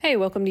Hey,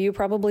 welcome to You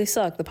Probably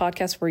Suck, the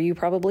podcast where you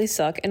probably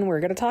suck, and we're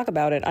going to talk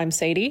about it. I'm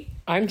Sadie.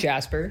 I'm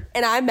Jasper.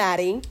 And I'm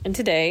Maddie. And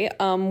today,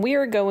 we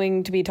are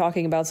going to be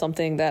talking about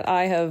something that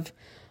I have,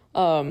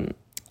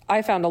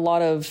 I found a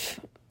lot of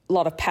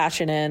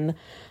passion in,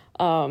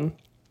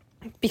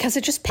 because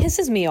it just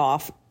pisses me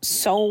off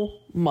so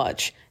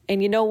much.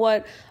 And you know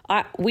what?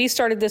 We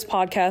started this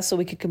podcast so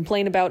we could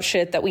complain about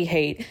shit that we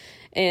hate.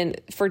 And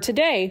for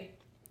today,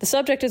 the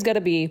subject is going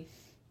to be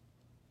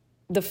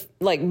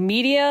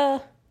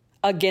media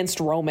against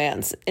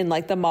romance in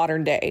the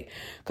modern day,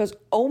 because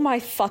oh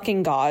my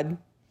fucking god.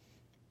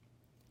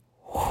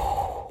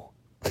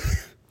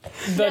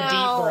 Deep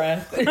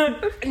breath.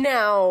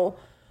 Now,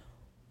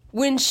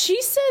 when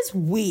she says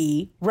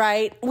we,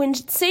 right? When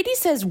Sadie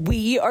says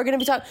we are going to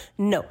be talking,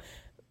 no.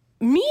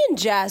 Me and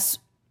Jess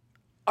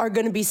are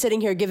going to be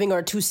sitting here giving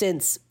our 2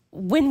 cents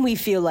when we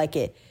feel like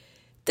it.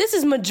 This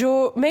is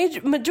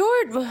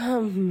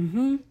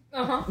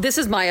This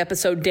is my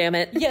episode, damn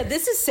it. Yeah,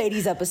 this is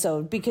Sadie's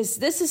episode, because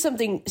this is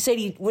something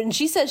Sadie, when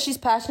she says she's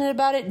passionate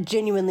about it,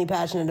 genuinely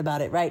passionate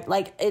about it, right?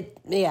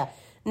 Yeah.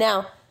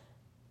 Now,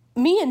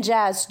 me and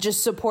Jazz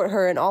just support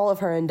her in all of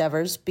her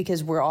endeavors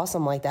because we're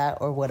awesome like that,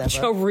 or whatever.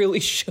 Joe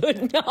really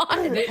should not.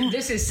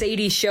 This is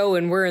Sadie's show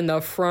and we're in the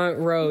front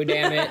row,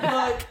 damn it.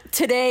 Look,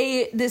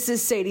 today, this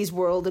is Sadie's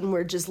world and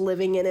we're just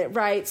living in it,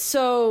 right?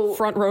 So...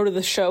 Front row to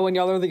the show and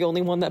y'all are the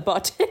only one that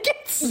bought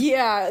tickets.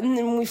 Yeah, and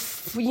then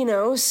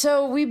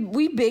so we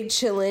big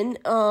chillin',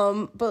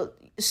 but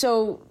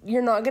so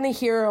you're not gonna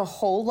hear a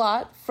whole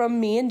lot from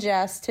me and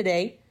Jazz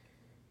today.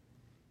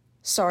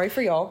 Sorry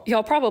for y'all.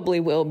 Y'all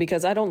probably will,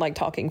 because I don't like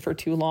talking for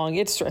too long.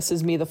 It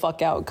stresses me the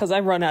fuck out because I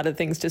run out of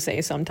things to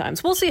say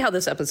sometimes. We'll see how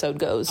this episode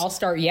goes. I'll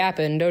start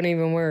yapping, don't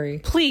even worry.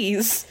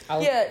 Please.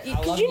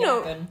 Because you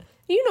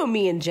know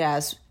me and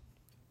Jazz.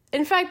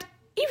 In fact,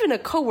 even a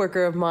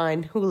coworker of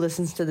mine who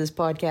listens to this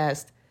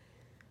podcast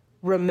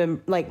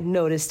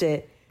noticed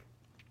it.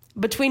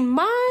 Between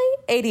my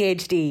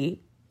ADHD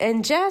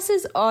and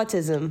Jazz's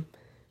autism,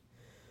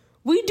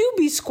 we do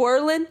be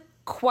squirreling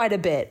quite a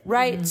bit,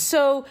 right? Mm-hmm.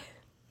 So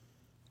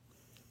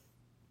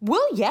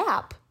we'll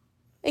yap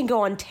and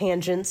go on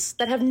tangents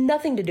that have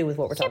nothing to do with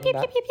what we're talking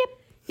about. Yep.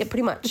 Yeah,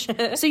 pretty much.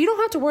 So you don't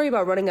have to worry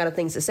about running out of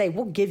things to say.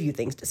 We'll give you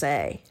things to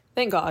say.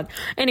 Thank God.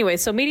 Anyway,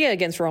 so media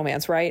against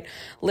romance, right?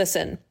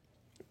 Listen,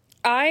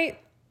 I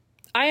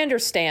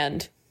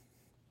understand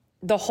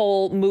the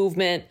whole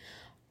movement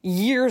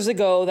years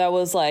ago that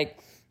was like,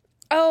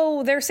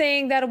 oh, they're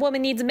saying that a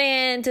woman needs a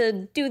man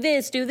to do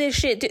this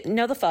shit.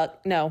 No, the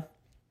fuck. No.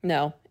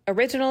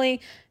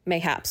 Originally,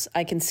 mayhaps.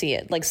 I can see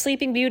it. Like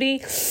Sleeping Beauty,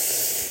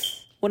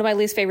 one of my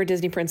least favorite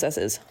Disney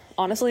princesses.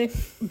 Honestly.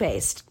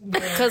 Based.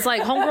 Because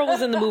Homegirl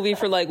was in the movie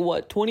for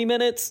 20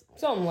 minutes?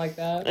 Something like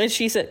that. And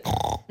she said,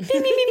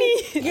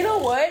 me. You know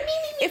what?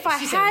 If I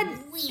had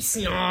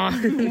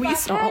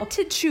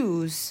to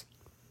choose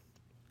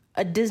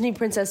a Disney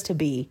princess to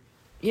be,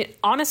 yeah,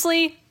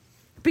 honestly,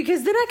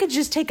 because then I could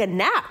just take a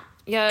nap.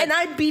 Yeah. And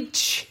I'd be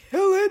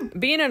chilling.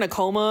 Being in a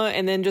coma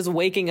and then just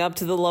waking up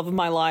to the love of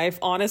my life,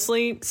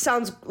 honestly,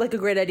 sounds like a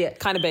great idea.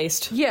 Kind of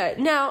based. Yeah.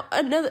 Now,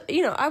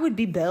 I would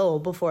be Belle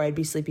before I'd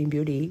be Sleeping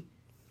Beauty.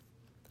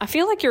 I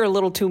feel like you're a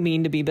little too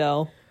mean to be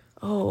Belle.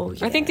 Oh,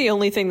 yeah. I think the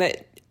only thing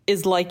that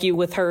is like you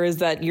with her is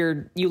that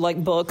you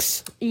like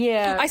books.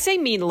 Yeah. I say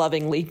mean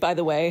lovingly, by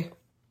the way.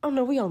 Oh,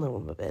 no, we all know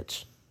I'm a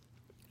bitch.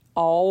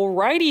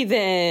 Alrighty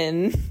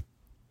then.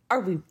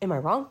 Am I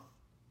wrong?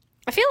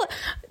 I feel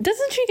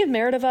doesn't she give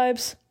Merida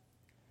vibes?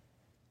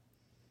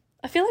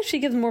 I feel like she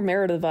gives more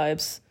Merida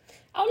vibes.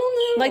 I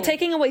don't know.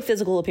 Taking away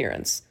physical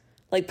appearance.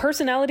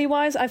 Personality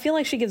wise, I feel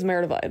like she gives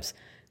Merida vibes.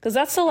 Because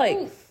that's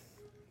the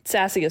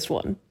sassiest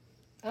one.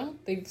 I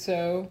don't think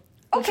so.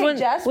 Okay,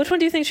 Jess. Which one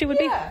do you think she would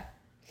be? I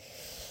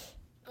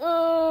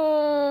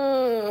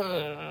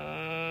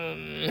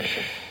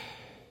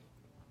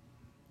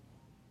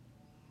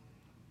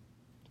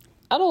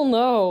don't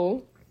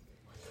know.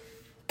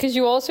 Because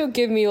you also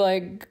give me,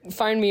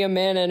 find me a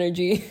man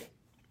energy.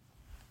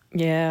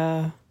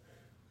 Yeah.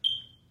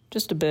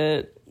 Just a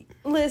bit.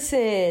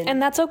 Listen. And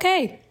that's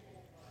okay.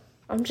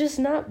 I'm just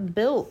not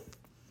built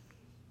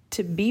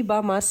to be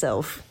by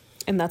myself.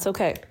 And that's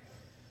okay.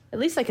 At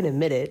least I can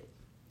admit it.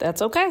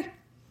 That's okay.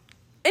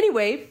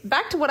 Anyway,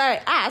 back to what I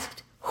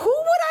asked. Who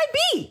would I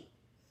be?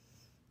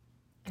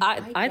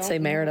 I'd say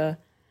Merida.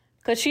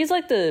 Because she's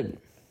the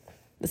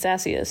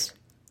sassiest,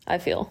 I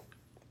feel.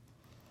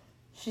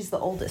 She's the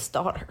oldest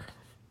daughter.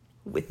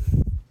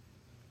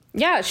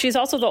 Yeah, she's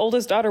also the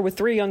oldest daughter with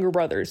 3 younger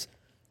brothers.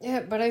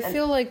 Yeah, but I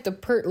feel like the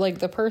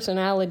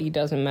personality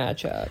doesn't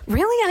match up.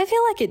 Really? I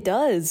feel like it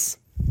does.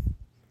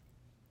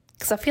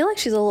 Because I feel like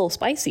she's a little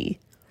spicy.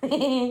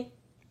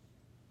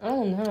 I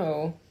don't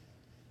know.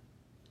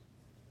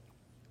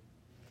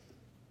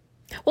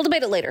 We'll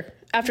debate it later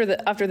after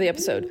the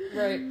episode.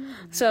 Right.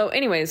 So,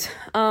 anyways,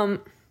 a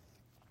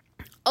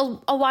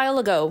while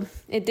ago,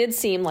 it did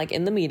seem like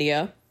in the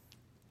media,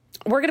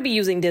 we're going to be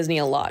using Disney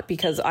a lot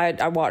because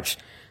I watch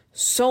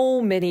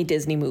so many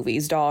Disney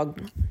movies,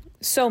 dog.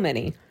 So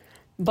many.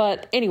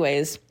 But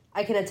anyways.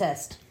 I can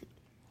attest.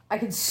 I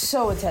can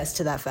so attest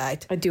to that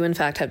fact. I do in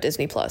fact have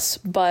Disney Plus.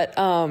 But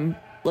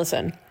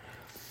listen.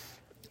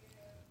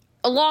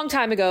 A long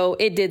time ago,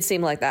 it did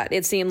seem like that.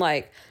 It seemed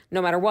like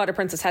no matter what, a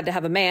princess had to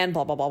have a man,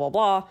 blah, blah, blah, blah,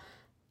 blah.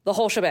 The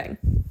whole shebang.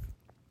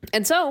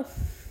 And so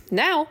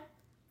now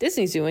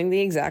Disney's doing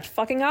the exact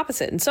fucking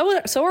opposite. And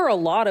so are a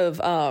lot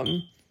of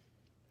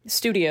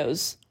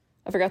studios.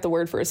 I forgot the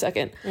word for a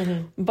second.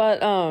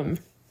 But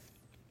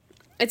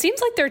it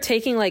seems like they're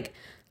taking like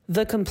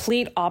the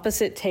complete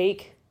opposite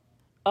take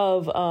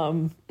of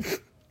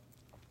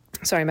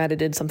sorry, Matt, I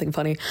did something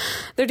funny.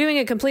 They're doing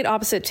a complete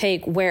opposite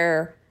take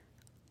where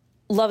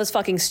love is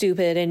fucking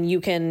stupid and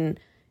you can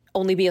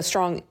only be a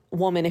strong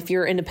woman if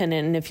you're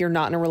independent and if you're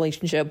not in a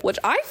relationship, which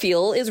I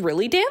feel is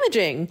really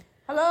damaging.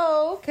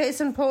 Hello, case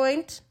in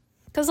point.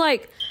 Because,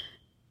 like,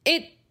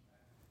 it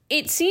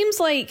seems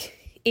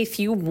like if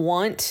you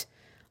want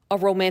a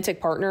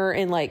romantic partner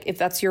and, like, if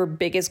that's your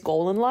biggest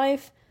goal in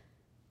life,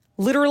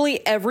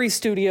 literally every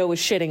studio is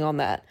shitting on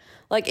that.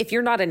 Like, if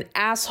you're not an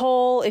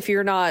asshole, if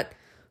you're not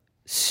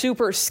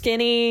super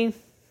skinny,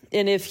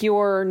 and if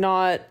you're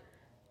not,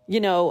 you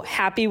know,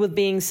 happy with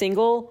being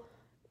single,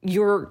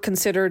 you're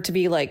considered to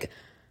be, like,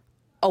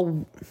 a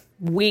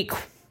weak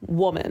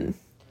woman.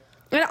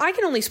 And I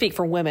can only speak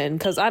for women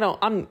because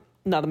I'm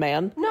not a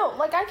man. No,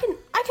 like I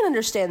can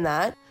understand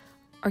that.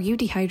 Are you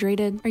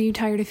dehydrated? Are you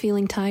tired of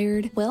feeling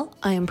tired? Well,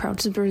 I am proud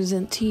to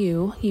present to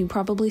you You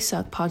Probably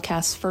Suck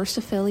podcast's first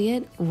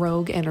affiliate,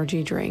 Rogue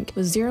Energy Drink.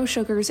 With 0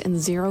 sugars and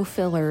 0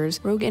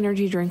 fillers, Rogue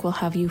Energy Drink will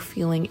have you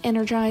feeling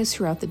energized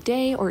throughout the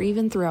day or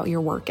even throughout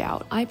your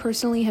workout. I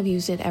personally have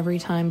used it every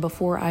time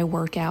before I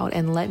work out,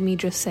 and let me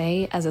just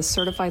say, as a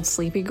certified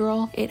sleepy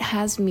girl, it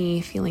has me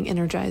feeling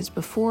energized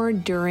before,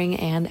 during,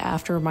 and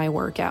after my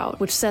workout,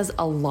 which says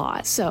a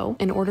lot. So,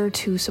 in order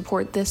to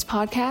support this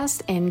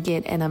podcast and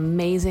get an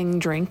amazing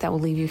drink that will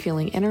leave you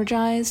feeling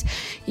energized,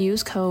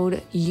 use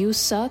code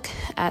YOUSUCK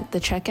at the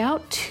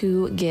checkout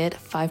to get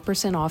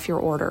 5% off your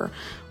order.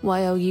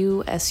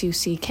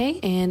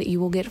 YOUSUCK, and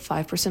you will get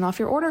 5% off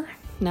your order.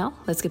 Now,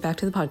 let's get back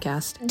to the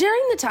podcast.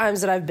 During the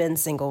times that I've been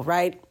single,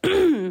 right?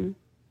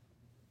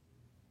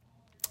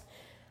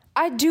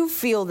 I do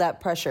feel that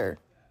pressure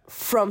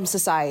from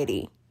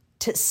society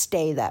to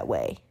stay that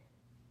way.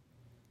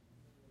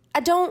 I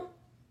don't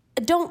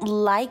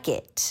like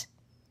it.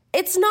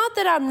 It's not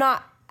that I'm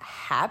not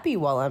happy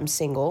while I'm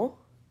single.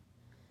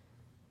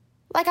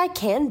 Like, I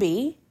can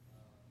be.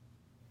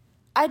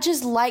 I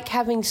just like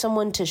having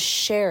someone to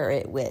share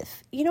it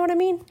with. You know what I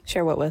mean?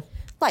 Share what with?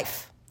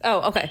 Life.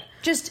 Oh, okay.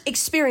 Just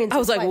experience. I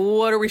was like, life.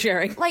 what are we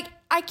sharing? Like,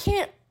 I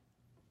can't.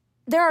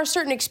 There are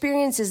certain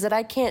experiences that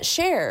I can't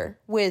share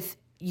with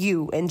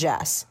you and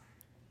Jess.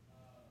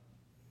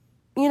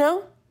 You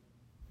know?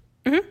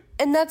 Mm-hmm.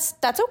 And that's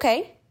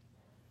okay.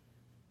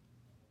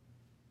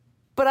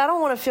 But I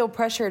don't want to feel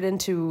pressured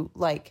into,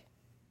 like,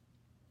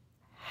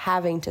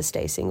 having to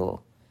stay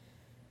single.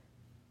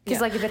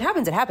 Because, like, if it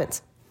happens, it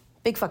happens.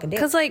 Big fucking deal.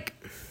 Because, like,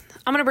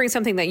 I'm going to bring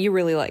something that you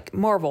really like.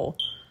 Marvel.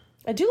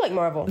 I do like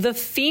Marvel. The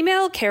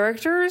female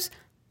characters,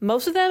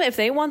 most of them, if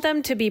they want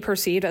them to be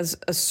perceived as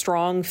a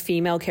strong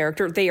female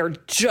character, they are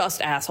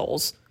just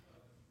assholes.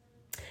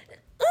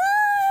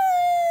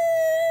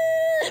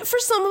 For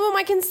some of them,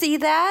 I can see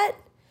that.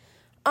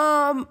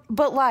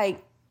 But,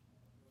 like,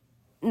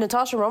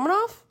 Natasha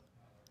Romanoff?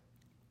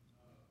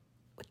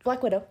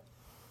 Black Widow.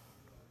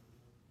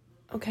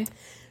 Okay.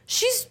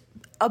 She's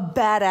a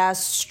badass,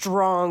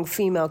 strong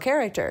female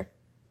character.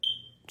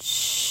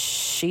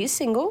 She's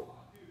single.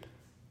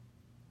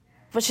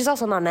 But she's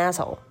also not an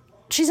asshole.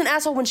 She's an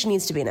asshole when she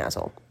needs to be an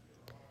asshole.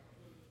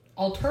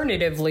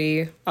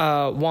 Alternatively,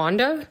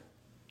 Wanda,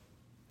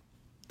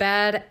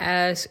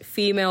 badass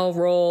female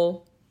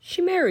role.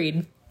 She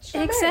married.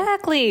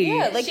 Exactly.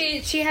 Yeah, like,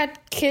 She had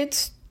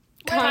kids,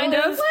 kind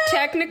of.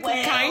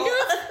 Technically, kind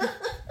of.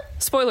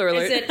 Spoiler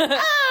alert. Is it,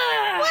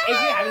 if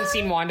you haven't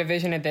seen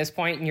WandaVision at this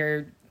point and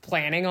you're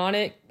planning on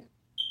it,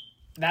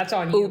 that's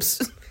on you.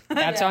 Oops.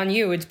 That's on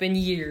you. It's been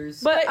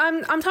years. But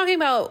I'm talking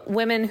about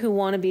women who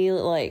want to be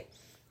like,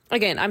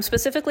 again, I'm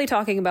specifically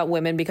talking about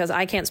women because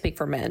I can't speak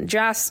for men.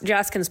 Jas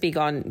can speak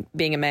on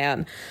being a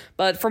man.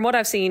 But from what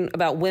I've seen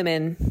about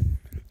women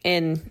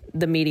in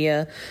the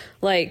media,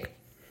 like,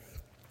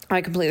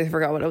 I completely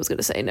forgot what I was going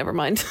to say. Never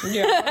mind.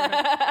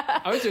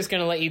 Yeah, I was just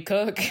gonna let you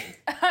cook.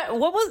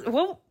 What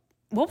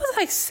was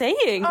I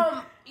saying?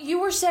 you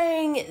were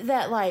saying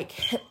that, like,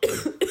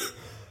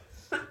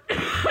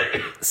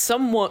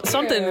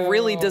 Something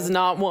really does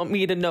not want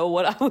me to know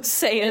what I was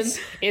saying.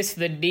 It's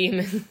the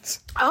demons.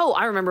 Oh,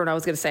 I remember what I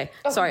was going to say.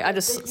 Sorry, I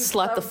just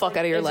slapped the fuck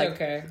out of your It's leg.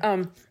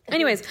 okay.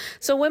 Anyways,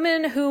 so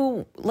women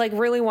who like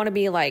really want to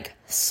be like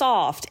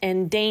soft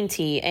and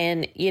dainty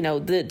and, you know,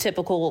 the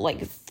typical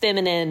like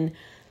feminine,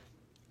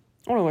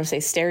 I don't want to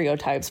say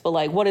stereotypes, but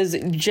like what is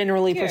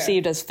generally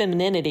perceived as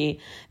femininity.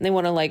 And they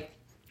want to like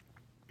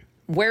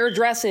wear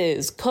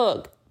dresses,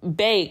 cook,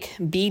 bake,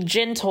 be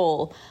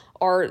gentle,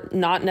 are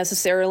not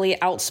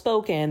necessarily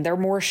outspoken. They're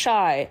more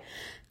shy.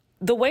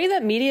 The way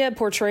that media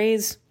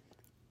portrays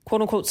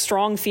quote unquote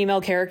strong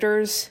female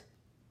characters,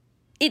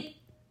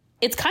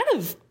 it's kind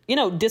of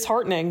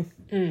disheartening.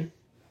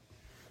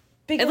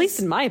 Because, At least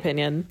in my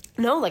opinion.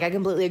 no, like I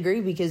completely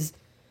agree because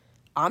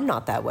I'm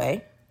not that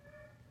way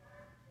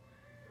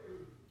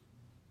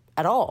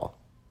at all.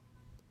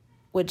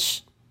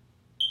 Which,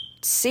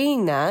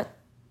 seeing that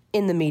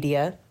in the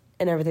media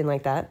and everything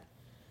like that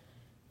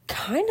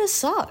kind of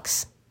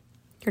sucks.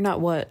 You're not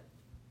what?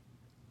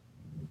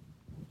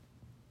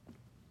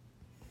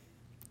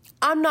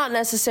 I'm not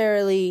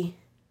necessarily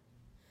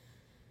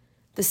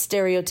the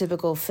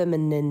stereotypical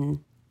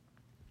feminine.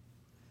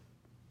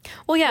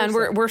 Well, yeah, and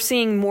we're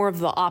seeing more of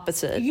the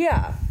opposite.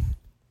 Yeah.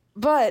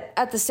 But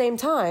at the same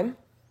time,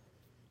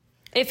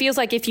 It feels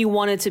like if you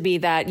wanted to be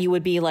that, you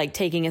would be like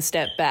taking a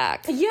step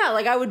back. yeah,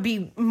 like I would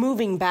be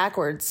moving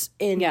backwards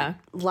in Yeah.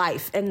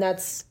 life. And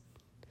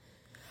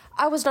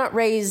I was not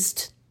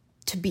raised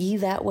to be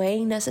that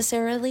way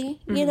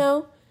necessarily, you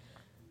know?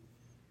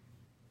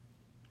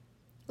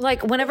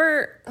 Like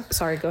whenever,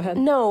 sorry, go ahead.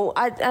 No,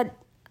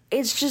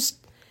 it's just,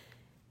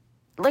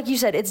 like you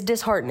said, it's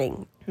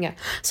disheartening. Yeah.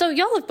 So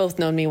y'all have both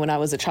known me when I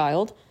was a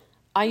child.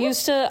 I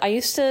used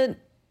to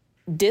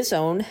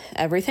disown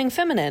everything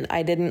feminine.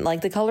 I didn't like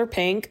the color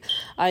pink.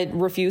 I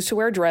refused to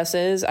wear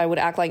dresses. I would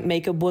act like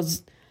makeup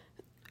was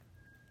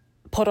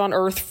put on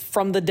earth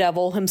from the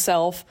devil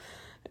himself.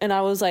 And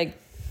I was like,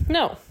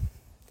 no.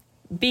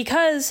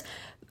 Because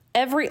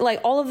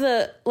all of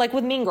the, like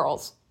with Mean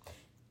Girls.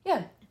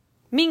 Yeah.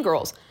 Mean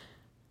Girls.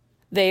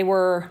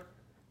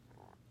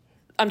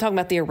 I'm talking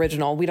about the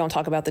original. We don't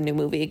talk about the new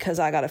movie because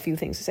I got a few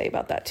things to say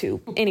about that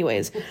too.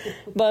 Anyways,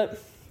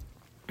 but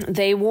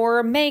they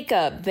wore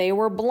makeup. They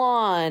were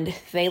blonde.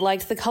 They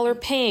liked the color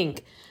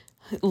pink.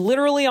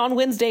 Literally on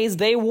Wednesdays,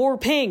 they wore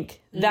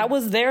pink. That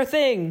was their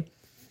thing.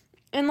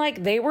 And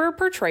like they were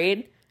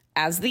portrayed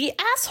as the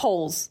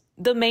assholes,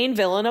 the main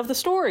villain of the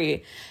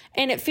story.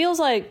 And it feels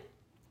like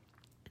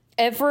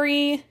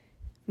every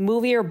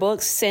movie or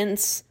book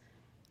since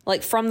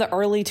like from the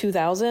early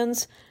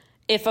 2000s,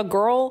 if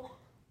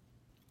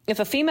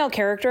a female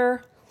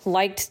character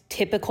liked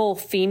typical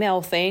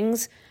female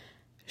things,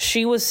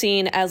 she was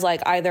seen as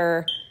like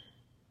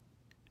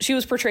she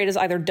was portrayed as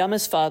either dumb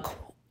as fuck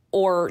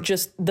or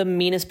just the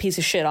meanest piece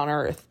of shit on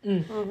earth.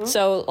 Mm-hmm.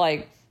 So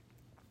like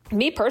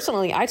me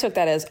personally, I took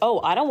that as, oh,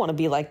 I don't want to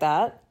be like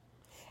that.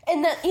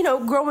 And that,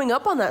 growing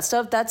up on that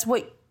stuff, that's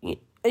what,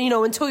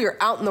 until you're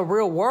out in the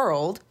real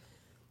world,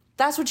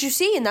 that's what you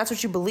see and that's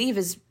what you believe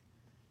is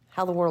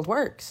how the world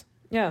works.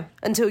 Yeah.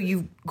 Until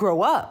you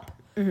grow up.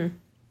 Mm-hmm.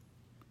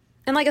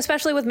 And like,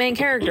 especially with main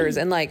characters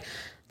and like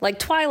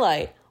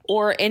Twilight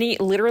or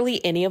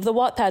literally any of the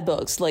Wattpad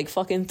books, like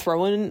fucking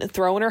throwing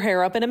her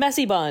hair up in a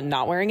messy bun,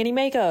 not wearing any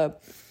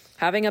makeup,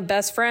 having a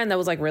best friend that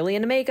was like really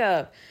into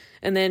makeup.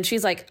 And then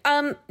she's like,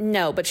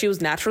 no, but she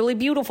was naturally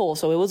beautiful.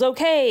 So it was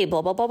okay,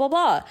 blah, blah, blah, blah,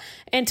 blah.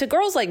 And to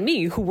girls like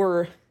me who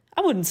were,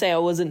 I wouldn't say I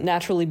wasn't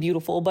naturally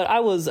beautiful, but I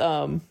was,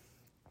 I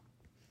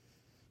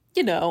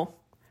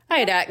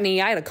had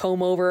acne, I had a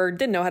comb over,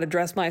 didn't know how to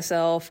dress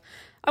myself.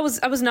 I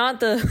was not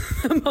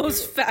the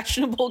most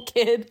fashionable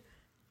kid.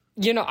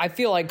 I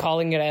feel like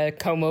calling it a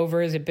comb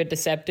over is a bit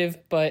deceptive,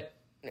 but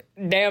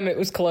damn, it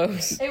was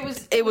close.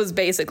 It was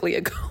basically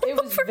a comb.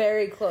 It was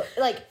very close.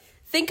 Like,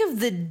 think of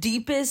the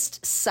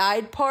deepest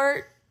side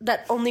part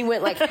that only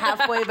went like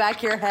halfway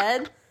back your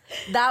head.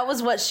 That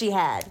was what she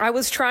had. I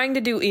was trying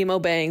to do emo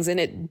bangs and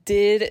it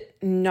did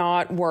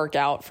not work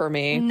out for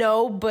me.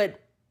 No, but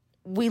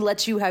we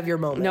let you have your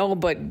moment. No,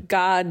 but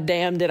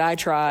goddamn did I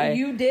try.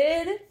 You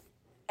did.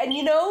 And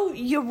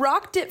you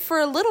rocked it for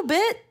a little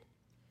bit.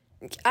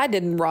 I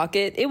didn't rock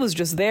it. It was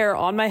just there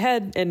on my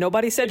head and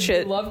nobody said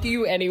shit. Loved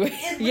you anyway.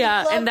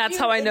 Yeah, and that's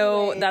how I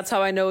know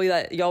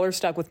that y'all are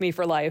stuck with me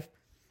for life.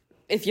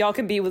 If y'all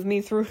can be with me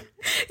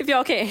if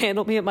y'all can't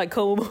handle me at my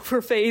comb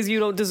over phase, you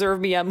don't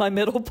deserve me at my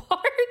middle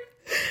part.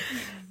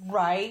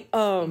 Right.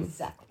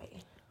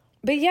 Exactly.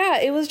 But yeah,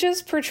 it was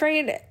just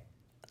portrayed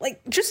like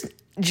just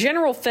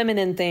general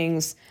feminine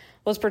things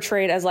was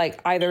portrayed as like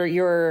either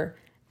you're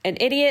an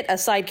idiot, a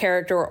side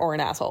character, or an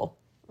asshole.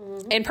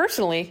 Mm-hmm. And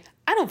personally,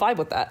 I don't vibe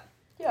with that.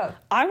 Yeah.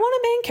 I want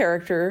a main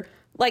character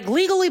like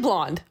Legally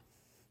Blonde.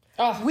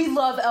 Oh, we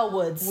love Elle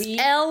Woods.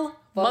 Elle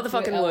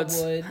motherfucking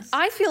Woods.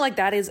 I feel like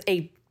that is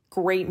a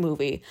great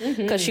movie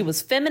because she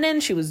was feminine,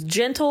 she was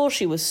gentle,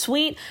 she was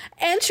sweet,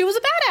 and she was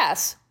a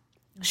badass.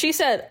 She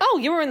said, "Oh,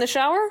 you were in the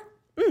shower?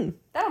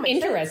 That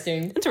makes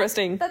Interesting. sense.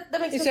 Interesting." That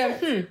makes He sense.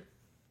 said,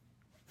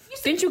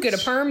 Didn't you get a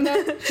perm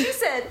though? She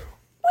said,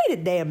 wait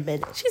a damn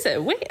minute. She said,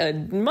 "Wait a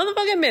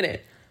motherfucking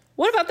minute.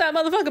 What about that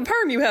motherfucking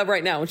perm you have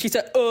right now?" And she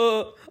said,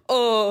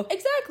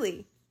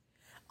 Exactly.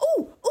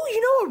 Oh,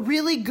 you know a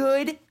really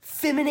good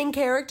feminine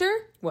character?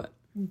 What?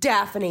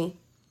 Daphne.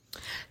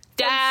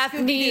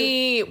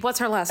 Daphne. What's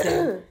her last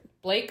name?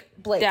 Blake?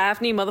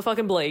 Daphne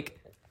motherfucking Blake.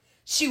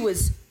 She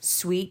was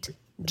sweet,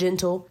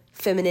 gentle,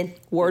 feminine,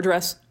 Wore a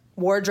dress.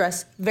 wore a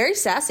dress, very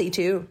sassy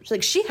too.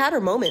 She had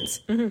her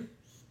moments. Mm-hmm.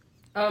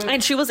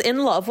 And she was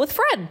in love with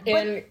Fred.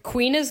 And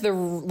Queen is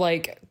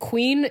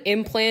Queen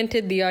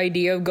implanted the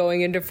idea of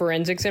going into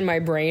forensics in my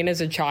brain as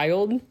a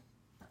child.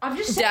 I'm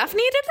just saying.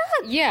 Daphne did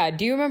that? Yeah,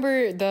 do you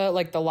remember the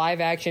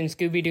live action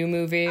Scooby-Doo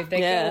movie? They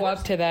Yeah. go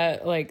up to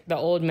that the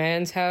old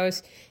man's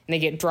house and they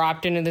get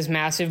dropped into this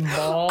massive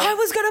ball. I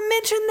was gonna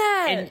mention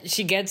that. And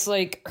she gets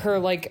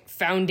her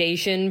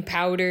foundation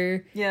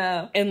powder.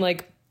 Yeah. And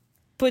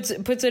puts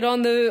it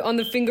on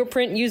the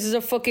fingerprint, uses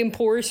a fucking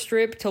pore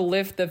strip to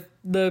lift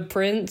the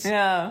prints.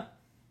 Yeah.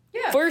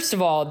 First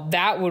of all,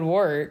 that would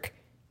work.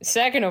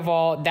 Second of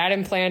all, that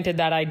implanted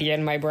that idea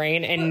in my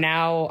brain, and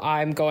now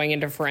I'm going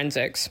into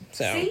forensics.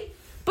 So See?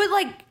 But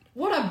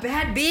what a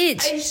bad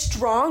bitch. a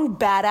strong,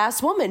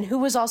 badass woman who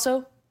was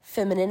also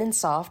feminine and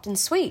soft and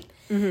sweet.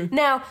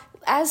 Now,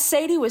 as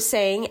Sadie was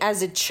saying,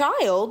 as a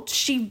child,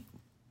 she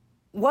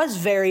was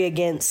very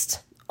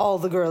against all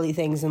the girly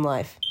things in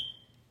life.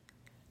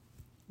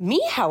 Me,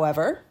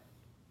 however,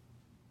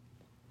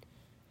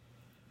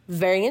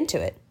 very into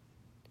it.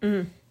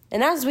 And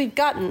as we've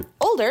gotten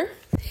older,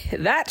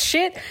 That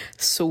shit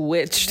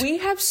switched. we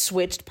have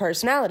switched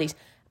personalities.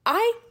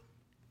 I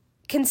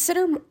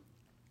consider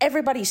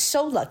everybody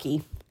so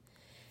lucky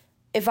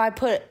if I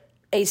put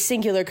a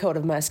singular coat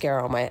of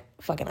mascara on my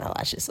fucking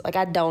eyelashes.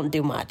 I don't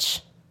do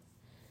much.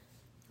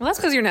 Well, that's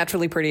because you're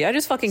naturally pretty. I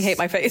just fucking hate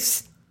my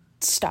face.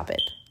 Stop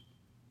it.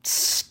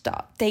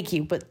 Stop. Thank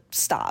you, but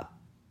stop.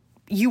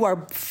 You are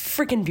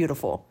freaking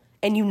beautiful,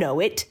 and you know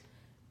it.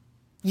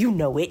 You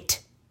know it.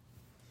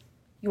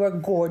 You are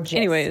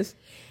gorgeous.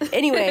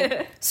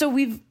 Anyway, so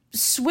we've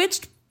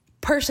switched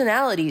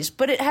personalities,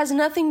 but it has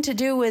nothing to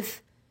do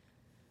with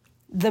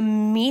the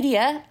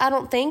media, I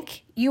don't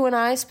think. You and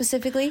I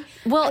specifically.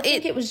 Well, I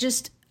think it was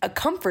just a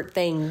comfort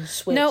thing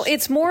switch. No,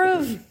 it's more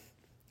of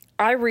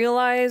I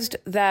realized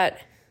that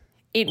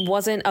it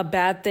wasn't a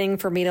bad thing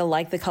for me to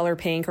like the color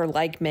pink or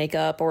like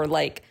makeup or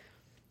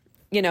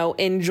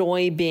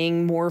enjoy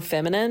being more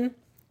feminine.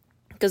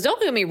 Because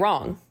don't get me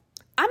wrong,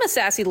 I'm a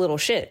sassy little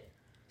shit.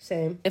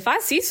 Same. If I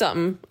see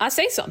something, I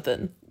say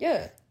something.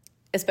 Yeah.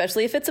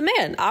 Especially if it's a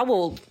man. I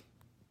will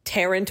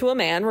tear into a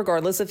man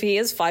regardless if he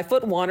is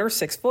 5'1" or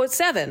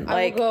 6'7".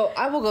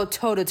 I will go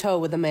toe to toe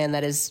with a man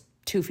that is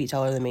 2 feet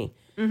taller than me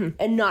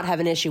and not have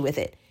an issue with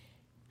it.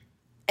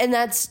 And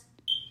that's,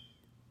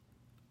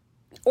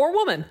 or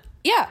woman.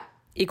 yeah,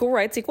 Equal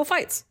rights, equal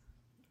fights.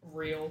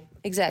 Real.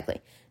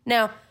 exactly.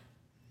 Now,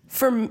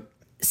 for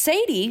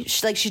Sadie,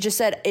 like she just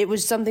said, it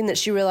was something that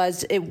she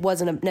realized it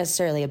wasn't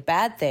necessarily a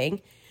bad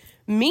thing.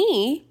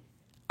 Me,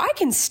 I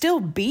can still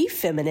be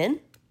feminine.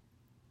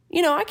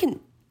 I can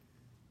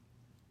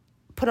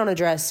put on a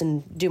dress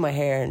and do my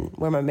hair and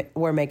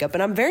wear makeup,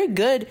 and I'm very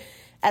good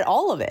at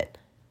all of it.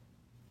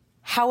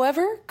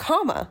 However,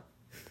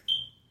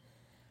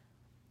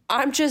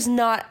 I'm just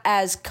not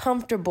as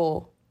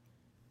comfortable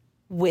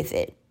with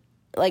it,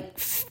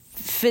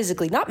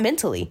 physically, not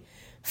mentally.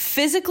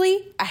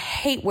 Physically, I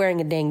hate wearing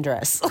a dang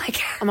dress.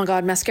 Oh my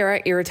God,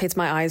 mascara irritates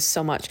my eyes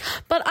so much.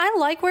 But I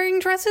like wearing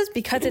dresses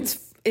because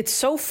it's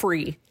so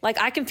free.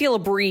 I can feel a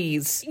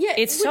breeze. yeah,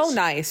 it's so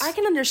nice. I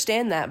can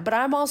understand that, but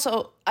I'm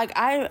also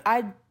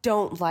I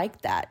don't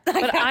like that.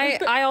 But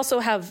I also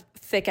have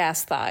thick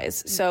ass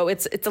thighs, so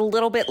it's a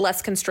little bit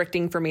less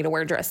constricting for me to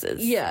wear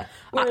dresses. Yeah.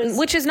 Whereas-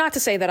 Which is not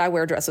to say that I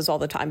wear dresses all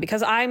the time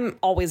because I'm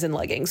always in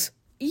leggings.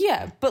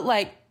 Yeah, but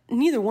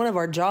neither one of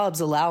our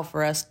jobs allow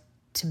for us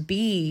to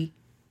be,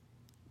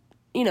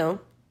 you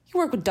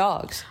work with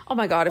dogs. Oh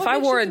my God, if What I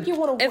makes wore you think you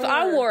wanna if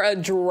I wear- wore a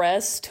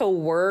dress to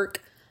work,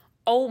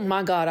 oh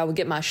my God, I would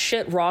get my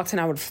shit rocked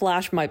and I would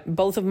flash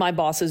both of my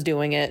bosses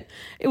doing it.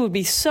 It would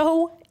be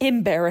so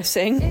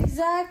embarrassing.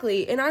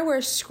 Exactly. And I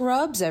wear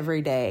scrubs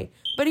every day.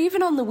 But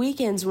even on the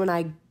weekends when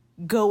I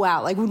go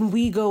out, when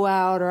we go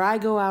out or I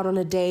go out on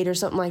a date or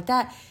something like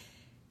that,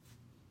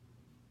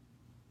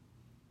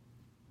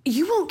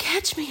 you won't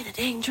catch me in a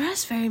dang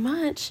dress very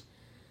much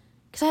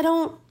because I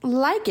don't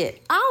like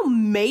it. I'll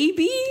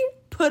maybe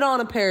put on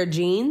a pair of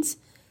jeans.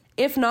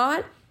 If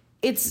not,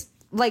 it's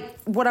like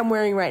what I'm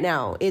wearing right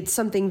now. It's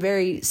something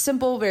very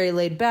simple, very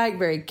laid back,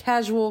 very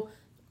casual,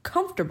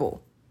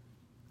 comfortable.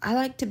 I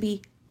like to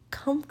be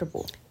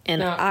comfortable.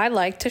 And I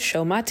like to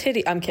show my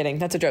titty. I'm kidding.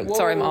 That's a joke.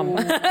 Sorry, Mom.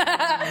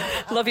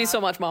 Love you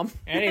so much, Mom.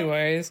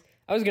 Anyways,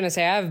 I was gonna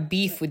say I have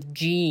beef with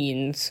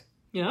jeans.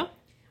 Yeah?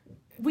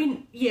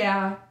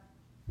 Yeah.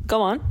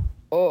 Go on.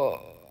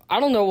 I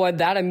don't know what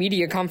that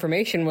immediate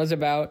confirmation was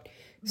about.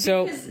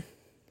 So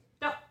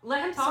No,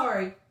 let him talk.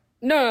 Sorry.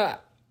 no.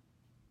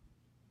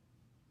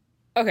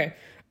 Okay.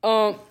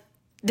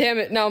 Damn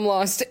it. Now I'm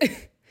lost.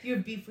 You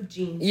have beef with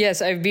jeans.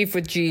 Yes, I have beef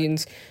with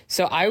jeans.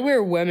 So I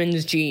wear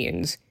women's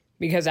jeans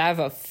because I have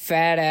a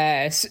fat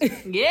ass.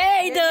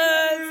 Yeah, he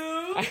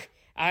does.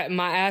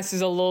 My ass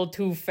is a little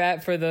too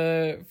fat for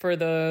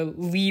the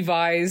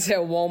Levi's at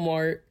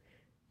Walmart.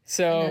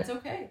 So That's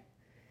okay.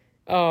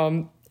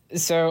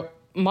 So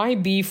my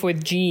beef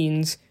with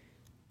jeans.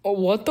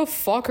 What the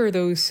fuck are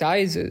those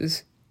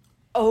sizes?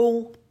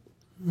 Oh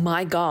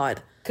my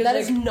God. That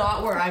is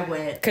not where I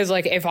went. Because,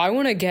 if I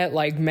want to get,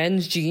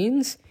 men's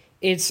jeans,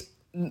 it's,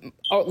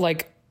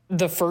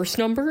 the first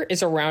number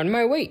is around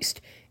my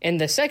waist.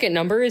 And the second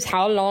number is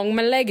how long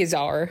my legs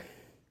are.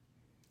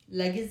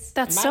 Leggings.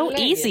 That's My so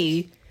leggings.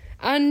 easy.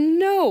 I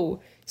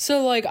know.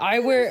 So like I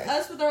wear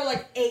Us with our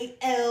like 8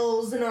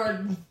 L's and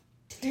our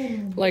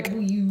 10 like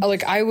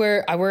W's. I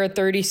wear a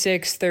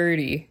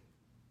 36-30,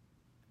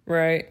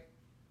 right?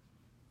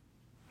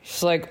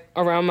 It's like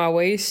around my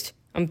waist.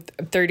 I'm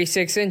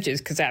 36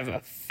 inches because I have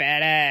a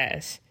fat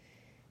ass,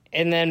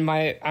 and then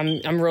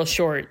I'm real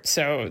short,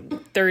 so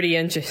 30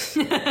 inches,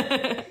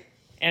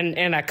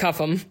 and I cuff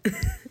them.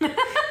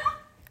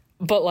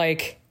 But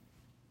like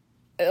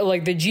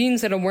the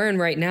jeans that I'm wearing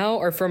right now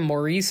are from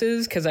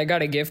Maurice's because I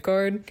got a gift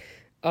card.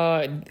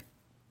 What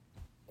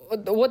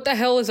the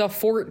hell is a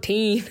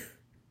 14?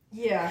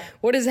 Yeah.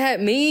 What does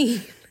that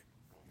mean?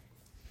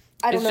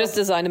 I don't It's know. just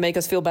designed to make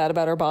us feel bad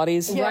about our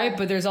bodies. Yeah. Right,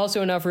 but there's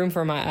also enough room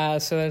for my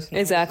ass, so that's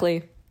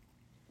Exactly.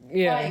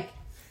 yeah. like,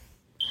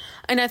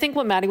 And I think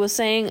what Maddie was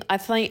saying, I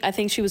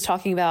think she was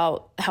talking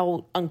about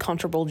how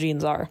uncomfortable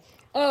jeans are.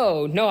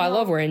 Oh no, I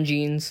love wearing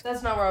jeans.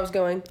 that's not where I was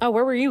going. Oh,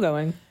 where were you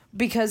going?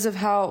 Because of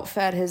how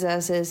fat his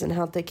ass is and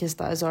how thick his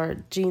thighs are,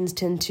 jeans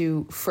tend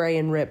to fray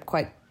and rip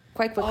quite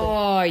quickly.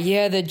 Oh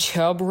yeah, the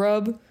chub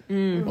rub.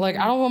 Like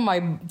I don't want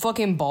my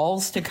fucking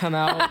balls to come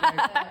out.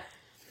 Like,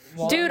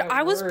 while Dude, I'm at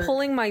I was work.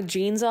 pulling my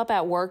jeans up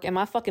at work and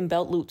my fucking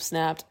belt loop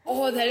snapped.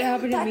 Oh, that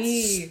happened to That's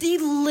me. the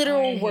literal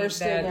I hate worst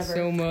thing that ever.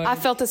 so much. I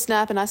felt it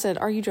snap and I said,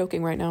 "Are you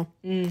joking right now?"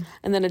 And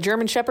then a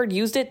German Shepherd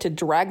used it to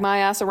drag my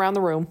ass around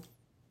the room.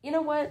 You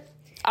know what?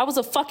 I was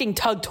a fucking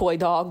tug toy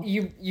dog.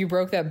 You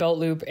broke that belt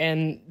loop,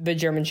 and the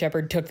German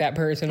Shepherd took that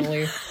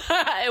personally.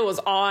 It was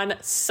on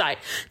site.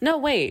 No,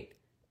 wait.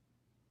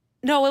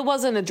 No, it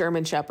wasn't a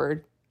German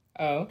Shepherd.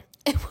 Oh.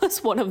 It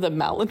was one of the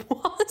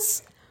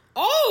Malinois.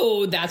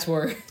 Oh, that's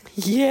where.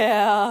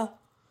 Yeah.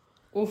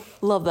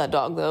 Oof. Love that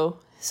dog though.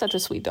 Such a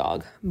sweet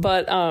dog.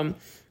 But and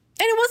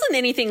it wasn't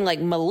anything like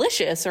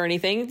malicious or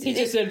anything. He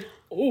just said,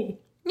 "Oh,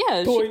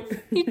 yeah, toy."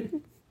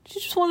 she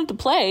just wanted to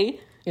play.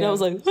 And Yeah. I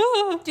was like,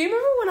 ah. Do you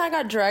remember when I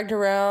got dragged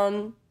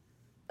around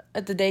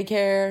at the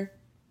daycare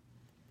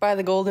by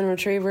the golden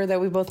retriever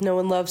that we both know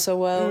and love so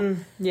well?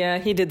 Yeah,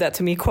 he did that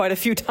to me quite a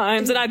few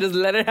times and I just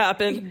let it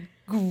happen.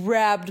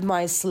 Grabbed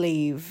my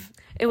sleeve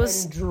It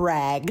was and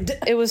dragged.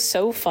 it was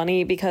so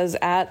funny because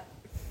at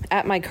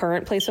my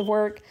current place of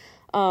work,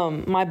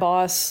 my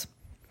boss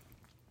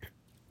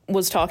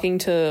was talking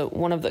to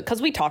one of the,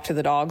 because we talk to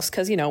the dogs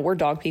because we're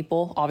dog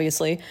people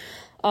obviously,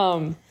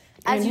 As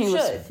and you he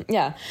was- should.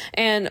 yeah,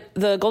 and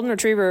the golden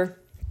retriever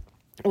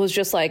was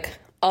just like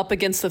up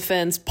against the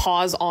fence,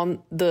 paws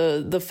on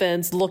the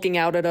fence, looking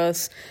out at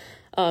us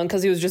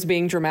because he was just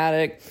being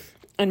dramatic.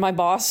 And my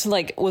boss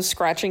like was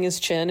scratching his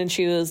chin and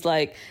she was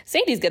like,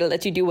 "Sadie's gonna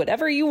let you do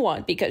whatever you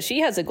want because she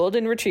has a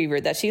golden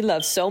retriever that she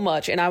loves so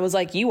much." And I was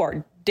like, "You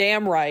are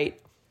damn right."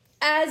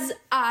 As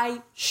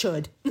I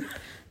should.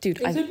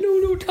 Dude, I said,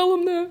 no, tell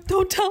him that.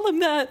 don't tell him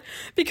that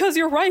because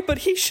you're right, but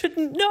he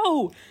shouldn't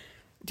know.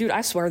 Dude,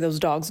 I swear those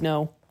dogs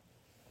know.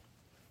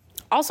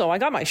 Also, I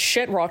got my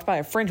shit rocked by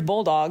a French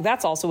bulldog.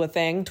 That's also a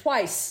thing.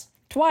 Twice.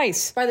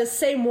 Twice. By the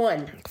same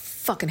one.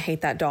 Fucking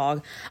hate that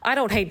dog. I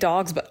don't hate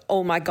dogs, but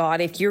oh my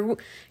God, if you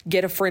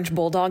get a French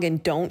bulldog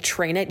and don't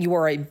train it, you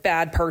are a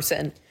bad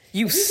person.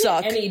 You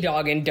suck. Any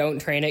dog and don't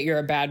train it, you're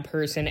a bad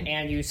person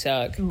and you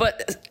suck.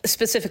 But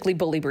specifically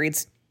bully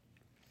breeds.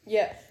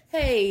 Yeah.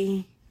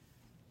 Hey.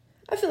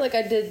 I feel like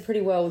I did pretty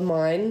well with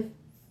mine.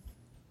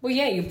 Well,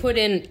 yeah, you put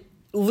in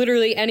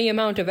literally any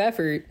amount of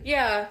effort.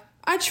 Yeah.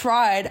 I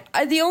tried.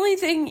 The only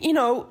thing,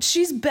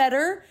 she's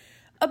better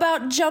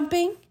about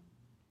jumping.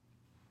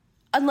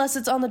 Unless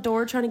it's on the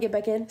door trying to get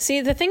back in.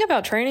 See, the thing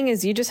about training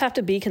is you just have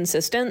to be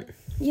consistent.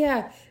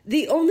 Yeah.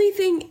 The only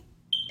thing,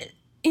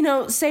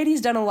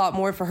 Sadie's done a lot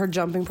more for her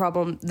jumping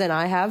problem than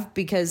I have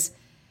because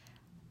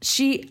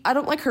I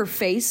don't like her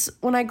face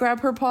when I grab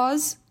her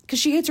paws because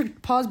she hates her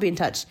paws being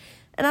touched.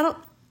 And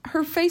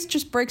her face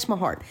just breaks my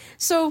heart.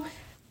 So,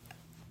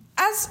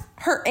 as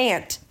her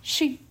aunt,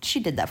 she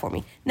did that for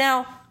me.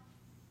 Now,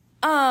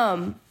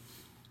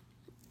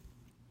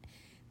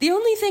 the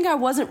only thing I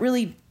wasn't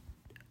really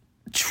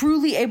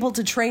truly able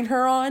to train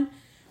her on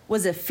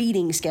was a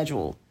feeding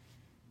schedule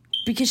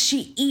because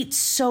she eats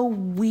so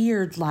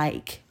weird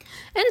like.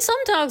 And some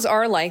dogs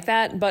are like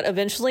that, but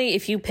eventually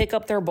if you pick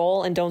up their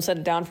bowl and don't set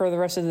it down for the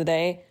rest of the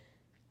day,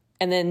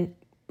 and then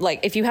like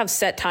if you have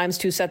set times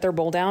to set their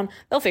bowl down,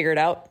 they'll figure it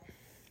out.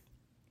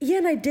 Yeah,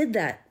 and I did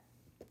that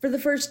for the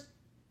first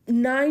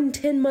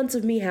 9-10 months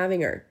of me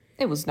having her.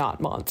 It was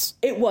not months.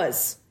 It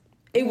was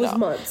No.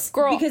 months.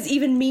 Girl. Because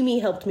even Mimi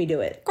helped me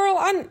do it. Girl,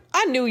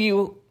 I knew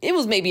you. It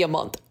was maybe a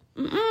month.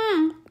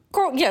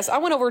 Girl, yes, I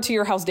went over to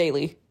your house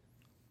daily.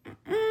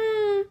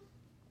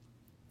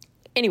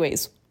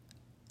 Anyways,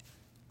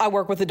 I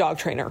work with a dog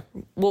trainer.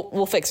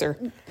 We'll fix her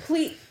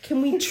Please,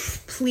 can we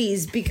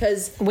please?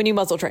 Because when you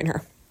muzzle train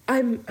her.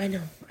 I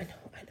know.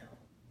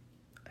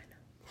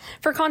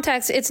 For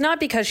context, it's not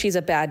because she's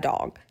a bad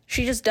dog.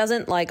 She just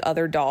doesn't like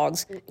other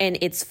dogs, and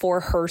it's for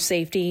her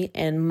safety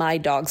and my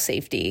dog's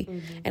safety,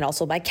 and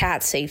also my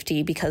cat's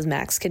safety because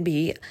Max can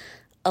be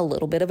a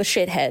little bit of a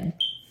shithead.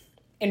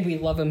 And we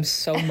love him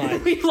so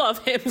much. We love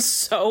him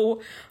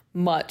so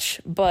much,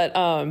 but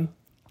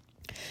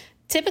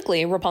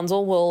typically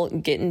Rapunzel will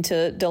get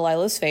into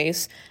Delilah's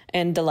face,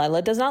 and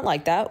Delilah does not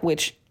like that,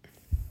 which,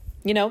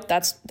 you know,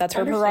 that's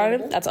her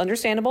prerogative. That's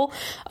understandable.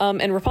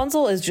 And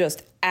Rapunzel is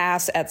just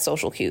ass at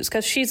social cues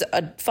because she's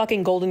a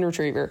fucking golden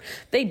retriever.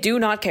 They do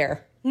not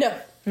care.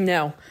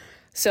 No.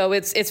 So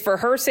it's for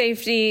her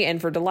safety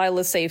and for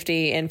Delilah's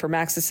safety and for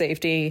Max's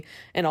safety,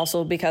 and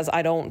also because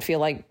I don't feel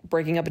like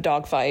breaking up a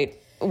dog fight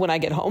when I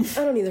get home.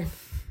 I don't either.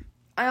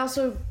 I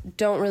also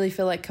don't really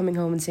feel like coming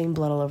home and seeing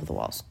blood all over the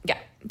walls. Yeah,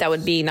 that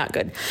would be not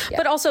good. Yeah.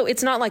 But also,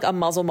 it's not like a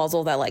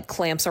muzzle that like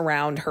clamps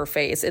around her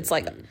face. It's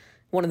like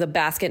one of the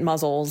basket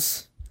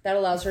muzzles that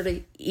allows her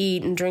to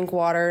eat and drink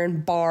water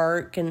and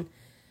bark and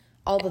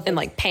all the things. And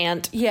like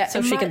pant. Yeah,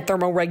 so she can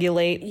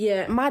thermoregulate.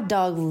 Yeah, my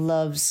dog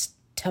loves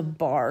to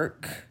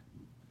bark.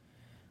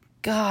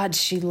 God,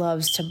 she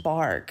loves to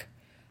bark.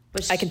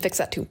 But I can fix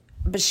that too.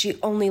 But she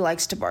only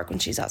likes to bark when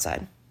she's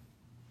outside.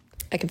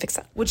 I can fix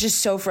that. Which is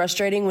so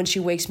frustrating when she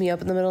wakes me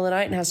up in the middle of the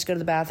night and has to go to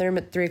the bathroom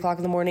at 3 o'clock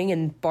in the morning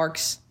and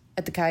barks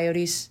at the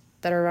coyotes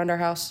that are around our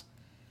house.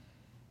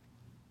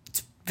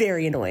 It's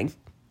very annoying.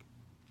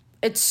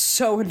 It's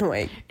so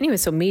annoying. Anyway,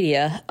 so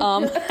media.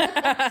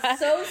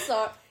 So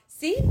sorry.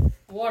 See?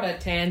 What a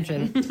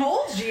tangent.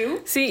 Told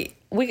you. See,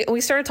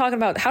 we started talking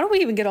about, how do we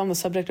even get on the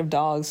subject of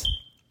dogs?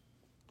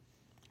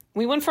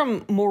 We went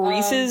from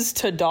Maurice's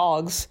to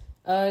dogs.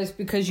 It's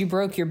because you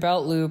broke your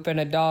belt loop and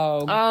a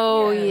dog.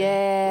 Oh,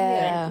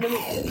 yeah. Let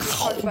me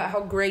talk about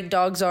how great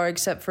dogs are,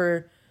 except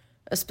for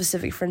a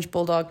specific French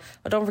bulldog.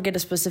 But don't forget a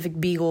specific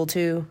beagle,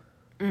 too.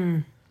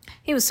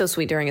 He was so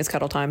sweet during his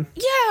cuddle time.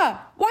 Yeah.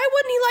 Why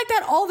wouldn't he like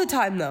that all the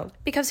time, though?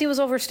 Because he was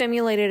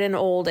overstimulated and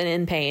old and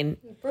in pain.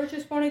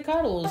 Purchase funny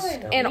cuddles.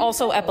 And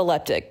also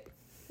epileptic.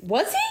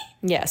 Was he?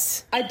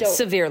 Yes. I don't.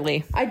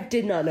 Severely. I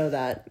did not know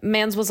that.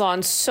 Mans was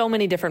on so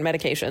many different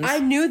medications. I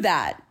knew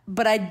that,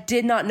 but I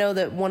did not know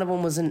that one of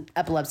them was an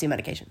epilepsy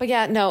medication. But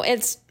yeah, no,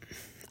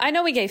 I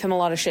know we gave him a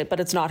lot of shit, but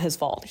it's not his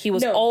fault. He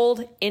was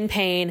old, in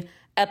pain,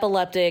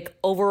 epileptic,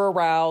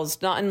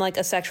 over-aroused, not in like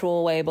a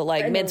sexual way, but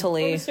like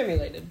mentally.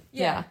 Overstimulated.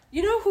 Yeah.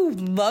 You know who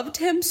loved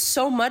him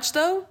so much,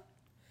 though?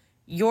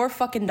 Your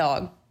fucking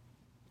dog.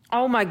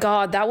 Oh my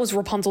God, that was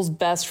Rapunzel's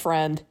best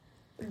friend.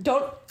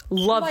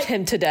 Loved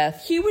him to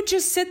death. He would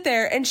just sit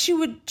there and she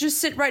would just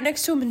sit right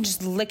next to him and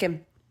just lick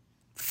him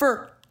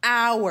for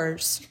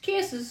hours.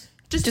 Kisses.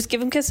 Just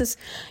give him kisses.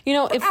 You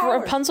know, if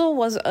hours. Rapunzel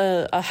was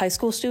a high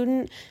school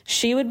student,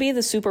 she would be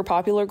the super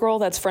popular girl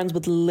that's friends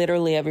with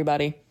literally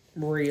everybody.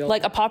 Real.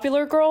 Like a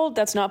popular girl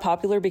that's not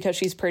popular because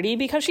she's pretty,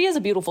 because she has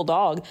a beautiful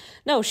dog.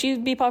 No,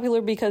 she'd be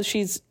popular because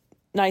she's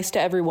nice to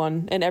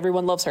everyone and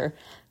everyone loves her.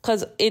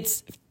 Because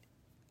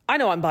I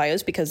know I'm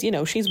biased because, you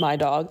know, she's my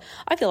dog.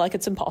 I feel like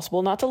it's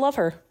impossible not to love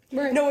her.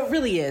 Right. No, it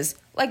really is.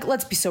 Like,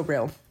 let's be so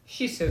real.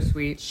 She's so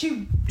sweet.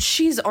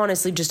 She's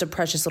honestly just a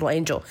precious little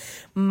angel.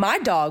 My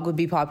dog would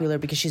be popular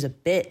because she's a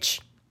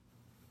bitch.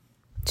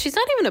 She's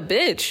not even a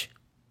bitch.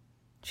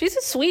 She's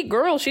a sweet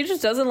girl. She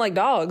just doesn't like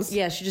dogs.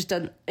 Yeah, she just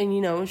doesn't. And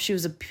you know, she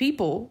was a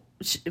people.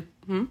 Use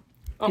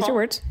your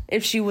words.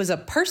 If she was a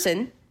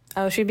person,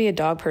 Oh, she'd be a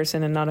dog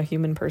person and not a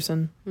human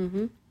person.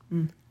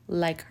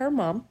 like her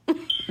mom.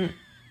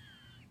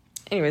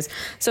 Anyways,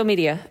 so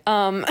media.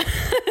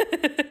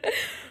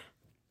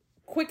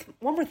 Quick,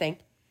 one more thing.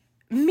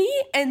 Me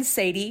and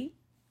Sadie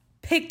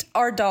picked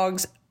our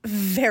dogs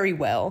very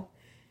well.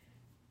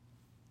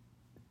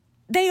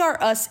 They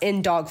are us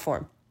in dog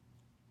form.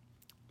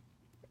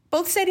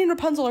 Both Sadie and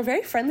Rapunzel are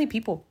very friendly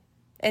people.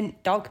 And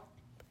dog.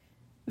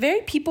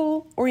 Very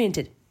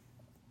people-oriented.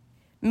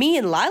 Me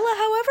and Lila,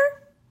 however,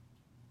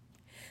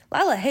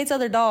 Lila hates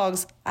other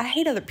dogs. I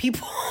hate other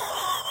people.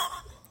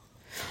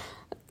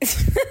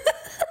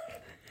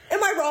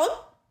 Am I wrong?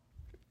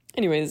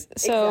 Anyways,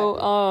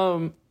 so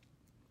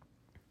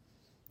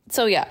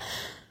yeah.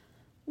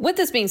 With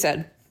this being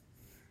said,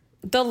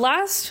 the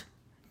last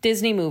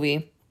Disney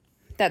movie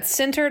that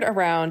centered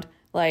around,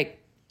 like,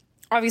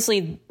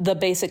 obviously the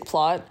basic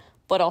plot,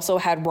 but also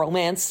had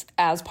romance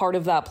as part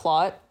of that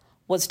plot,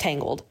 was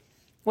Tangled,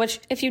 which,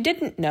 if you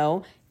didn't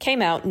know,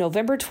 came out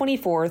November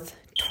 24th,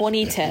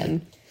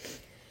 2010.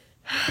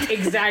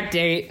 Exact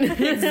date.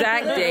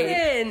 Exact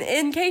date.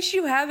 In case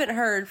you haven't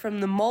heard from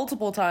the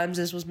multiple times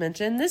this was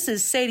mentioned, this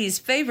is Sadie's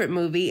favorite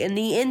movie in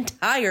the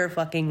entire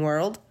fucking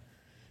world.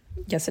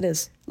 Yes, it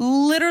is.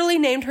 Literally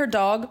named her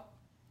dog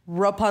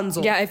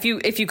Rapunzel. Yeah, if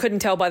you couldn't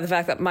tell by the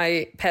fact that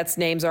my pets'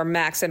 names are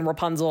Max and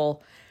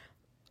Rapunzel,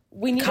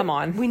 come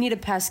on. We need a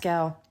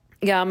Pascal.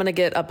 Yeah, I'm gonna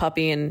get a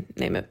puppy and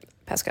name it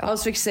Pascal. I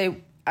was fixed to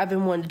say, I've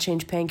been wanting to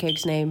change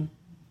Pancake's name.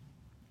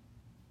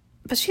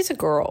 But she's a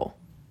girl.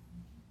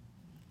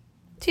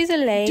 She's a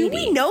lady. Do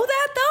we know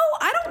that,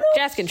 though? I don't know.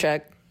 Jazz can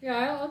check.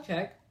 Yeah, I'll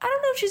check. I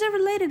don't know if she's ever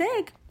laid an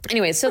egg.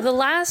 Anyway, so the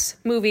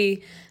last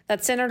movie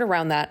that centered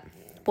around that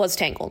was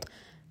Tangled.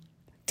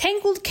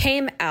 Tangled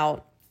came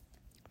out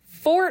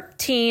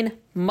 14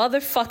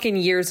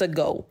 motherfucking years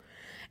ago.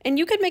 And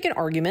you could make an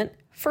argument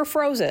for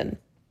Frozen.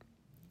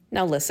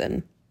 Now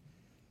listen,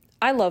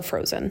 I love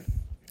Frozen.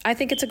 I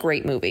think it's a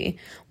great movie.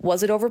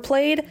 Was it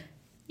overplayed?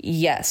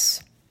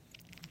 Yes.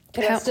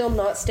 Can I still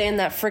not stand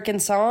that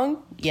freaking song?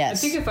 I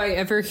Yes. think if I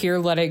ever hear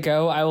Let It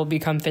Go, I will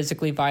become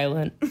physically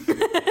violent.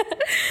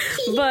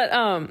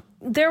 But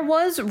there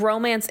was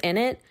romance in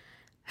it.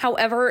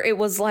 However, it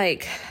was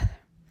like,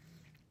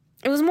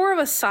 it was more of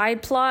a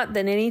side plot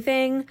than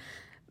anything,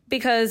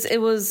 because it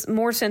was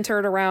more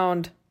centered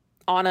around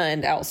Anna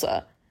and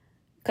Elsa.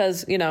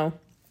 Because, you know,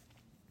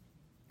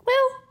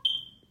 well,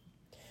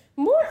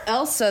 More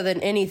Elsa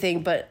than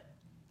anything, but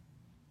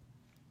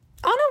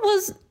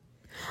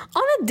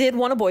Anna did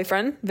want a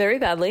boyfriend very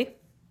badly.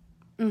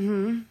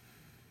 and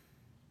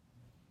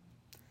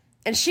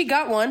she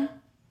got one.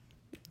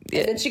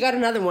 Yeah. And then she got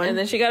another one. And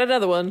then she got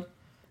another one,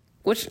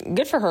 which,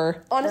 good for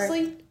her.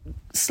 Honestly,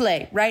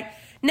 slay, right?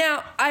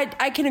 Now,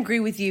 I can agree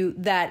with you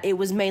that it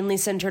was mainly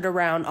centered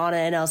around Anna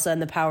and Elsa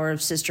and the power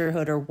of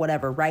sisterhood or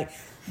whatever, right?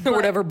 Or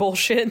whatever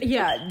bullshit.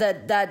 Yeah,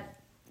 that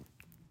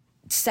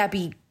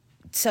sappy,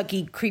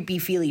 sucky, creepy,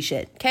 feely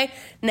shit. Okay?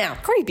 Now,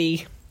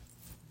 Creepy.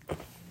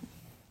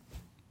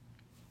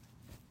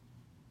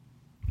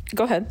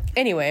 Go ahead.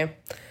 anyway,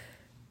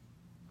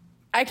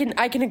 I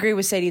can agree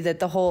with Sadie that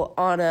the whole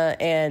Anna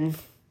and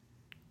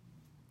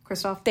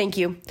Kristoff. thank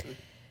you.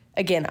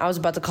 Again, I was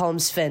about to call him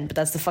Sven, but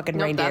that's the fucking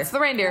reindeer. That's the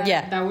reindeer.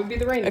 Yeah. That would be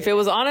the reindeer. If it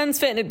was Anna and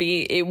Sven,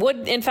 it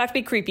would in fact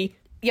be creepy.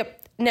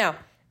 Yep. Now,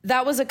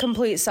 that was a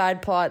complete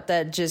side plot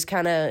that just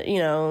kind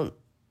of,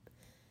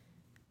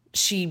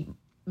 she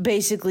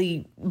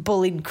basically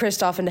bullied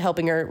Kristoff into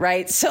helping her,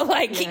 right? So,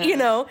 like, it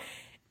How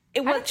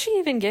was. did she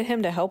even get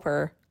him to help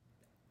her?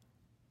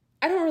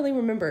 I don't really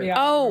remember. Yeah,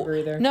 I don't Oh, remember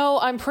either. no,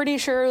 I'm pretty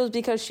sure it was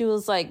because she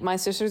was like, my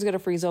sister's going to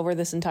freeze over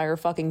this entire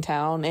fucking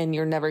town and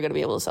you're never going to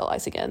be able to sell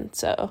ice again.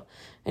 So,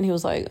 and he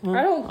was like,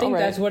 I don't think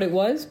that's what it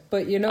was,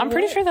 but you know, I'm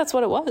pretty what? sure that's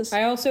what it was.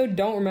 I also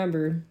don't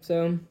remember.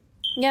 So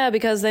Yeah,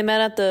 because they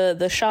met at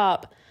the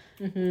shop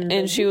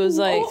and she was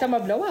like, some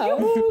of blowout.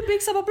 Ooh,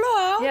 big summer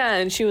blowout. yeah,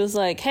 and she was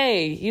like,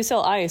 hey, you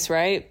sell ice,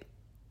 right?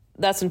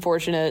 That's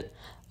unfortunate.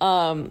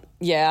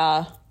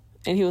 Yeah.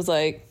 And he was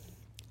like,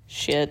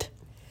 shit.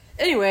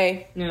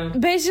 Anyway, Yeah.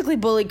 basically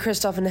bullied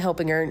Kristoff into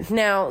helping her.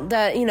 Now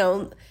that,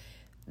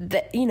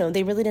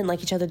 they really didn't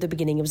like each other at the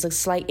beginning. It was like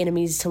slight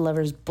enemies to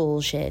lovers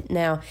bullshit.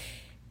 Now,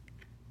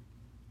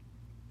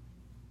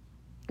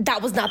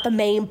 that was not the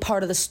main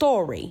part of the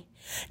story.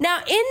 Now,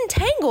 in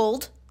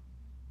Tangled,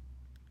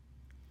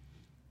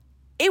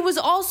 it was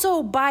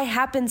also by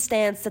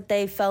happenstance that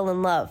they fell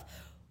in love.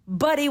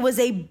 But it was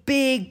a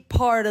big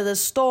part of the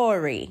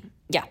story.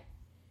 Yeah.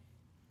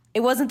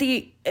 It wasn't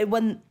the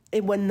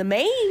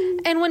main.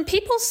 And when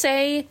people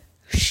say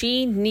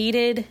she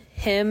needed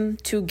him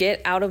to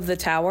get out of the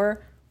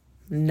tower,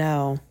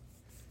 no.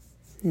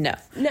 No,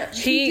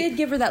 he did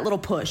give her that little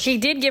push. He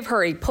did give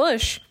her a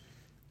push,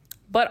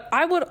 but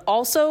I would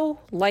also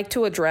like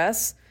to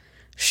address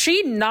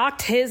she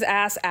knocked his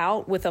ass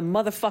out with a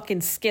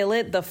motherfucking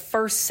skillet the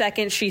first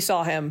second she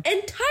saw him.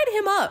 And tied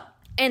him up.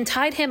 And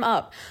tied him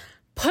up.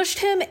 Pushed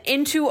him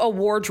into a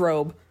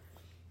wardrobe.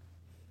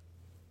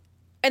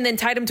 And then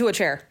tied him to a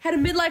chair. Had a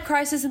midlife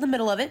crisis in the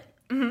middle of it.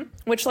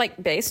 Which,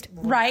 like, based.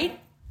 Right?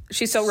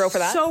 She's so real for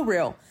that. So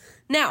real.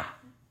 Now,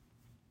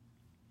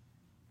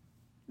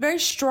 very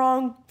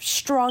strong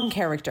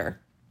character.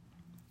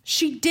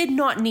 She did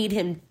not need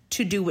him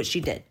to do what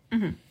she did.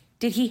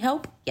 Did he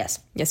help? Yes.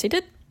 Yes, he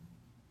did.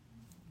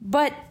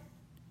 But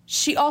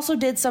she also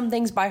did some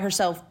things by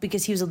herself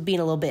because he was being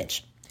a little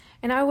bitch.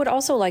 And I would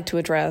also like to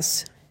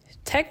address,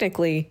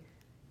 technically,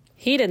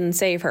 he didn't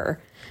save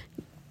her.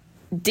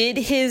 Did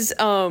his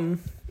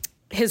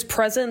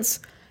presence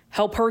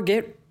help her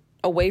get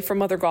away from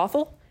Mother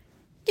Gothel?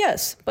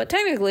 Yes, but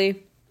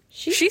technically,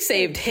 she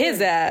saved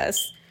his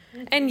ass.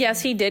 And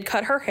yes, he did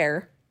cut her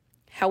hair.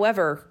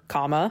 However,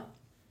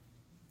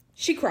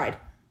 She cried.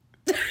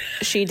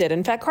 she did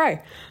in fact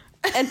cry.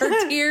 And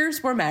her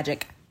tears were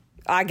magic.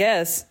 I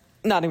guess.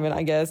 Not even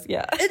I guess,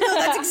 yeah. No,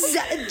 that's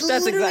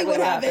That's exactly what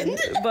happened.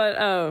 But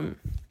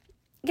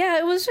yeah,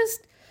 it was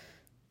just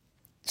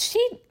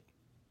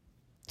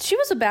she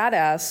was a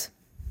badass.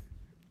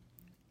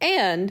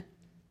 And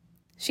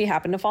she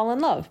happened to fall in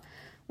love.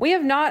 We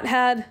have not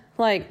had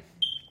like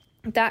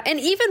that, and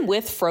even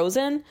with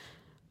Frozen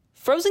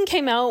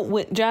came out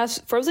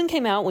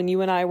when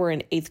you and I were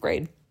in 8th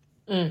grade.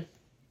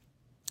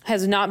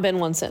 Has not been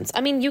one since.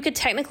 I mean, you could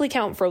technically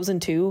count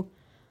Frozen 2,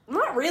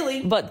 Not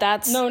really. but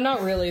that's No,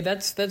 not really.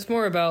 That's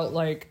more about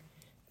like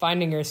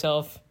finding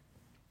yourself.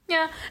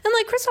 yeah. And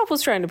like Kristoff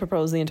was trying to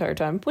propose the entire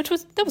time, that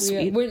was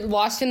Yeah, sweet.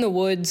 Lost in the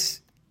Woods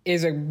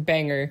is a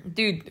banger.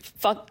 Dude,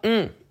 fuck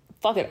it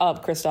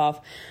up,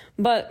 Kristoff.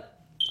 But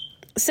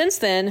since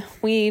then,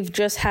 we've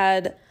just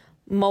had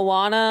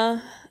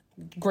Moana,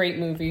 Great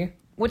movie.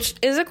 which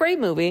is a great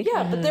movie.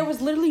 Yeah, but there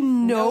was literally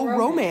no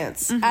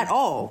romance at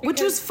all,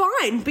 which was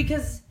fine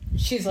because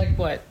She's like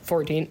what,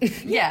 14?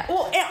 Yeah.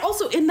 well, and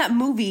also in that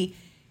movie,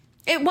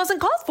 It wasn't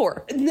called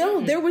for.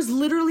 no, there was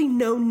literally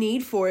no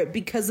need for it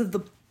because of the.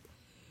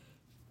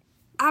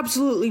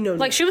 absolutely no need.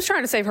 Like, she was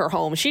trying to save her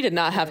home. She did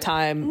not have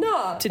time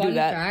to do Fun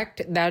that.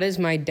 fact, that is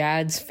my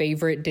dad's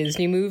favorite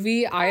Disney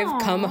movie.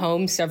 I've come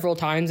home several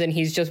times and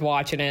he's just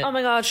watching it. Oh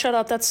my God, shut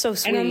up. That's so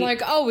sweet. And I'm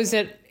like, oh, was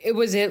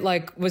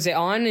it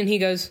on? And he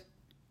goes,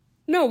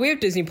 no, we have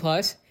Disney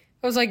Plus.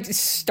 I was like,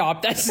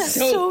 stop. That's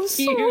so cute.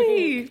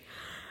 sweet.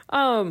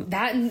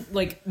 That and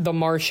like The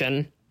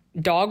Martian.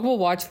 Dog will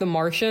watch The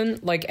Martian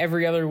like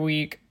every other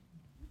week.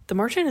 The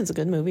Martian is a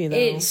good movie, though.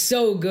 It's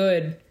so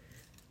good.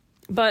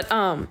 But,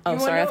 oh,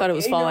 sorry, I thought it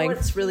was You falling. know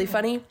what's really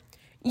funny?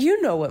 You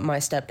know what my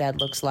stepdad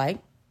looks like.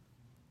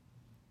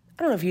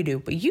 I don't know if you do,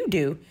 but you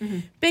do. Mm-hmm.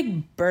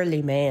 Big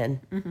burly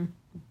man. Mm-hmm.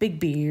 Big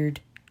beard.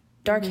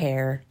 Dark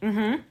hair.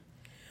 Mm-hmm.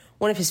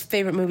 One of his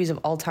favorite movies of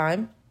all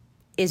time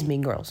is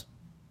Mean Girls.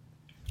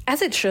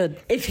 As it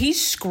should. If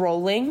he's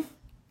scrolling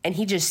and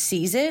he just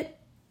sees it,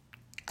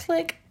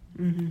 click.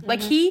 Mm-hmm. Like,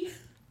 he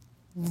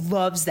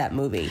loves that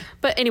movie.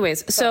 But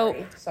anyways,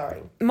 so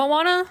Sorry.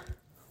 Moana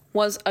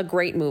was a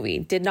great movie.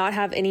 Did not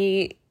have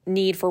any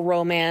need for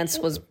romance.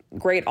 Was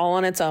great all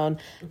on its own.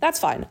 That's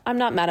fine. I'm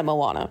not mad at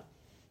Moana.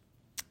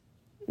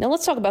 Now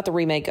let's talk about the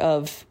remake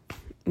of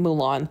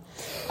Mulan.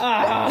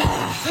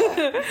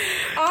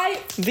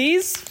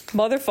 These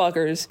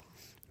motherfuckers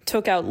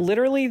took out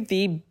literally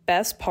the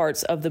best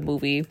parts of the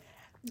movie.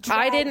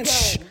 I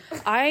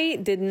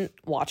didn't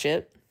watch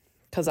it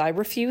because I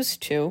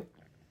refused to.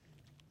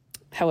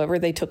 However,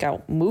 they took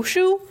out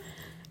Mushu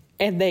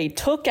and they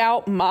took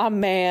out my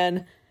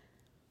man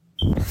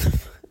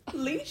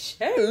Lee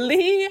Shang.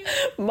 Lee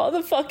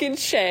motherfucking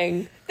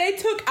Shang. They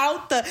took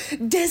out the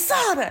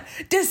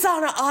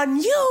dishonor on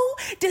you,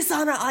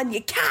 dishonor on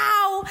your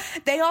cow.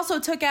 They also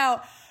took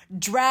out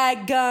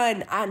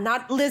dragon,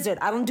 not lizard.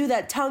 I don't do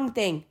that tongue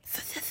thing.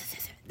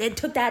 They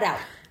took that out.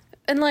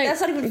 And like That's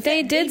not even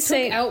they fair. did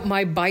say Out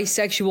my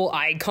bisexual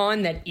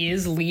icon that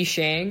is Li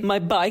Shang. my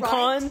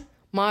bicon. Right.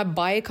 My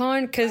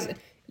bicon, because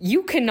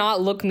you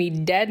cannot look me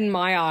dead in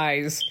my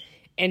eyes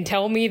and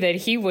tell me that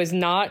he was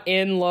not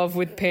in love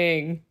with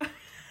Ping.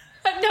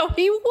 No,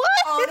 he was.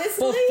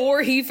 Honestly,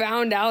 Before he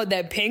found out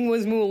that Ping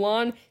was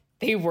Mulan,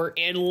 they were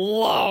in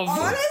love.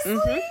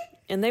 honestly,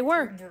 And they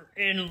were.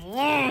 In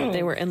love.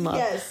 They were in love.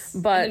 Yes.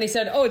 But And they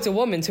said, oh, it's a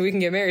woman, so we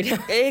can get married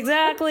now.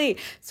 exactly.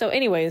 So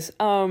anyways,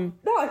 no,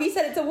 he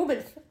said it's a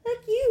woman.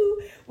 Fuck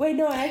you. Wait,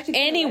 no, I actually.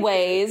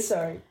 anyways,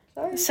 Sorry.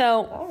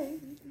 so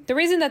the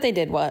reason that they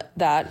did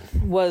that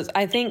was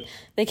I think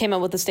they came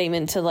up with a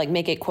statement to like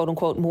make it quote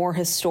unquote more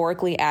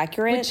historically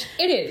accurate.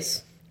 It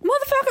is.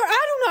 Motherfucker,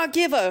 I do not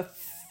give a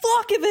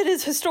fuck if it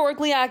is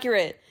historically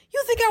accurate.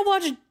 You think I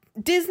watch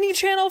Disney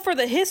Channel for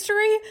the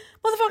history?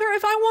 Motherfucker,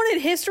 if I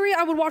wanted history,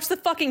 I would watch the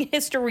fucking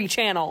History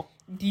Channel.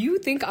 Do you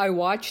think I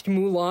watched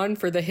Mulan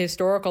for the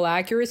historical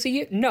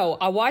accuracy? No,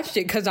 I watched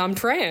it because I'm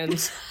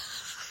trans.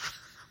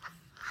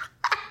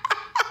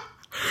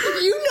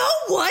 You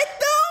know what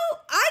though?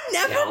 I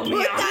never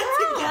put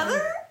that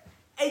together,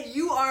 and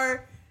you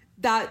are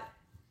that.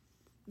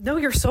 No,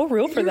 you're so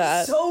real for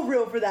that. So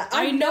real for that.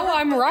 I know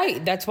I'm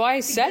right. That's why I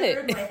said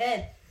In it. my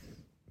head.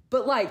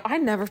 But like, I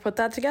never put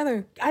that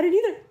together. I didn't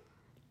either.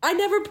 I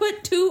never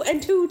put 2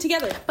 and 2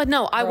 together. But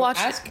no, I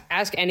watched.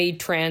 Ask any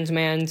trans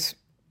man's,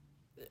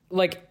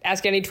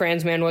 ask any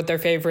trans man what their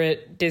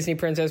favorite Disney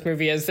princess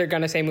movie is. They're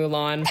gonna say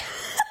Mulan.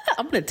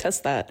 I'm gonna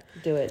test that.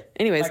 Do it.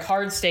 Anyways,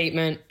 Hard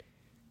statement.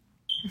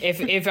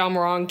 If I'm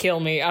wrong, kill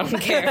me. I don't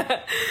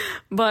care.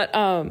 but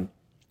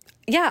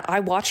yeah, I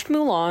watched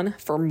Mulan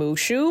for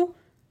Mushu,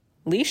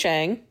 Li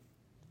Shang,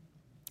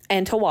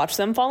 and to watch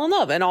them fall in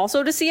love, and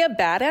also to see a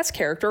badass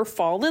character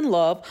fall in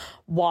love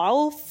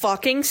while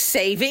fucking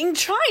saving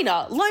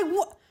China. Like,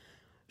 what?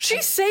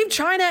 She saved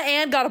China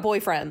and got a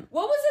boyfriend.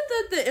 What was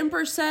it that the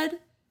emperor said?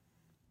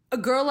 A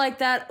girl like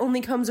that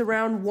only comes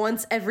around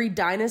once every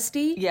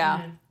dynasty.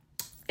 Yeah,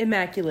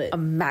 Immaculate.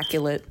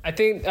 immaculate. I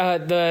think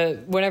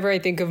whenever I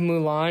think of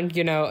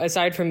Mulan,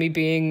 aside from me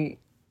being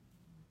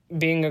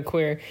a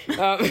queer,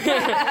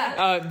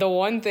 the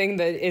one thing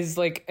that is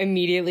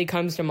immediately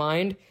comes to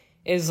mind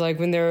is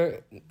when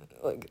they're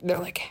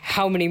like,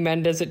 how many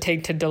men does it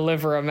take to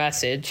deliver a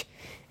message?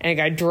 And a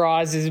guy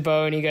draws his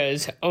bow and he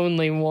goes,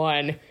 only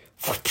one.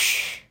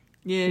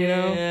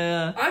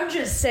 Yeah. I'm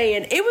just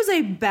saying, it was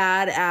a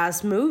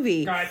badass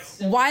movie. God,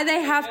 so Why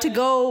they have to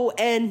go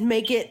and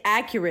make it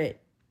accurate?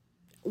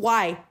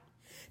 Why?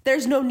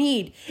 There's no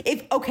need.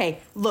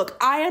 Look,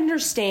 I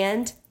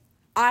understand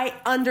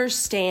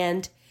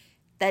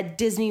that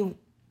Disney's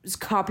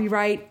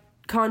copyright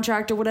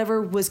contract or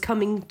whatever was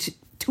coming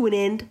to an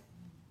end.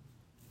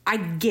 I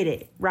get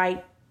it,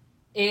 right?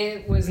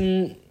 It was,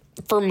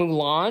 for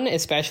Mulan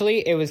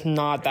especially, it was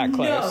not that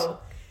close.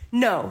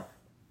 No.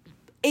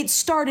 It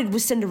started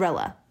with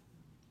Cinderella.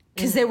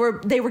 Because they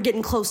were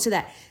getting close to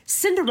that.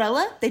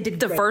 Cinderella, they did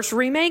The great. first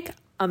remake,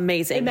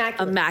 amazing,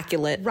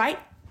 immaculate. Right?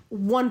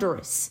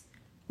 Wondrous.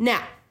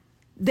 Now,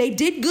 they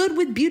did good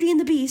with Beauty and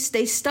the Beast.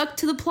 They stuck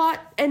to the plot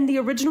and the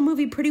original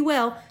movie pretty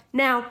well.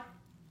 Now,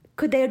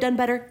 could they have done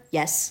better?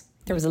 Yes.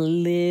 There was a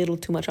little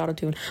too much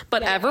autotune,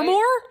 but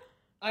Evermore,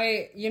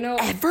 Evermore?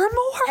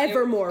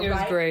 Evermore, It was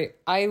right? great.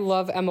 I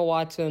love Emma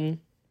Watson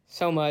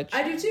so much.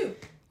 I do too.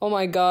 Oh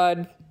my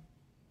god.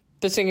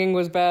 The singing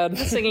was bad.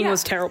 Singing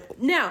was terrible.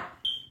 Now,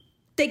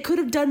 they could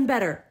have done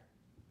better.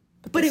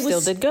 But they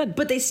still did good.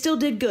 But they still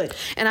did good.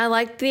 And I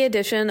liked the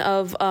addition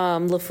of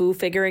LeFou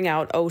figuring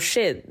out, oh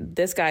shit,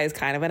 this guy is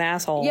kind of an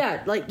asshole.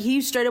 Yeah, like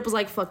he straight up was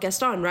like, fuck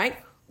Gaston, right?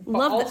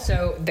 Love that.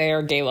 Also, they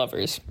are gay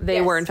lovers. They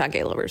Yes. were in fact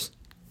gay lovers.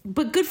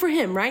 But good for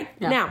him, right?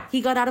 Yeah. Now,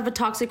 he got out of a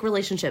toxic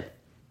relationship.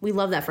 We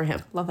love that for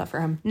him. Love that for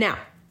him. Now,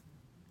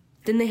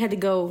 then they had to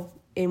go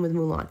in with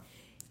Mulan.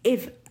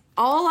 If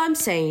all I'm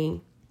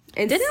saying,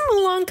 and Didn't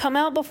Mulan come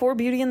out before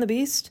Beauty and the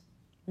Beast?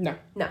 No.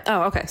 no,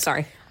 Oh, okay,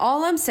 sorry.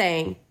 all I'm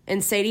saying,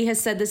 and Sadie has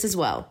said this as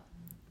well,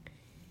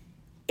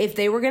 if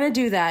they were going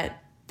to do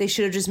that, they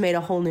should have just made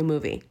a whole new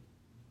movie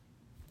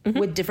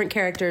with different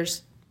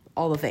characters,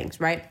 all the things,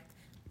 right?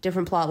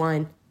 Different plot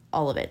line,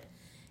 all of it.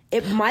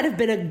 It might have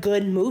been a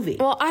good movie.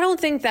 Well, I don't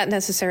think that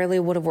necessarily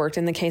would have worked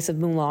in the case of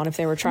Mulan if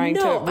they were trying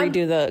No, to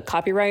redo the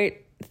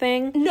copyright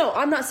thing. No,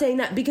 I'm not saying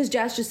that because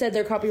Jazz just said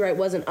their copyright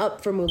wasn't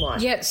up for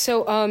Mulan. Yeah,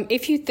 so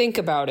if you think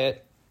about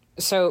it,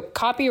 so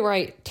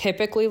copyright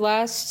typically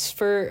lasts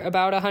for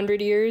about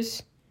 100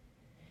 years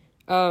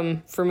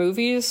for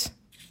movies.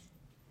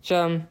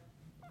 So,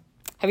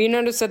 have you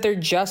noticed that they're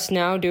just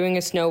now doing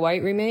a Snow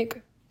White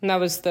remake? And that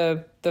was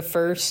the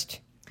first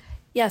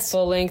Yes.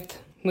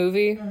 full-length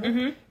movie.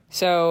 Mm-hmm.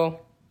 So,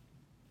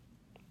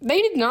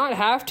 they did not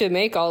have to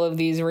make all of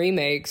these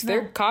remakes.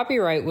 Their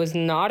copyright was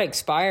not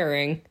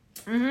expiring.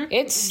 Mm-hmm.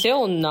 It's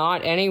still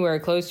not anywhere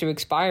close to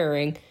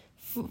expiring.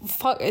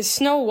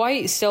 Snow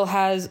White still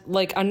has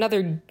like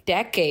another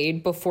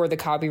decade before the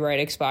copyright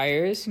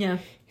expires. Yeah.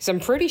 Because I'm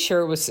pretty sure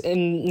it was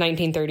in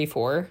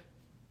 1934.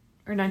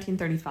 Or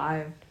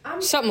 1935.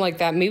 Something like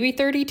that. Maybe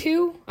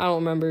 32? I don't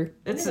remember.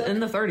 It's in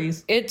the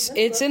 30s.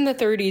 It's in the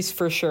 30s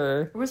for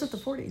sure. Or was it the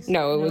 40s?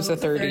 No, it was the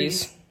it's the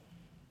 30s.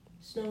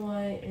 Snow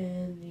White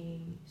and the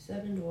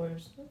Seven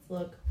Dwarfs. Let's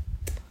look.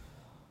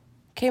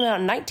 Came out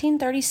in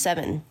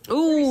 1937.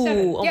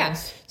 Ooh. Yeah.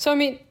 Almost. So I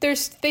mean,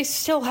 they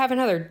still have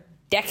another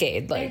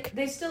decade. Like,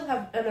 They still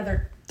have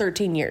another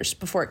 13 years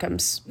before it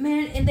comes.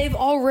 man, and they've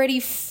already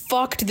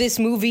fucked this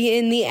movie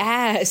in the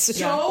ass.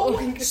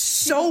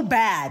 So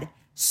bad.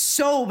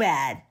 So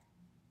bad.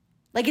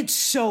 Like, it's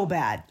so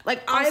bad.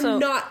 Like, Also, I'm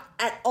not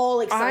at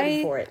all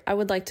excited for it. I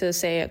would like to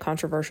say a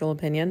controversial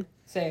opinion.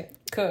 Say,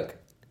 cook.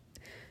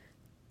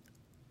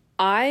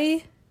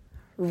 I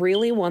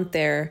really want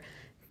there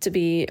to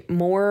be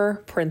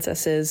more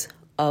princesses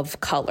of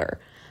color,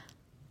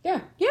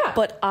 Yeah. Yeah.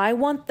 but I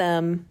want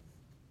them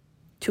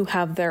to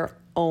have their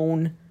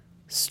own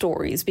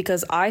stories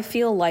because I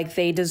feel like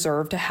they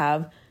deserve to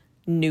have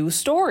new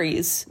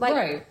stories.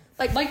 Right.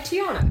 Like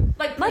Tiana.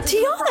 like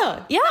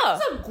Tiana, yeah.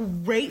 That's a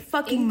great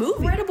fucking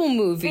movie. Incredible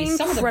movie.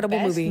 Some of the Incredible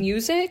best movie.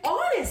 music.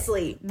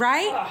 Honestly,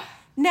 right?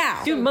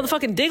 Now. Dude,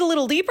 motherfucking dig a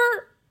little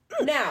deeper.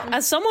 Now.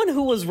 As someone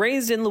who was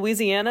raised in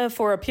Louisiana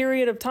for a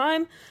period of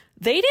time,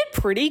 they did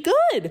pretty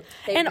good.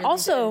 And really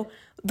also,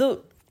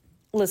 the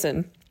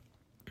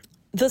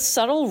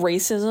subtle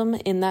racism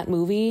in that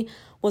movie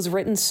was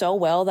written so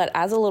well that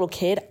as a little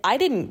kid, I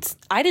didn't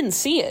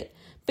see it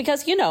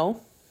because, you know,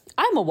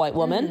 I'm a white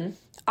woman.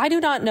 I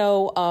didn't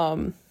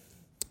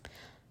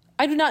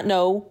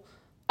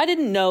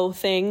know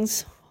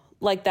things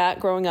like that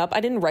growing up.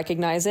 I didn't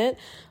recognize it.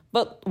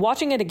 But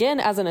watching it again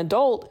as an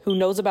adult who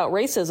knows about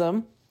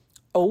racism,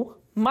 oh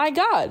my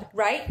God.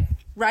 Right?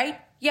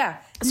 Yeah.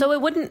 So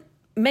it wouldn't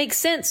make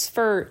sense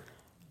for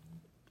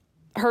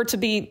her to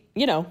be,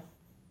 you know,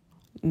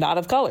 not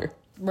of color.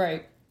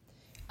 Right.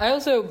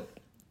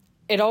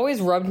 It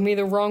always rubbed me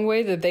the wrong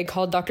way that they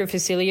called Dr.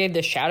 Facilier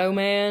the Shadow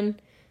Man.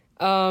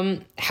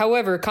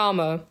 However,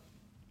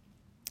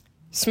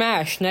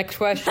 smash, next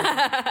question.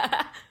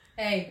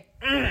 Hey.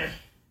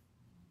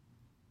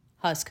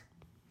 Husk.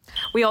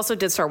 We also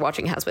did start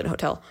watching Hazbin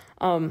Hotel.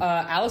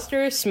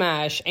 Alistair,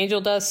 smash.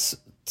 Angel Dust,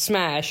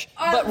 smash.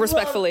 But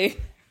respectfully.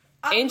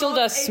 Angel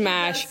Dust,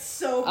 smash.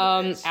 So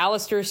much.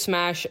 Alistair,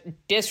 smash,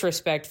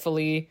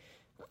 disrespectfully.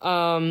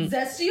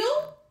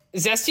 Zestial?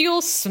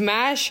 Zestial,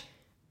 smash,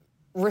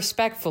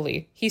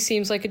 respectfully. He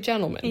seems like a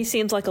gentleman. He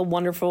seems like a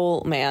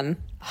wonderful man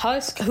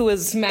Husk, who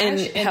is smash, in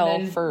and hell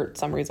then for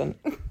some reason.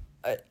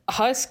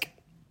 Husk,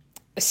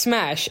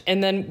 smash,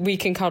 and then we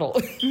can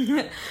cuddle.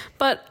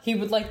 But He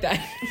would like that.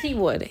 he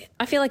would.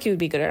 I feel like he would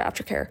be good at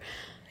aftercare.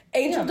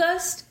 Angel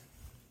Dust?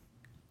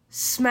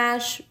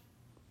 Smash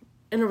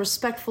in a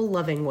respectful,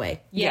 loving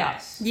way.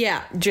 Yes.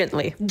 Yeah.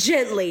 Gently.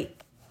 Gently.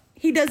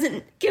 He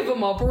doesn't. Give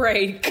him a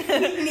break.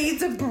 He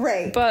needs a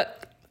break.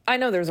 But I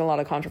know there's a lot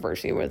of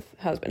controversy with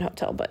Hazbin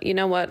Hotel, but you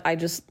know what? I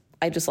just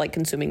like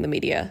consuming the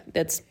media.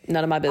 It's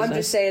none of my business. I'm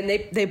just saying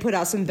they put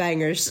out some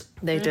bangers.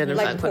 They did in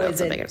Like fact put out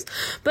some poison. bangers.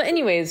 But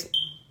anyways,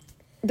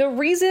 the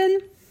reason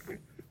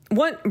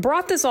what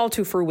brought this all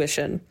to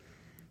fruition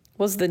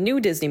was the new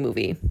Disney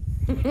movie,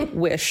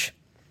 Wish.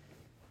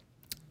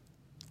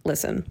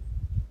 Listen.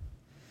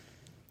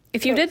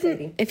 If you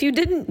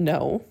didn't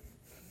know,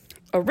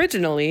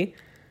 originally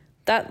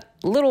that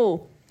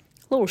little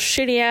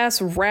shitty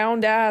ass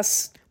round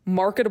ass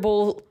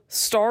marketable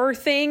star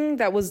thing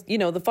that was,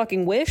 the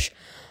fucking Wish.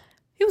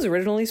 He was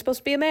originally supposed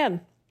to be a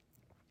man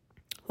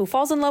who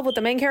falls in love with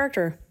the main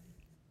character.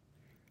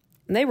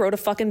 And they wrote a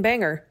fucking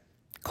banger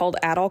called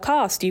At All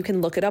Cost. You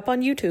can look it up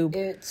on YouTube.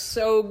 It's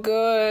so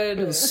good.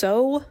 It was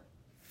so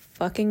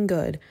fucking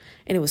good.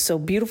 And it was so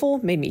beautiful,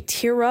 made me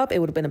tear up. It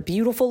would have been a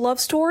beautiful love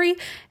story.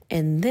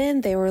 And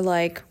then they were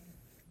like,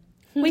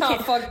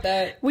 fuck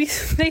that.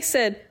 they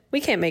said,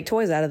 we can't make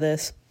toys out of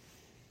this.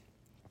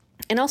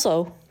 And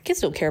also, kids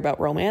don't care about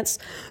romance.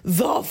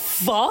 The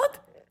fuck?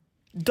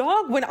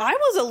 Dog, when I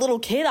was a little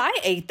kid, I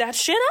ate that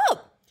shit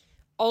up.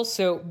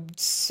 Also,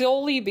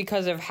 solely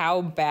because of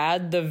how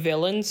bad the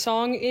villain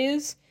song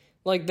is,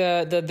 like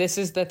the This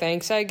Is the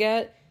Thanks I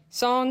Get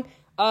song,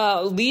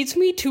 leads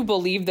me to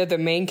believe that the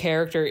main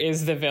character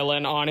is the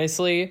villain,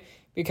 honestly.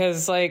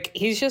 Because, like,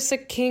 he's just a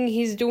king.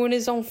 He's doing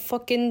his own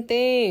fucking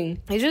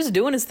thing. He's just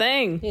doing his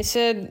thing. He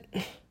said,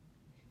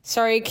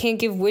 sorry, I can't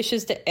give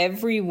wishes to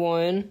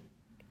everyone.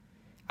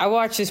 I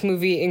watched this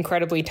movie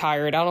incredibly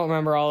tired. I don't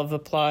remember all of the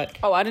plot.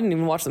 Oh, I didn't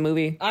even watch the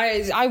movie.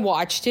 I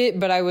watched it,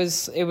 but it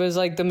was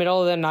like the middle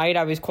of the night.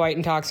 I was quite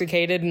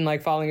intoxicated and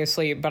like falling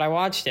asleep, but I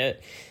watched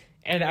it.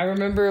 And I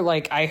remember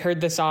like I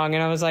heard the song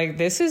and I was like,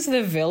 this is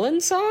the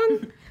villain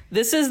song?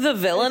 This is the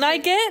villain I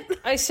get?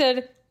 I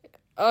said,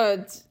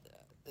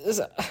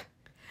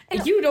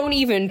 you don't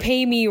even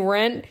pay me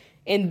rent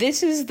and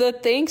this is the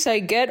thanks I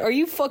get? Are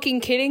you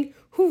fucking kidding?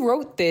 Who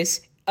wrote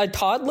this? A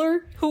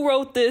toddler? Who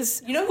wrote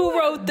this? You know who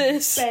wrote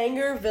this?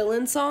 Banger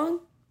villain song?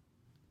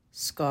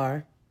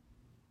 Scar.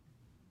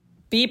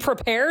 Be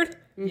prepared?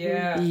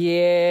 Yeah.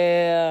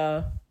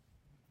 Yeah.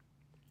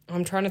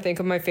 I'm trying to think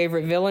of my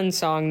favorite villain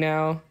song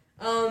now.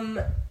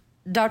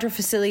 Dr.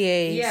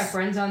 Facilier's.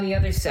 Friends on the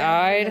Other The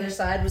Side. other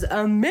side was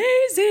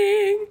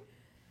amazing.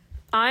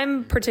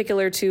 I'm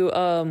particular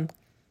to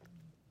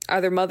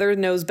either Mother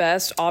Knows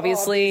Best,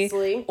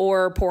 obviously.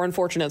 Or Poor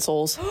Unfortunate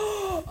Souls.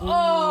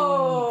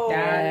 Oh,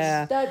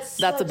 Yeah. that's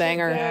a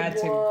banger.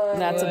 That's a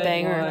That's a good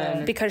banger.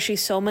 one. Because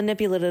she's so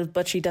manipulative,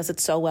 but she does it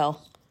so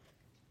well.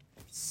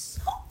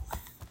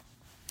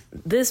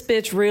 This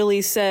bitch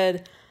really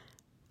said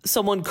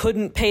someone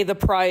couldn't pay the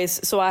price,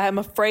 so I am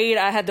afraid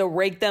I had to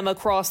rake them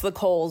across the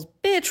coals.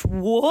 Bitch,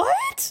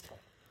 what?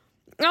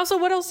 Also,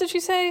 what else did she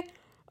say?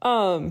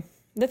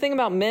 The thing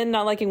about men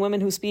not liking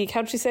women who speak.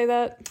 How did she say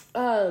that?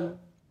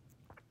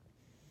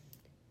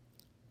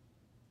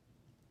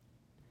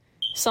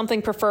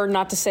 Something preferred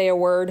not to say a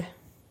word.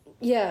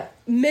 Yeah.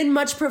 Men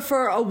much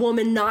prefer a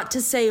woman not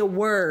to say a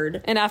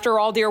word. And after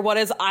all, dear, what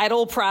is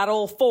idle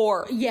prattle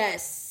for?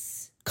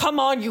 Yes. Come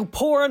on, you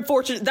poor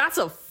unfortunate. That's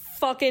a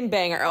fucking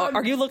banger.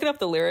 Are you looking up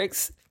the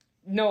lyrics?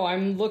 No,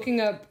 I'm looking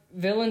up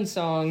villain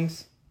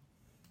songs.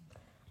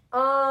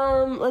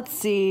 Let's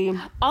see.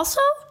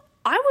 Also,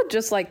 I would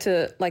just like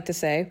to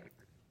say,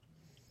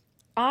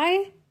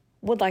 I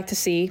would like to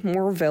see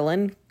more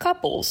villain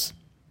couples.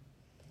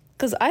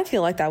 Because I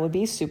feel like that would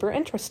be super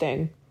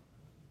interesting.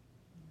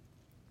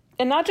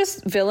 And not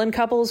just villain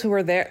couples who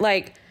are there,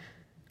 like,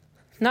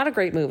 not a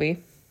great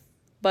movie,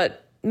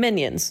 but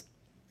Minions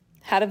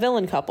had a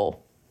villain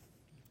couple.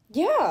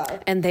 Yeah.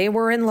 And they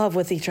were in love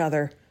with each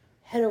other.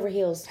 Head over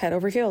heels. Head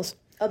over heels.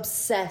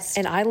 Obsessed.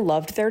 And I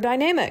loved their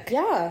dynamic.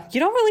 Yeah.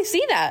 You don't really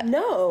see that.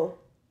 No.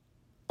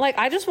 Like,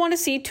 I just want to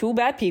see two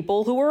bad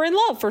people who are in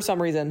love for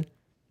some reason.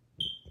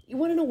 You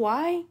want to know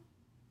why?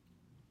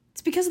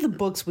 It's because of the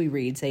books we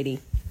read,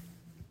 Sadie.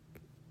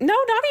 No,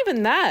 not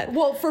even that.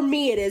 Well, for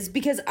me it is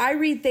because I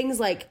read things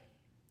like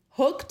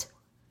Hooked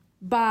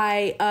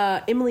by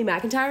Emily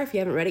McIntyre. If you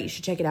haven't read it, you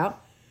should check it out.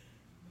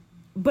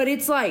 But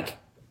it's like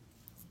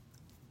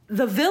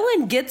the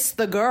villain gets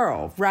the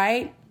girl,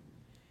 right?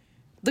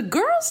 The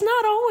girl's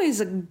not always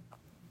a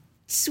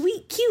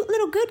sweet, cute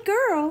little good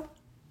girl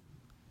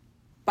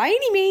by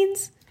any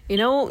means. You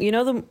know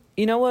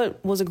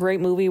what was a great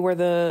movie where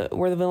the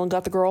villain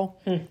got the girl?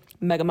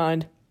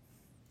 Megamind.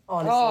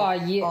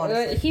 Honestly, Oh,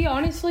 yeah. He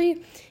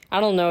honestly, I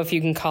don't know if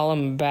you can call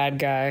him a bad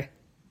guy.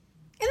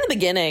 In the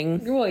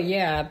beginning. Well,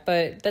 yeah,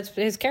 but that's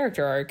his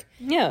character arc.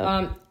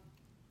 Yeah.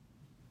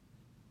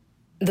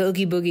 The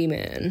Oogie Boogie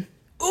Man.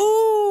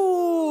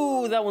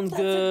 Ooh, that one's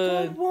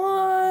good. Good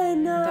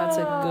one. That's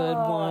a good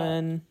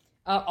one.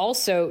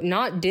 Also,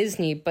 not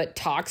Disney, but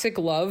Toxic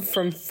Love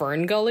from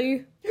Fern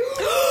Gully.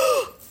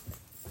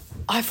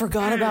 I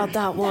forgot about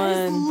that That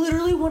is one.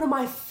 literally one of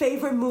my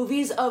favorite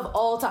movies of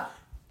all time.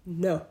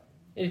 No.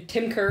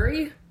 Tim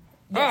Curry?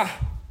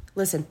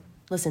 Listen.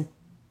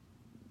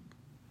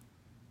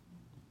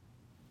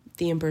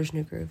 The Emperor's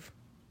New Groove.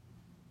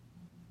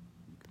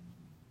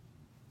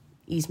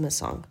 Yzma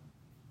song.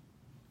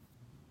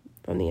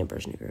 From The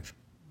Emperor's New Groove.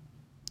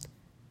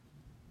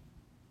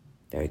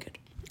 Very good.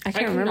 I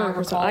can't cannot remember.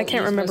 recall I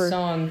can't Yzma's remember.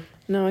 Song.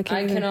 No, I I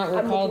can't. cannot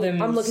recall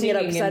them I'm looking it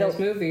up singing 'cause in I this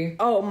don't- movie.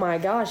 Oh my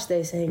gosh,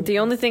 they sing. The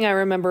only thing I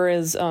remember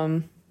is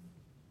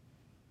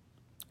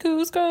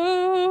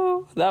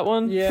Cusco. That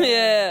one. Yeah.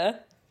 Yeah.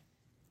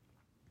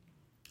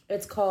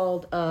 It's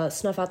called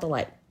Snuff Out the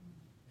Light.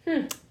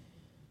 Yeah.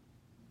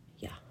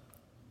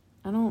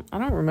 I don't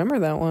remember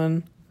that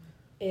one.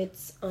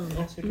 It's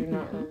Also, do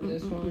not remember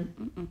this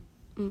one.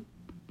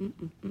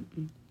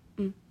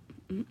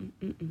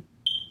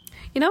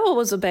 You know what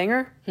was a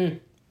banger?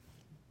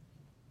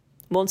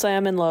 Won't Say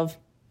I'm in Love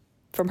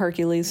from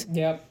Hercules.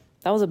 Yep.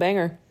 That was a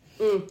banger.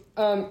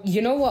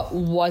 You know what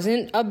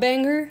wasn't a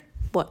banger?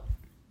 What?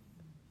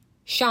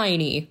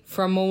 Shiny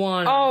from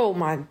Moana. Oh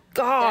my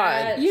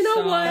god. You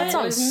know what? That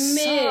song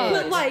sucked.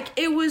 But like,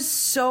 it was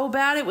so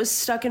bad, it was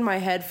stuck in my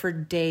head for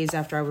days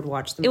after I would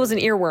watch the movie. It was an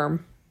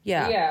earworm.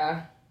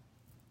 Yeah.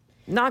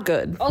 Not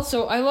good.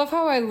 Also, I love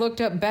how I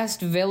looked up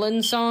best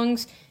villain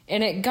songs,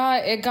 and it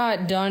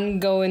got done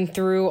going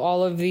through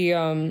all of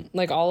the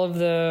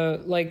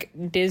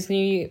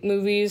Disney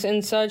movies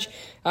and such,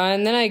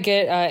 and then I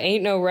get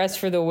 "Ain't No Rest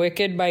for the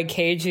Wicked" by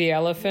Cage the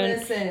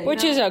Elephant,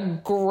 which is a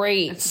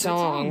great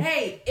song.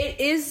 Hey,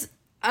 it is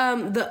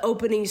the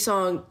opening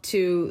song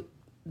to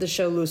the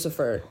show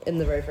Lucifer in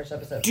the very first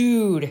episode.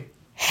 Dude,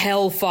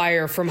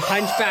 Hellfire from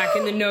Hunchback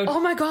in the Oh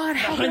my god.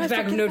 How did I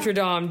Hunchback of forget Notre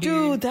Dame,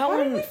 Dude, that How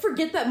did we one.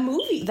 forget that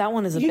movie? That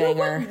one is a you banger.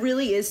 know what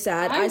really is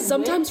sad? I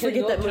sometimes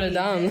forget that movie.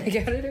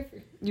 Like, how did I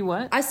forget? You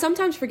what? I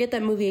sometimes forget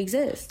that movie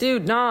exists.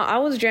 Dude, nah, I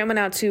was jamming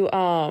out to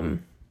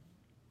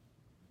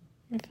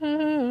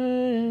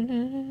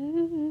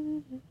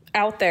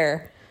Out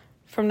There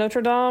from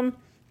Notre Dame.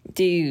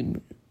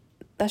 Dude,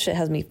 that shit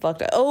has me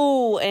fucked up.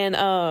 Oh,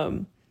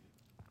 and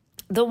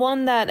the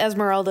one that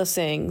Esmeralda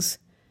sings.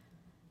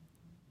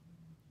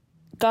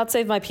 God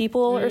Save My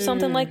People or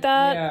something like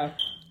that. Yeah.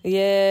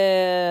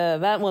 Yeah,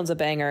 that one's a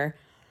banger.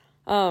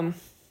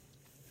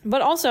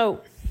 But also,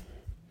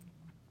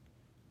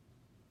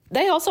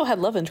 they also had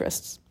love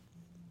interests.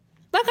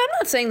 Like, I'm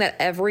not saying that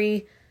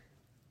every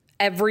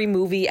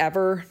movie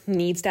ever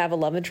needs to have a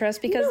love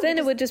interest, because then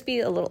it would just be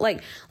a little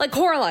like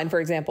Coraline, for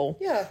example.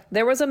 Yeah.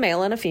 There was a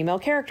male and a female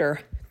character.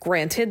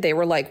 Granted, they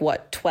were like,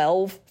 what,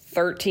 12,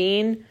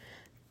 13?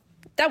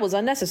 That was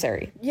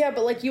unnecessary. Yeah,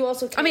 but like you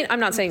also can't I'm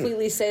not saying-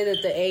 completely say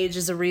that the age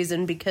is a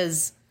reason,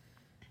 because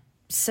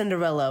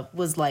Cinderella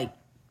was like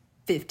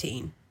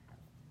 15.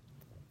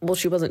 Well,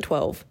 she wasn't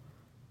 12.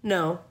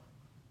 No. I'm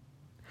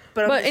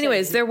But just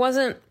anyways, saying. there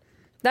wasn't...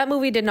 That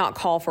movie did not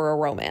call for a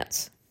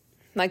romance.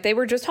 Like, they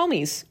were just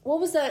homies. What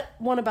was that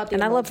one about the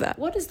And I emotion? love that.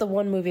 What is the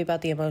one movie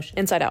about the emotion?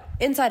 Inside Out.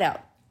 Inside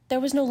Out. There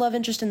was no love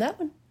interest in that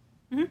one.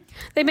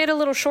 They made a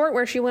little short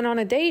where she went on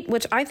a date,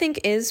 which I think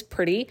is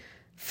pretty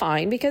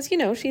fine, because, you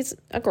know, she's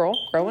a girl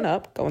growing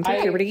up, going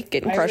through puberty,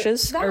 getting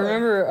crushes. I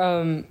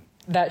remember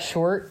that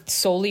short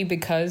solely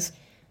because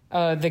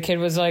the kid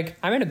was like,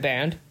 I'm in a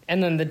band.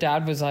 And then the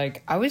dad was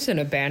like, I was in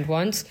a band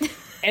once.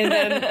 And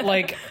then,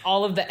 like,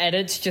 all of the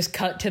edits just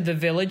cut to the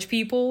Village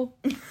People.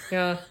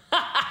 Yeah.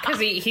 Because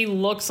he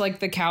looks like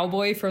the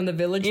cowboy from the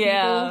Village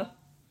Yeah.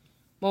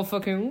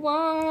 People. Motherfucking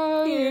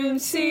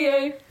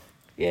YMCA.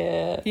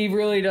 Yeah. He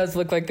really does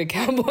look like the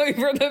cowboy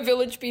from the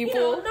Village People.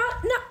 You know,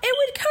 not it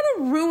would kind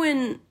of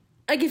ruin,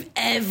 like, if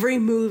every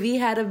movie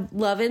had a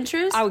love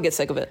interest, I would get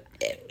sick of it.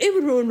 it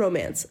would ruin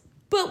romance.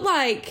 But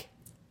like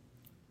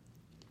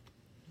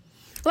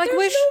Like, there's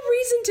Wish... no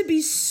reason to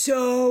be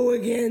so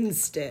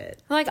against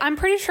it. Like, I'm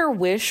pretty sure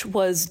Wish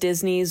was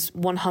Disney's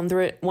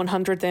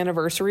 100th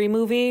anniversary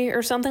movie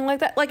or something like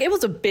that. Like, it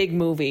was a big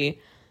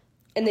movie.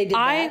 And they did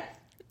that.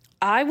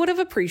 I would have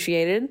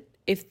appreciated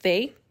if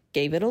they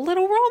gave it a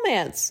little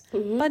romance.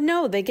 But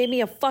no, they gave me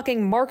a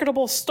fucking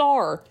marketable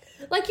star.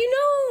 Like, you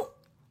know,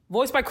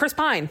 Voiced by Chris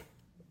Pine.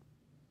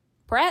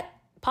 Pratt?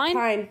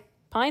 Pine?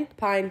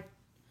 Pine.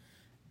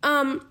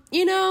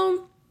 You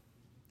know,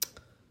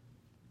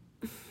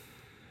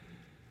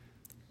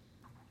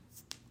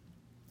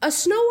 a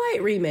Snow White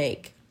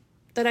remake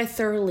that I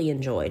thoroughly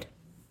enjoyed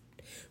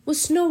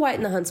was Snow White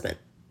and the Huntsman.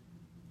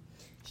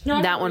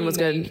 Not That a one was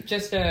remake, good.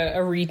 Just a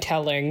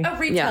retelling. A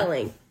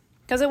retelling.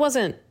 Because it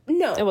wasn't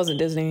No.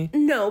 Disney.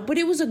 No, but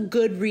it was a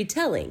good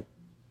retelling.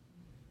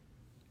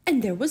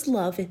 And there was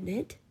love in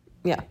it.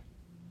 Yeah.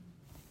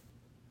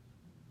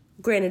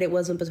 Granted, it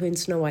wasn't between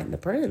Snow White and the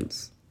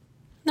Prince.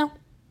 No.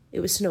 It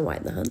was Snow White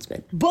and the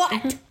Huntsman.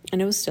 But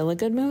And it was still a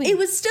good movie. it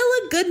was still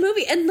a good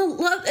movie, and the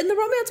love and the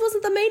romance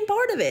wasn't the main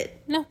part of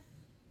it. No.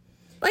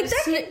 Like,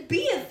 that could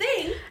be a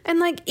thing. And,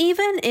 like,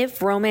 even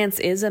if romance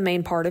is a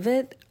main part of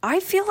it, I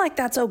feel like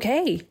that's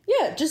okay.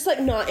 Yeah, just like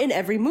not in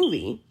every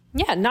movie.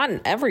 Yeah, not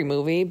in every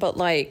movie, but,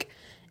 like,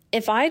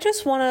 if I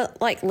just want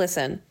to, like,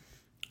 listen,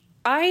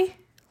 I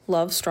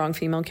love strong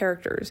female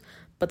characters,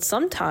 but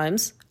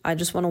sometimes I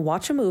just want to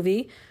watch a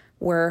movie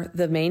where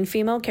the main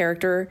female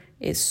character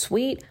is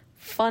sweet,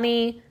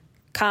 funny,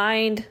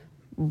 kind,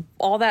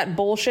 all that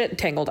bullshit.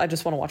 Tangled. I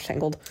just want to watch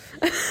Tangled.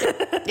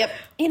 Yep.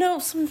 You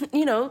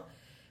know,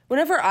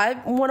 whenever I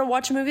want to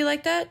watch a movie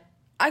like that,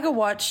 I go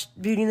watch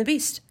Beauty and the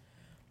Beast,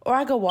 or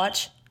I go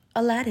watch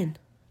Aladdin.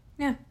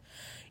 Yeah.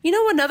 You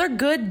know, another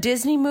good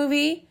Disney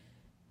movie,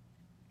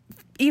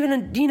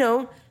 even, you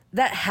know,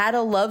 that had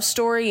a love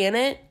story in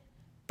it,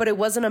 but it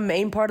wasn't a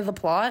main part of the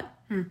plot?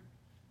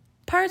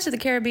 Pirates of the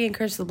Caribbean,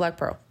 Curse of the Black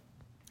Pearl.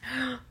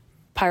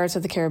 Pirates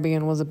of the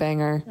Caribbean was a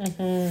banger.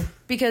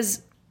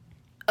 Because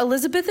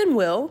Elizabeth and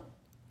Will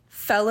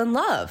fell in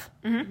love,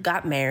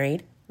 got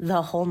married,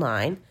 the whole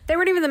nine. They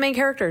weren't even the main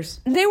characters.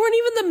 They weren't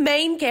even the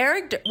main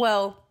character.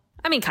 Well,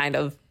 I mean, kind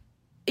of.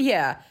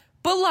 yeah,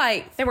 but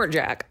like They weren't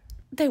Jack.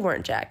 they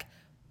weren't Jack.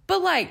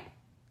 But like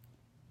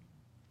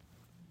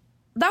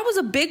that was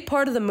a big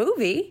part of the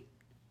movie.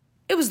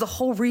 It was the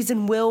whole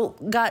reason Will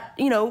got,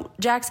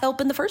 Jack's help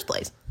in the first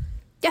place.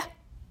 Yeah.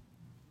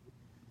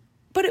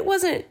 But it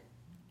wasn't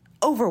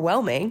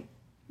overwhelming.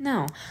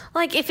 No.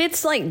 Like, if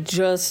it's like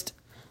just...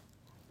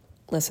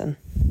 Listen.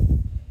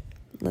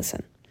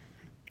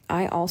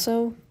 I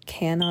also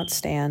cannot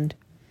stand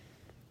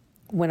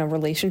when a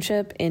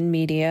relationship in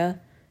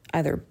media,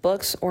 either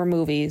books or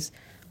movies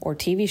or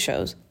TV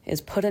shows, is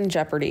put in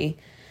jeopardy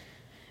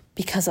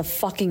because of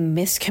fucking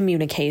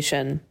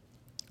miscommunication.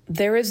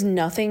 There is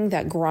nothing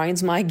that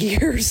grinds my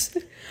gears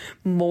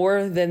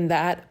more than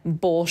that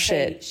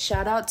bullshit. Hey,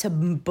 shout out to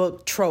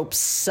Book Tropes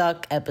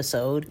Suck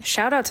episode.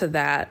 Shout out to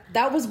that.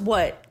 That was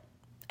what?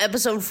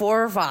 Episode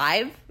 4 or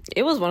 5?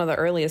 It was one of the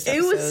earliest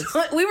episodes.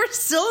 We were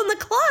still in the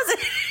closet.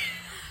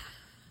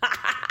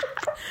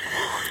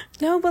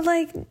 No, but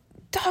like,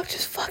 dog,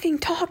 just fucking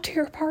talk to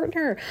your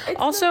partner.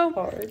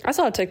 Also, I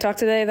saw a TikTok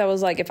today that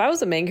was like, if I was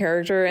the main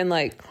character in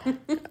like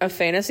a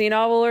fantasy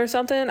novel or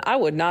something, I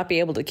would not be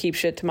able to keep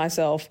shit to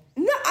myself.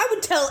 No, I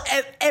would tell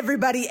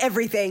everybody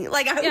everything.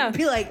 Like, I would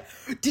be like,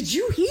 did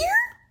you hear?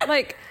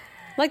 Like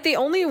the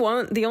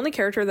only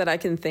character that I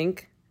can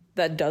think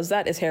that does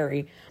that is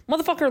Harry.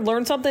 Motherfucker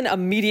learned something,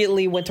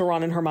 immediately went to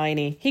Ron and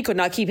Hermione. He could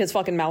not keep his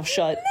fucking mouth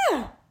shut.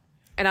 No.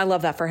 And I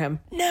love that for him.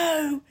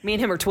 No. Me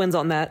and him are twins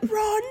on that.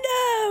 Ron,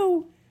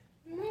 no.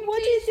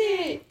 What is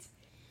it?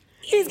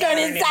 He's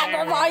going to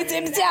sacrifice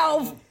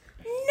himself.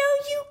 No,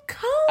 you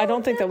can't. I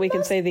don't think that we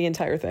can say the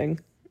entire thing.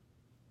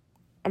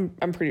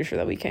 I'm pretty sure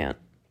that we can't.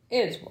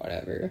 It's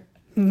whatever.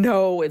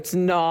 No, it's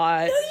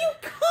not. No, you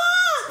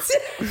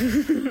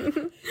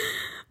can't.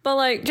 But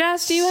like,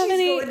 Jess, do you have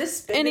going to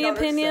spend any it on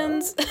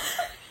opinions?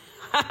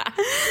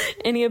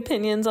 Any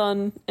opinions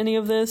on any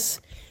of this?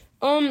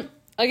 I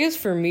guess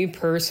for me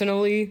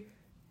personally,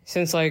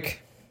 since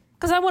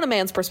Because I want a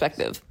man's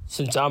perspective.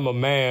 since I'm a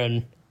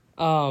man,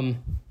 Are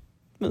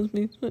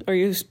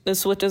you as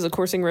swift as a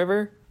coursing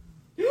river?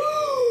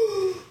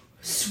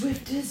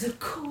 Swift as a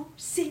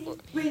coursing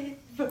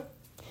river.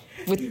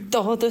 with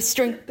all the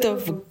strength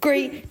of a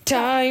great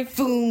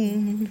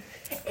typhoon,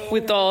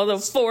 With all the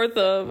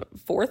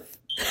fourth?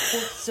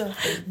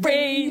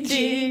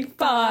 Raging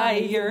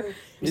fire,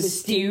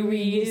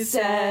 mysterious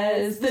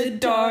as the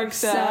dark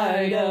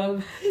side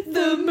of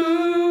the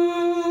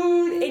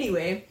moon.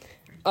 Anyway,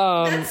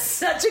 that's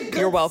such a good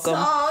You're welcome.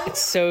 song.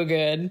 it's so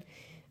good.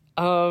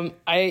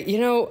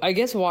 I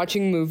guess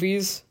watching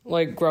movies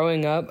like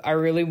growing up, I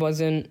really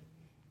wasn't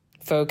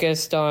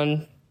focused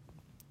on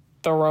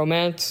the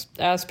romance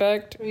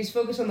aspect. He's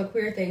focused on the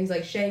queer things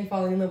like Shang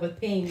falling in love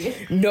with Ping.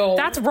 No,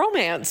 That's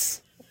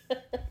romance.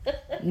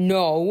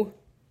 no,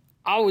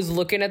 I was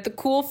looking at the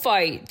cool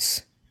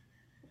fights.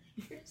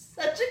 You're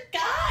such a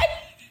guy.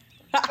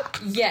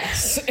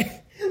 Yes.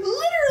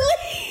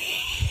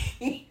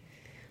 Literally.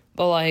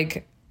 But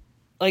like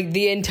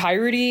the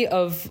entirety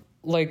of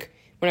like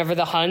whenever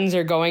the Huns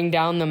are going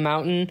down the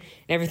mountain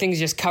and everything's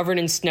just covered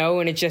in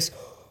snow and it's just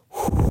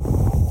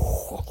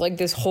like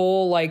this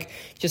whole like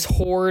just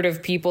horde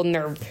of people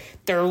and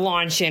they're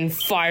launching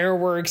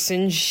fireworks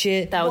and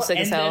shit. That was sick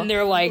as hell. And then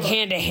they're like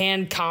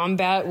hand-to-hand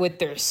combat with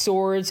their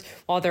swords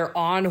while they're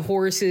on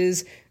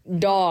horses.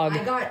 Dog,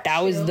 I got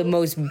that was the chills.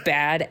 most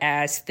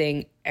badass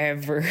thing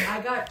ever. I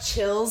got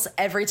chills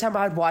every time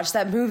I'd watch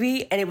that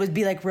movie, and it would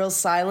be like real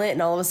silent, and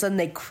all of a sudden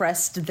they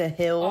crest the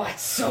hill. Oh,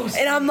 it's so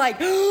and I'm like,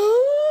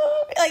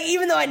 like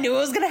even though I knew it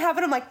was gonna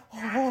happen, I'm like,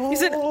 He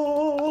said,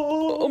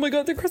 "Oh my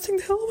god, they're crossing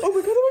the hill! oh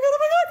my god, oh my god, oh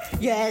my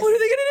god, yes. What are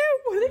they gonna do?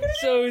 What are they gonna do?"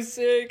 so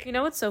sick. You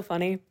know what's so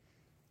funny?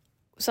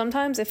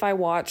 Sometimes if I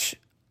watch,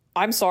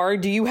 I'm sorry,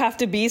 do you have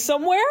to be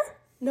somewhere?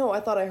 No,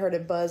 I thought I heard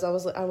it buzz. I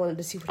wanted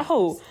to see what it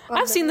Oh, was.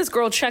 I've seen this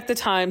girl check the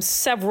time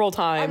several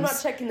times. I'm not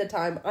checking the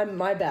time.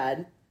 My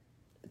bad.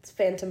 It's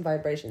phantom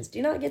vibrations. Do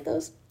you not get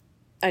those?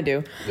 I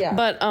do. Yeah.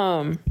 But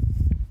I'll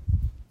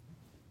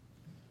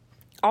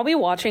be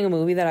watching a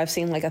movie that I've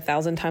seen like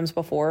 1,000 times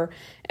before,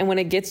 and when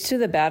it gets to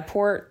the bad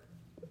part,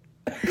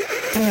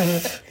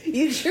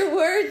 Use your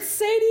words,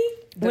 Sadie.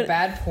 The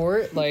bad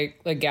port,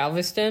 like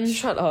Galveston.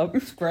 shut up.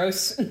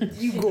 Gross.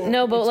 You go.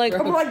 No, but like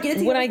Come on, get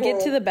it when I together, get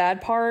to girl. the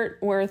bad part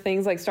where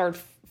things like start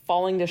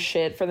falling to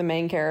shit for the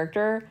main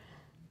character,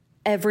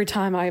 every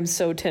time I am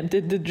so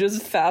tempted to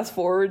just fast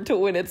forward to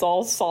when it's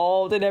all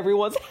solved and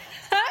everyone's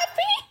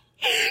happy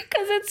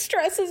because it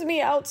stresses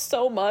me out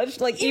so much.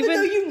 Like Even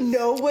though you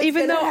know what's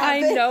even gonna though I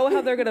happen. know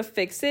how they're gonna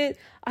fix it,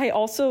 I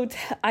also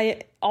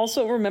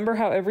remember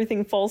how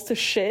everything falls to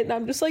shit, and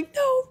I'm just like,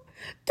 no,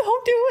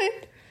 don't do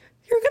it.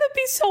 You're gonna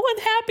be so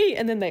unhappy,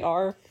 and then they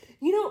are.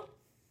 You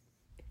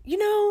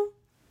know,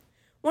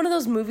 one of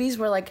those movies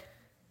where like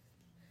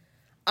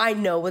I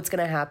know what's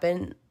gonna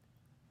happen.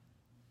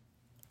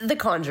 The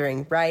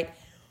Conjuring, right?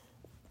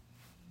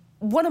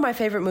 One of my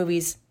favorite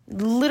movies.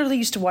 Literally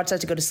used to watch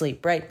that to go to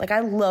sleep, right? Like I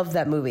love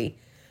that movie.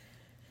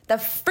 The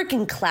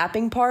freaking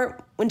clapping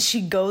part when she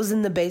goes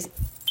in the base.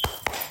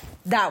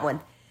 That one.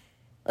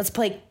 Let's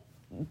play.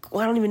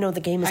 Well, I don't even know what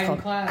the game is called.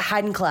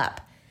 Hide and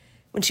clap.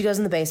 When she goes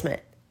in the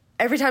basement.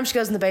 Every time she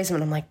goes in the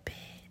basement, I'm like,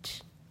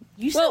 bitch,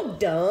 you so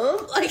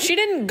dumb. Like, She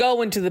didn't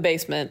go into the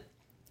basement.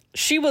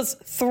 She was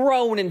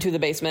thrown into the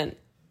basement.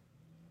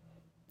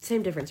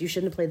 same difference. You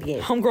shouldn't have played the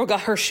game. Homegirl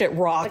got her shit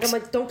rocked. Like, I'm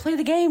like, don't play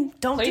the game.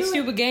 Don't Play do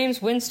stupid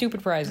games, win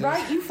stupid prizes. it.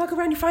 Right? You fuck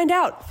around, you find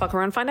out. Fuck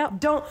around, find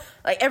out. Don't.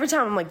 Like, every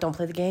time I'm like, don't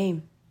play the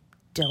game.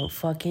 Don't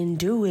fucking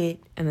do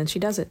it. And then she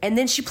does it. And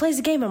then she plays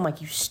the game. I'm like,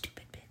 you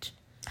stupid bitch.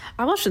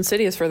 I watched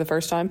Insidious for the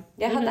first time.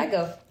 Yeah, how'd that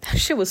go? That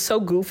shit was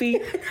so goofy.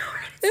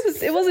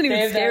 It wasn't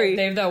even scary.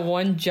 They have that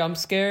one jump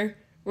scare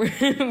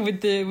with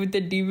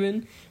the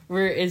demon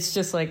where it's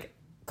just like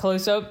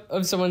close up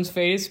of someone's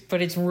face,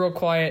 but it's real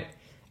quiet.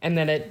 And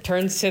then it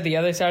turns to the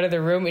other side of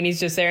the room, and he's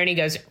just there, and he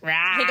goes,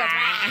 rah.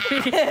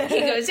 He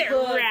goes,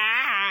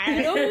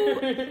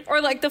 rah.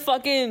 Or like the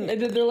fucking And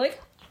then they're like,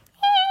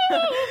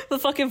 the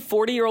fucking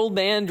 40-year-old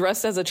man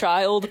dressed as a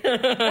child.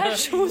 That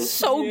shit was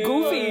so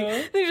goofy.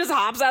 Then he just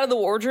hops out of the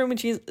wardrobe and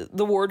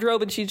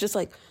she's just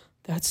like,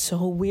 that's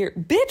so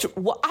weird. Bitch,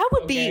 I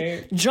would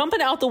Okay. be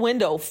jumping out the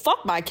window.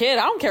 Fuck my kid.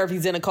 I don't care if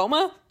he's in a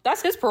coma.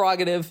 That's his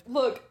prerogative.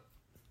 Look,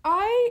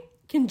 I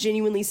can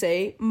genuinely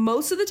say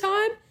most of the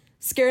time,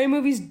 scary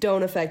movies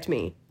don't affect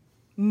me.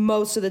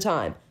 Most of the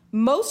time.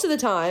 Most of the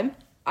time,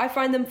 I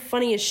find them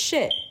funny as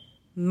shit.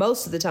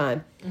 Most of the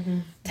time.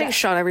 Take a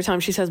shot every time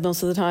she says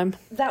most of the time.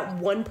 That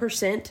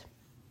 1%,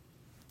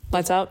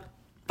 Lights out.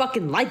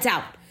 fucking lights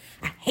out.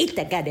 I hate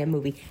that goddamn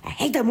movie. I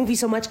hate that movie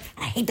so much.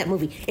 I hate that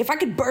movie. If I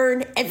could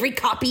burn every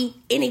copy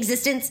in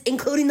existence,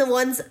 including the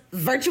ones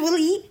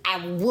virtually,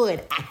 I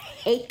would. I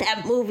hate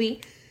that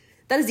movie.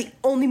 That is the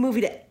only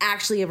movie to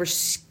actually ever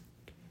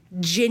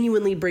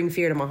genuinely bring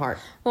fear to my heart.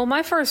 Well,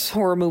 my first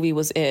horror movie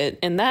was It,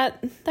 and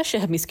that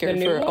shit had me scared The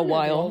new for one a or the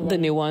while. old The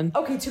one? new one.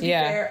 Okay, to be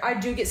Yeah. fair, I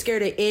do get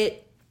scared of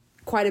it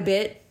quite a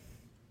bit.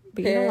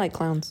 But you don't like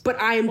clowns.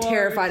 But I am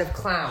terrified of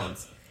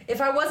clowns.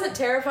 If I wasn't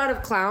terrified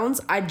of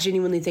clowns, I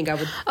genuinely think I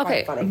would find Okay,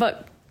 it funny.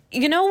 but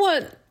you know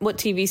what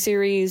TV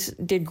series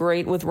did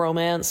great with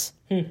romance?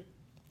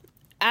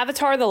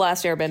 Avatar: The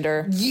Last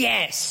Airbender.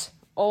 yes.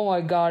 Oh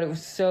my God, it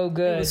was so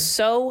good. It was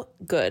so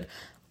good.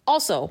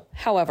 Also,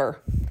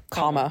 however,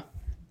 comma,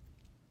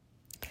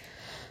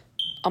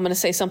 I'm going to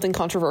say something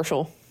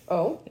controversial.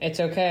 Oh? It's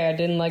okay. I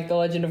didn't like The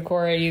Legend of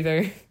Korra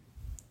either.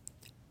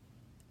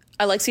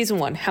 I like season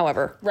 1.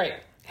 However, I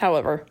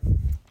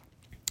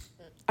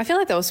feel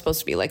like that was supposed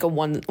to be like a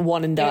one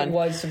and done. It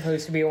was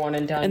supposed to be a one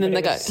and done, And then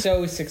but they it was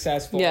so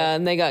successful. Yeah,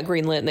 and they got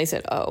greenlit and they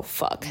said, "Oh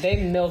fuck, They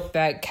milked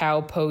that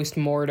cow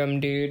post-mortem,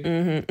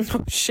 dude.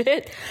 oh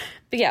shit."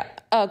 But yeah,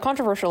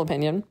 controversial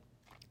opinion.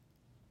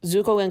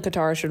 Zuko and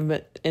Katara should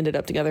have ended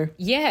up together.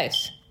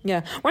 Yes.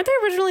 Yeah, weren't they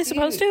originally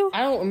supposed to?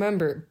 I don't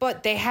remember,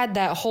 but they had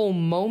that whole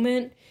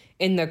moment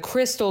in the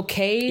crystal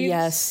cave.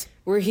 Yes.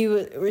 Where she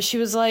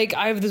was like,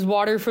 I have this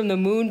water from the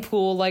moon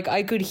pool, like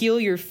I could heal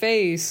your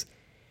face.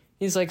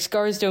 He's like,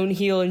 scars don't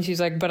heal, and she's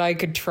like, but I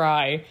could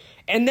try.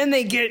 And then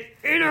they get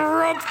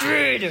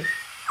interrupted.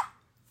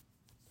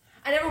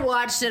 I never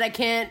watched it. I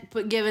can't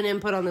give an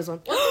input on this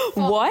one.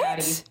 What?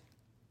 Daddy.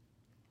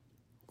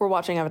 We're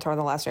watching Avatar: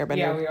 The Last Airbender.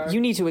 Yeah, we are. You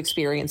need to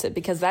experience it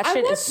because that I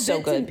shit is watched so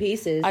bits good. and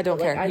pieces, I don't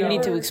but, like, care. I You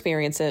need to never,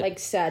 experience it. Like,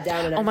 sat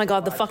down and oh my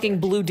god, the watched fucking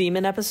it. Blue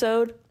Demon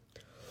episode.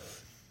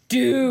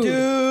 Dude.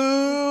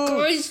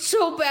 It's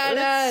so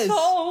badass.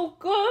 So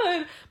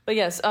good. But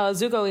yes,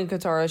 Zuko and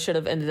Katara should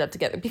have ended up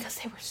together because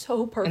they were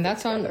so perfect. And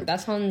that's together.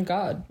 on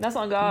God. That's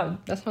on God.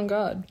 That's on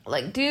God.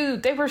 Like,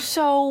 dude, they were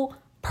so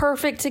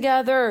perfect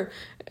together.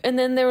 And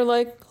then they were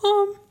like,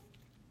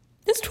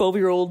 this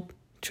 12-year-old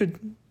should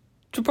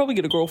probably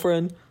get a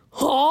girlfriend.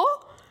 Huh?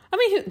 I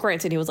mean,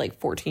 granted, he was like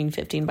 14,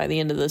 15 by the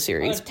end of the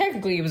series.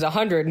 Technically, he was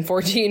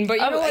 114, but you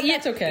know what?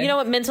 That's okay. You know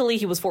what? Mentally,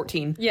 he was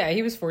 14. Yeah,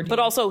 he was 14. But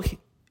also,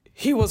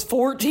 he was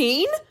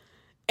 14?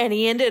 And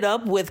he ended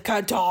up with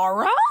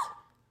Katara?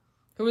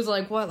 who was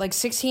like, what, like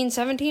 16,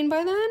 17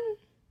 by then?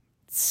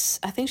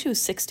 I think she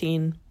was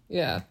 16.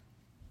 Yeah.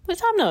 Which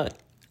I'm not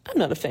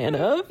a fan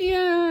of.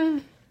 Yeah.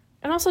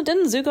 And also,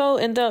 didn't Zuko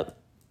end up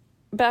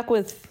back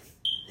with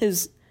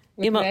his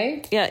emo?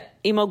 May? Yeah,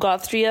 emo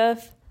goth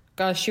GF.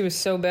 Gosh, she was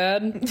so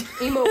bad.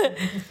 Emo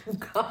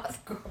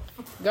goth girl.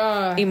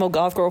 God. Emo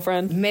goth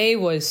girlfriend. May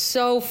was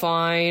so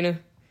fine.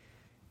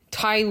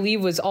 Ty Lee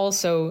was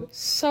also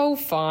so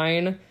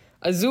fine.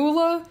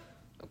 Azula,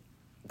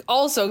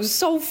 also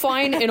so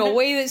fine in a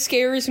way that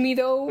scares me,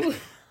 though.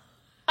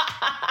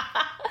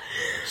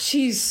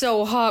 She's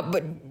so hot,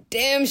 but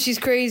damn, she's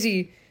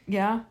crazy.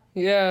 Yeah.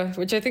 Yeah,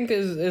 which I think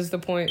is the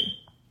point.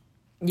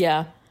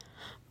 Yeah.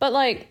 But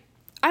like,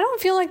 I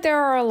don't feel like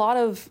there are a lot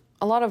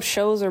of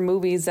shows or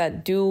movies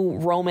that do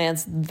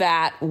romance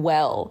that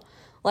well.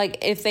 Like,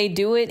 if they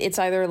do it, it's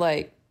either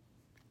like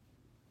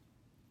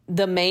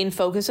the main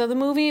focus of the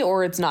movie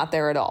or it's not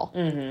there at all.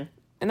 Mm-hmm.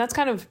 And that's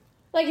kind of,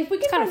 Like, if we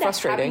could kind find of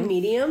frustrating. a happy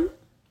medium.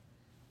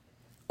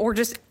 or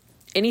just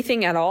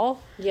anything at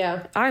all.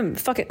 Yeah. I'm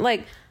fucking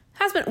like,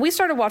 we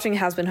started watching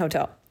Has Been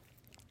Hotel.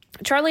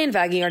 Charlie and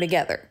Vaggie are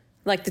together,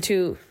 like the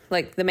two,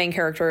 like the main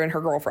character and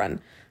her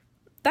girlfriend.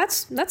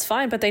 That's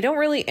fine, but they don't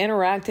really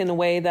interact in a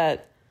way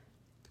that,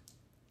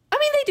 I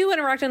mean, they do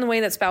interact in the way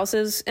that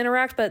spouses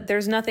interact, but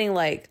there's nothing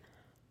like,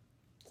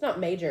 It's not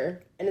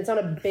major, and it's not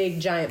a big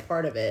giant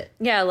part of it.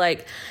 yeah,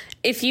 like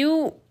if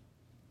you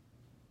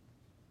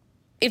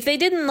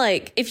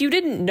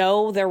didn't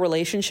know their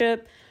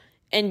relationship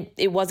and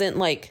it wasn't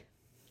like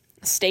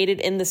stated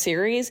in the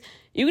series,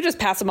 you could just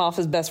pass them off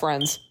as best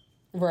friends.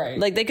 Right.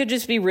 Like they could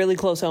just be really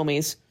close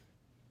homies.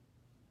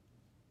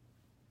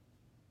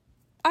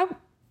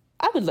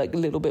 I would like a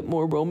little bit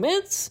more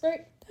romance.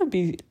 Right. That'd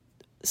be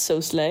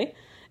so slay.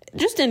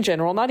 Just in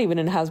general, not even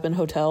in Has-Been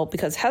Hotel,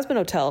 because Has-Been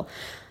Hotel,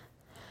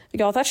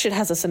 y'all, that shit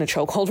has us in a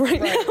chokehold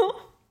right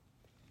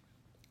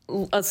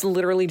now. Us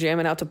literally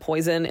jamming out to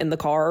Poison in the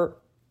car.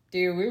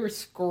 Dude, we were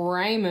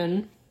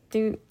screaming.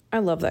 Dude, I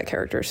love that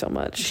character so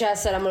much.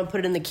 Jess said, I'm going to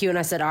put it in the queue, and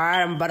I said, all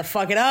right, I'm about to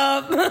fuck it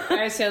up.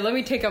 I said, let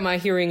me take out my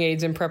hearing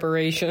aids in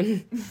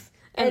preparation.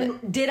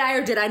 And did I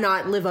or did I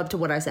not live up to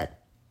what I said?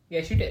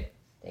 Yes, you did.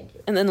 Thank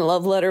you. And then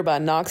Love Letter by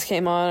Knox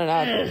came on, and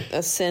I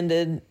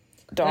ascended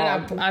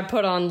dog. And I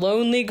put on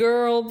Lonely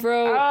Girl,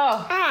 bro.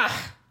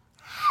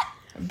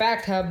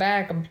 Back to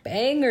back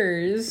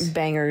bangers.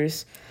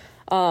 Bangers.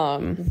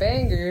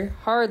 Banger.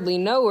 Hardly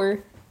know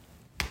her.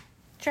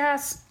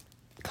 Just,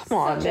 come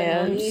on,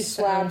 man. Knee I'm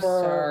slapper.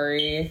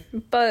 sorry.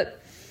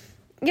 But,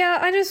 yeah,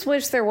 I just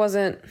wish there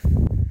wasn't...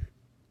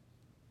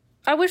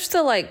 I wish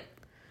the, like,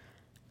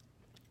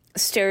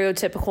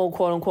 stereotypical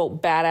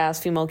quote-unquote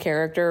badass female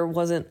character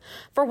wasn't,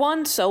 for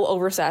one, so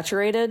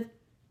oversaturated,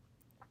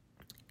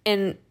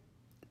 and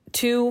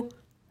two,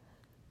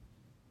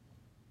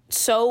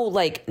 so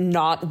like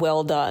not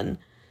well done,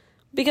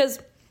 because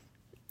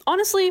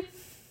honestly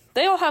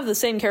they all have the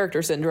same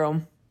character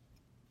syndrome.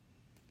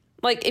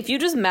 Like if you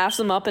just mash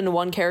them up into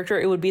one character,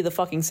 it would be the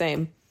fucking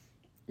same.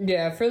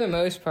 Yeah, for the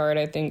most part,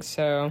 I think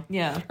so.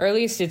 Yeah. Or at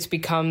least it's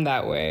become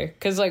that way.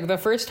 Because, like, the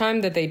first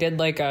time that they did,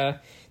 like,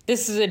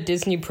 this is a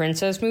Disney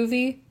princess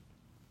movie,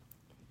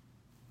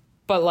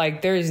 but,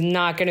 like, there's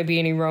not going to be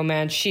any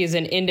romance. She is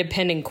an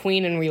independent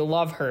queen, and we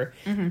love her.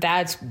 Mm-hmm.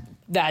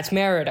 That's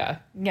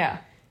Merida. Yeah.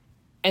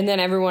 And then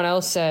everyone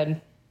else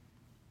said,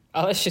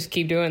 oh, let's just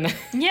keep doing that.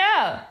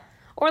 Yeah.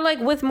 Or like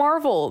with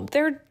Marvel,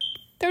 they're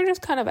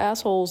just kind of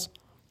assholes.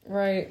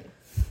 Right.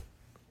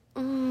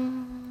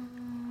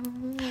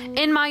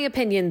 In my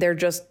opinion, they're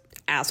just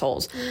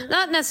assholes.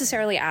 Not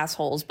necessarily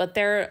assholes, but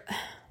they're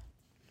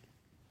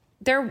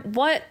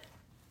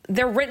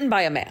written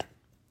by a man.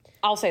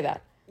 I'll say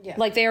that. Yeah.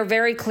 Like they are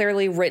very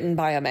clearly written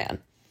by a man.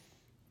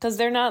 Cuz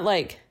they're not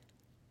like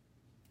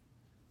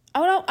I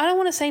don't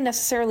want to say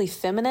necessarily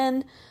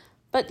feminine,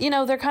 but you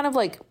know, they're kind of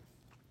like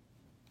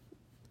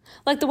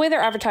the way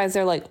they're advertised,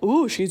 they're like,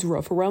 "Ooh, she's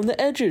rough around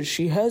the edges.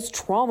 She has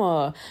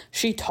trauma.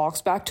 She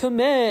talks back to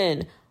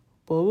men."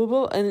 Blah, blah,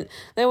 blah. And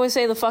they always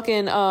say the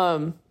fucking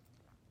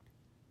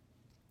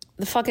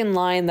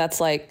line that's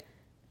like,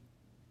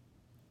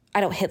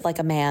 "I don't hit like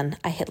a man.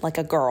 I hit like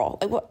a girl."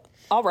 Like what?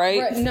 All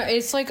right. No,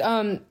 it's like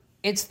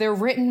they're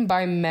written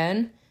by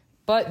men,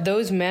 but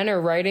those men are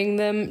writing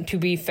them to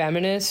be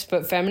feminists,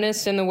 but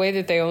feminists in the way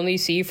that they only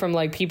see from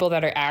like people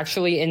that are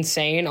actually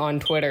insane on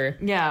Twitter.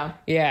 Yeah.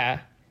 Yeah.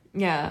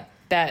 Yeah.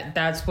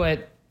 That's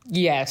what.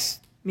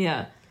 Yes.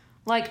 Yeah.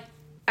 Like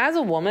as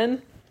a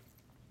woman,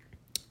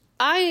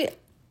 I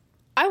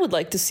would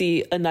like to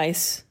see a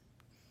nice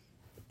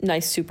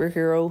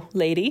superhero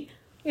lady.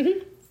 Mm-hmm.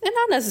 And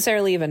not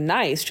necessarily even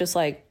nice, just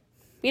like,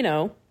 you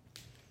know,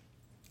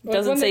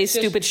 doesn't say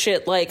stupid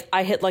shit like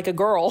I hit like a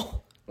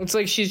girl. It's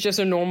like she's just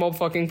a normal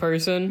fucking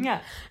person.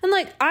 Yeah. And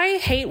like I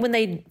hate when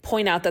they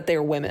point out that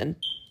they're women.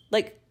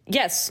 Like,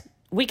 yes,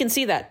 we can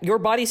see that. Your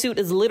bodysuit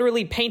is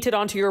literally painted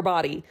onto your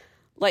body.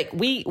 Like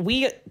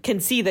we can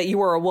see that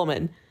you are a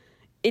woman.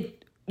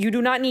 You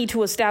do not need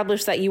to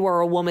establish that you are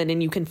a woman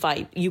and you can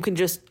fight. You can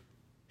just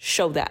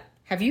show that.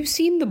 Have you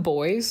seen The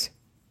Boys?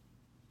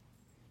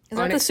 Is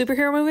that the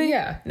superhero movie?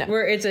 Yeah. No.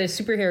 Where it's a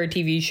superhero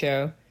TV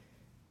show.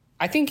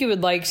 I think you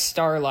would like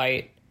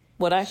Starlight.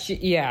 Would I?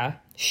 Yeah.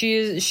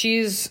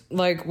 She's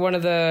like one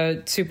of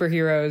the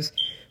superheroes,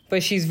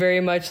 but she's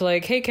very much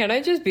like, hey, can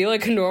I just be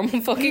like a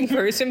normal fucking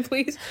person,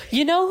 please?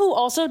 You know who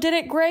also did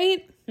it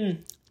great?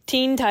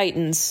 Teen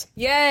Titans.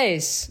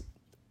 Yes.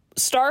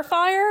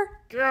 Starfire?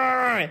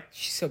 God.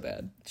 She's so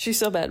bad. She's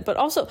so bad. But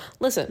also,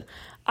 listen,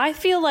 I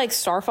feel like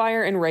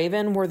Starfire and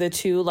Raven were the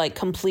two like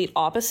complete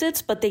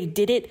opposites, but they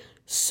did it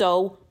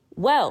so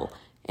well.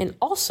 And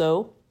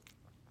also,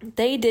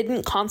 they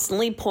didn't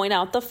constantly point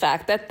out the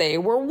fact that they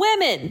were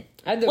women.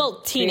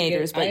 Well,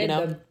 teenagers, but you know.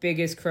 I had the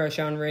biggest crush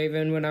on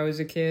Raven when I was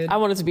a kid. I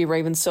wanted to be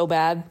Raven so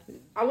bad.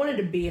 I wanted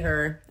to be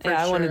her.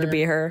 Yeah, I wanted to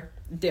be her.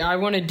 I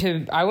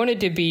wanted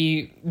to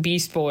be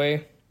Beast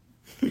Boy.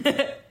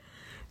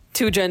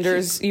 Two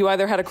genders. You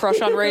either had a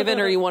crush on Raven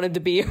or you wanted to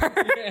be her.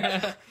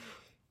 Yeah.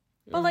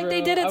 But like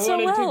they did it so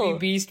well. I wanted to be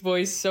Beast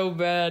Boy so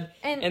bad.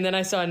 And then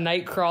I saw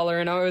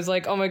Nightcrawler and I was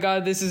like, oh my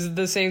god, this is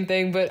the same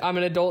thing, but I'm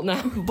an adult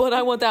now. But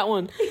I want that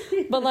one.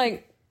 But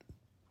like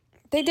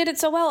They did it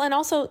so well. And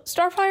also,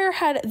 Starfire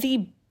had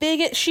the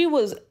biggest... She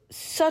was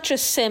such a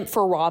simp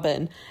for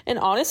Robin. And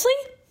honestly,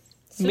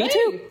 me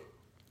too.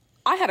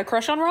 I had a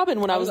crush on Robin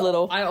when I was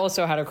little. I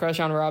also had a crush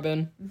on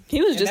Robin.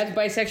 He was just... That's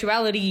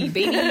bisexuality,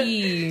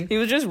 baby. He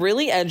was just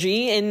really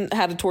edgy and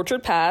had a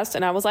tortured past.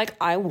 And I was like,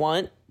 I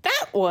want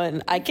that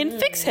one. I can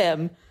fix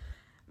him.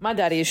 My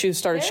daddy issues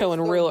started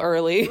showing real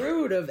early.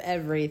 Root of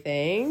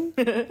everything.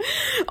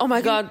 Oh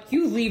my God.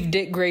 You leave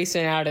Dick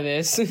Grayson out of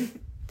this.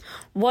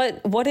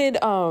 What did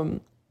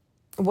that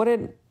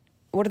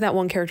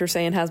one character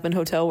say in Has Been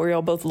Hotel where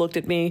y'all both looked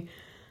at me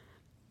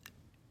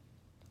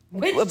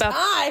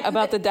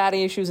about the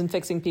daddy issues and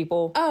fixing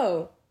people?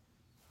 Oh.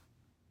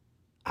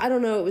 I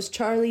don't know. It was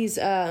Charlie's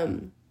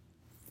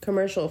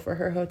commercial for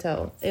her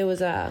hotel. It was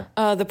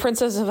The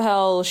Princess of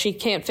Hell, she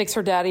can't fix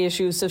her daddy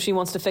issues, so she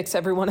wants to fix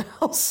everyone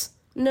else.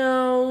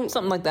 no.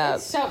 Something like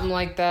that. Something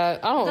like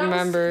that. I don't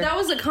remember. That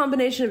was a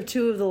combination of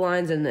two of the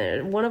lines in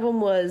there. One of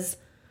them was,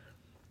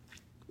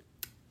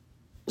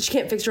 she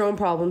can't fix her own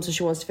problems, so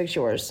she wants to fix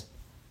yours.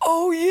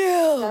 Oh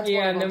yeah.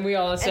 Yeah, and then we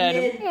all said,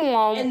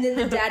 And then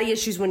the daddy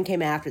issues one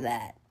came after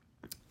that.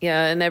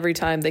 Yeah, and every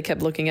time they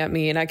kept looking at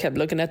me and I kept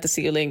looking at the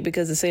ceiling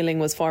because the ceiling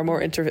was far more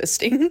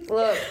interesting.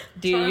 Look,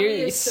 dude, Charlie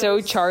you're is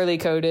so Charlie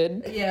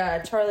coded. Yeah,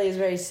 Charlie is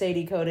very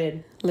Sadie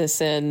coded.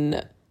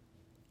 Listen,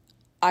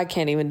 I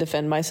can't even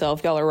defend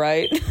myself. Y'all are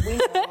right. We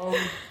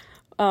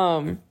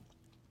know.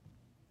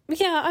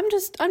 Yeah,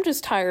 I'm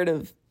just tired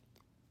of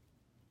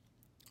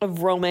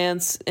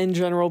romance in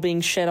general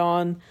being shit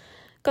on.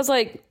 Cause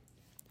like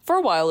for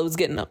a while it was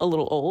getting a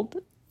little old.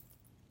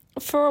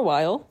 For a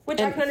while. Which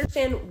I can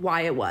understand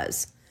why it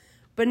was.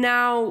 But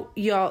now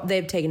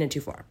they've taken it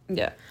too far.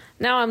 Yeah.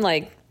 Now I'm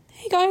like,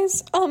 hey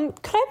guys,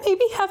 could I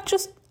maybe have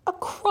just a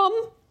crumb?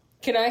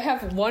 Can I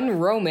have one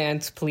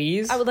romance,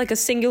 please? I would like a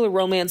singular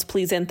romance,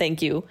 please and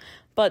thank you.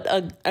 But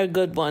a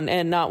good one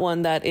and not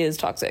one that is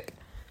toxic.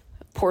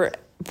 Poor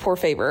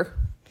favor.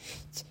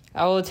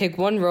 I will take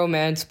one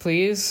romance,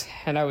 please,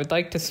 and I would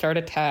like to start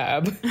a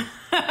tab.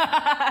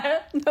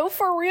 No,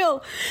 for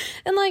real.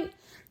 And like,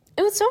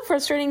 it was so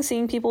frustrating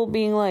seeing people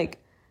being like,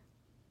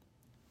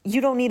 you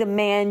don't need a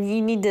man,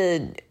 you need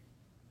to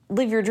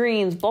live your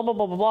dreams, blah, blah,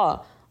 blah, blah,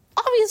 blah.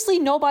 Obviously,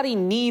 nobody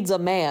needs a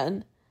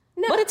man.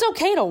 No. But it's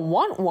okay to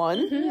want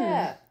one. Mm-hmm.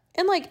 Yeah.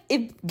 And like,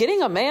 if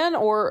getting a man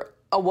or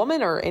a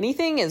woman or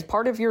anything is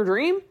part of your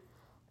dream,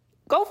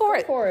 go for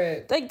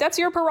it. Like, that's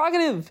your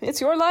prerogative.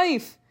 It's your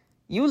life.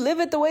 You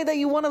live it the way that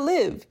you want to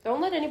live.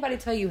 Don't let anybody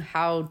tell you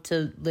how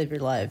to live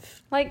your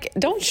life. Like,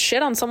 don't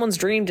shit on someone's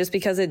dream just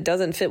because it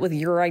doesn't fit with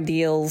your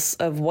ideals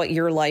of what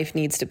your life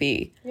needs to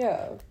be.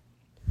 Yeah.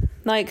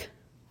 Like,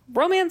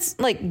 romance,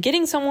 like,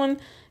 getting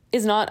someone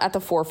is not at the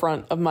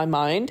forefront of my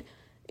mind.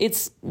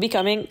 It's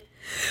becoming...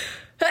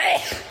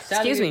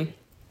 Excuse me.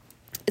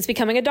 It's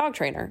becoming a dog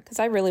trainer because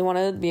I really want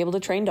to be able to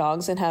train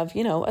dogs and have,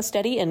 a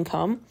steady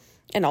income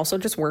and also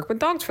just work with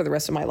dogs for the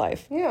rest of my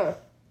life. Yeah.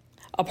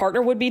 A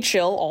partner would be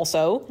chill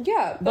also.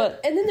 Yeah.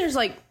 But and then there's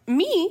like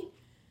me,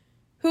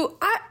 who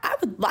I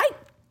would like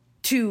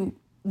to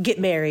get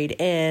married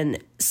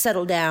and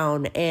settle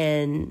down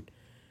and,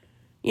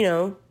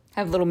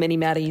 have little mini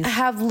Maddies.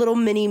 Have little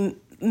mini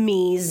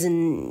me's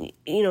and,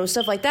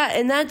 stuff like that.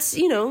 And that's,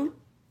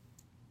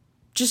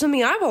 just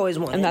something I've always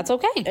wanted. And that's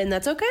okay. And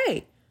that's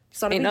okay.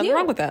 It's not a Ain't big nothing deal.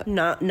 wrong with that.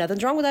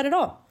 Nothing's wrong with that at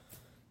all.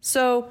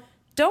 So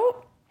don't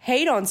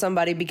hate on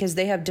somebody because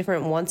they have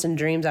different wants and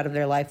dreams out of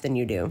their life than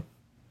you do.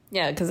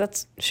 Yeah, because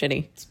that's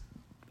shitty. It's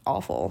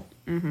awful.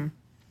 Mm-hmm.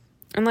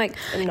 And like,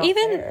 and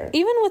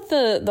even with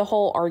the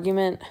whole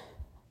argument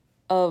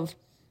of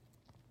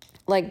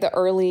like the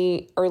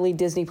early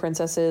Disney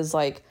princesses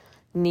like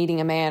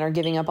needing a man or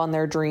giving up on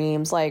their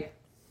dreams, like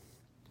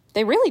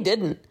they really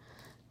didn't.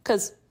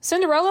 Because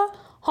Cinderella,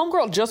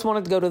 homegirl just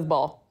wanted to go to the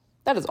ball.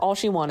 That is all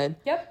she wanted.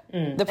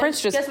 Yep. The prince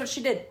just guess what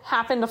she did?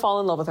 happened to fall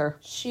in love with her.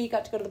 She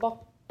got to go to the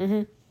ball.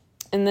 Mm-hmm.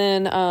 And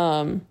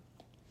then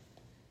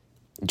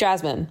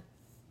Jasmine.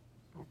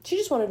 She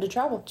just wanted to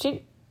travel.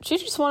 She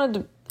just wanted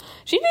to...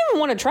 She didn't even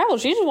want to travel.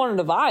 She just wanted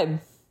to vibe.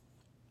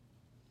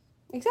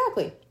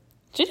 Exactly.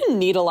 She didn't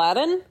need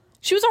Aladdin.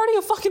 She was already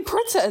a fucking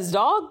princess,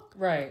 dog.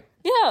 Right.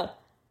 Yeah.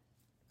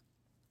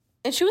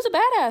 And she was a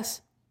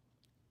badass.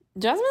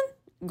 Jasmine?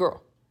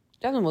 Girl.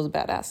 Jasmine was a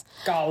badass.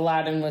 God,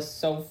 Aladdin was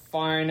so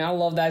fine. I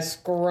love that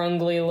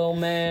scrungly little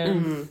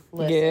man.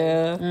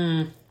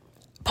 Yeah.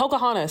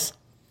 Pocahontas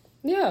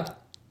Yeah.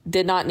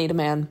 did not need a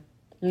man.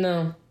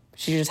 No.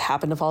 She just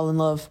happened to fall in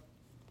love.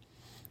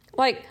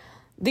 Like,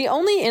 the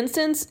only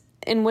instance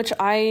in which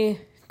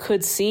I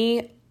could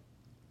see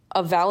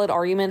a valid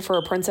argument for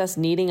a princess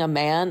needing a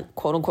man,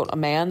 quote unquote, a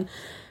man,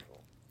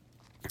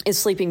 is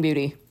Sleeping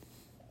Beauty.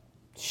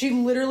 She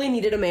literally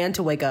needed a man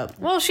to wake up.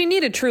 Well, she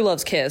needed True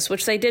Love's kiss,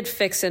 which they did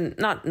fix and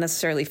not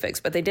necessarily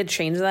fix, but they did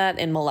change that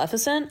in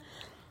Maleficent.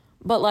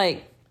 But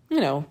like,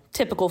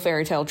 typical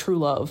fairy tale true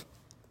love.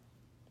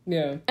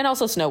 Yeah. And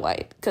also Snow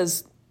White,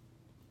 because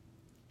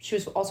She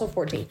was also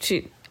 14.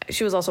 she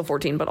was also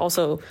 14, but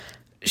also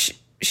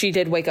she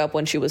did wake up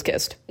when she was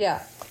kissed.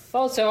 Yeah.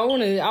 Also, I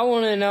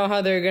want to know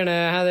how they're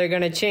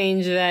gonna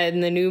change that in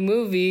the new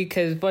movie.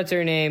 Because what's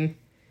her name?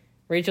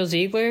 Rachel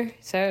Ziegler?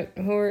 Is that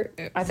who?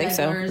 I think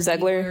so.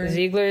 Zegler.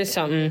 Ziegler is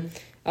something.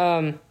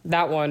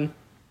 That one.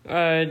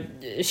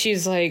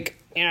 She's like,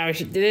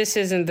 this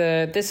isn't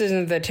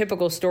the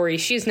typical story.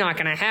 She's not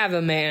gonna have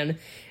a man,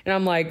 and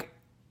I'm like,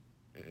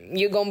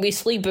 you're gonna be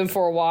sleeping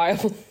for a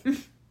while.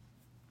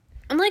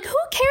 I'm like, who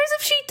cares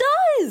if she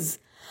does?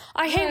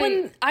 I hate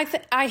when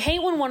I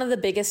hate when one of the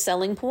biggest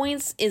selling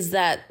points is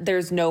that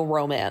there's no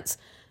romance.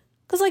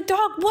 Cause like,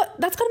 dog, what?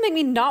 That's gonna make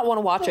me not want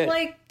to watch it.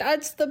 Like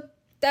that's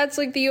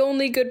like the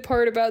only good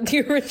part about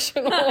the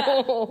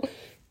original.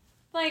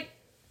 Like,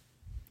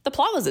 the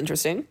plot was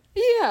interesting.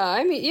 Yeah,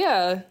 I mean,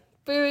 yeah,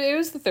 but it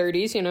was the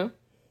 30s, you know.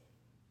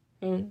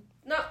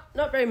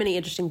 Not very many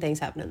interesting things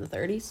happened in the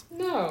 30s.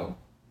 No.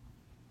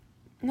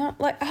 Not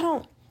like I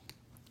don't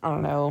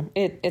know.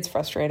 It's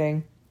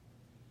frustrating.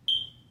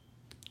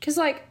 Because,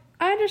 like,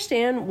 I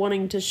understand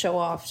wanting to show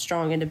off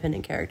strong,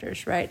 independent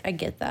characters, right? I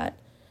get that.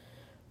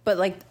 But,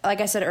 like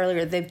I said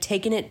earlier, they've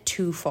taken it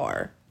too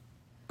far.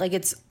 Like,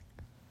 it's...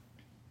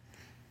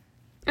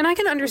 And I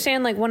can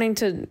understand, like, wanting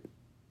to,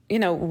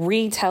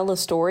 retell a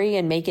story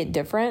and make it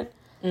different.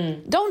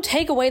 Don't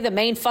take away the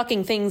main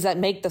fucking things that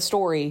make the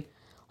story.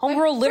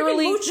 Homegirl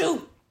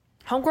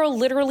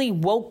literally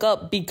woke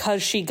up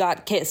because she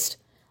got kissed.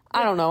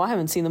 I don't know. I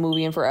haven't seen the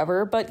movie in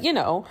forever, but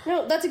No,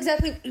 that's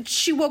exactly...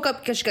 She woke up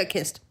because she got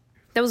kissed.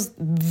 That was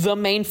the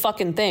main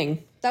fucking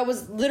thing. That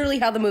was literally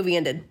how the movie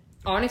ended.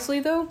 Honestly,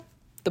 though,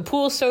 the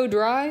pool's so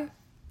dry,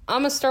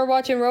 I'm gonna start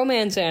watching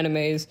romance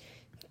animes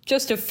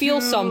just to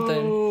feel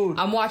something.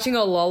 I'm watching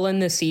A Lull in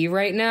the Sea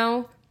right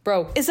now.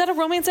 Bro. Is that a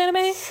romance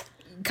anime?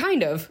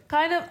 Kind of.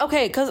 Kind of.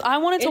 Okay, because I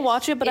wanted to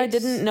watch it, but I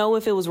didn't know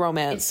if it was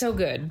romance. It's so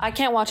good. I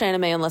can't watch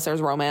anime unless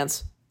there's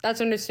romance.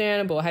 That's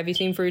understandable. Have you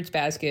seen Fruits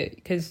Basket?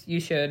 Because you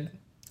should.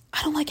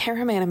 I don't like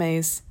harem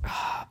animes.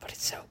 But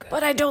it's so good.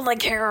 But I don't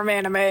like harem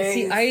animes.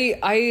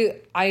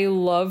 See, I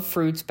love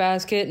Fruits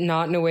Basket,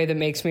 not in a way that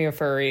makes me a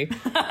furry.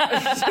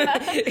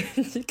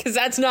 Because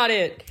that's not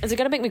it. Is it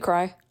going to make me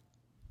cry?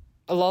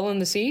 A Lull in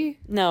the Sea?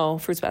 No,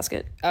 Fruits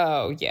Basket.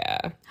 Oh,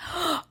 yeah.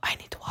 I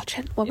need to watch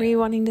it. What were you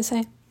wanting to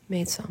say?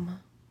 Maid Sama.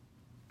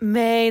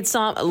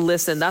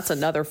 Listen, that's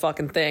another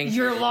fucking thing.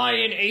 You're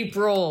lying,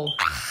 April.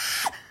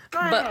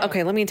 But,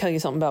 okay, let me tell you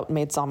something about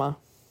Maid Sama.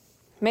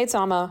 Maid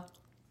Sama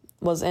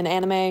was an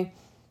anime. It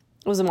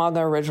was a manga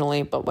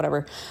originally, but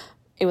whatever.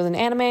 It was an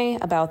anime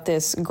about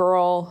this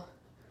girl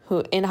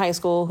who in high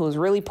school who was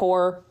really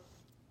poor.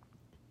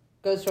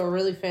 Goes to a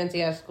really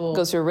fancy-ass school.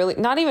 Goes to a really...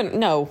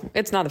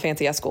 it's not a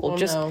fancy-ass school.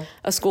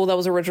 A school that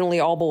was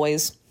originally all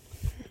boys.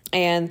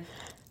 And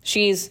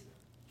she's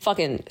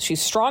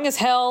strong as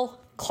hell,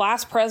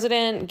 class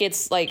president,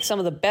 gets, like, some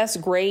of the best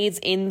grades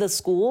in the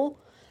school.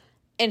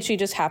 And she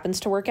just happens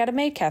to work at a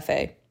maid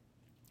cafe.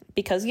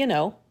 Because,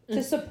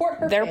 to support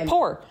her they're family.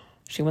 poor.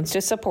 She wants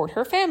to support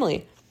her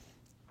family.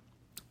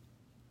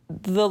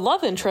 The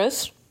love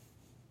interest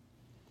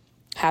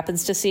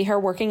happens to see her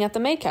working at the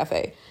maid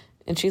cafe.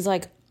 And she's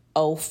like,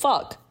 oh,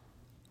 fuck.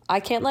 I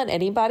can't let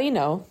anybody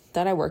know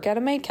that I work at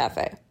a maid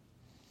cafe.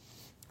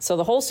 So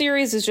the whole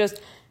series is just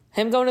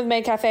him going to the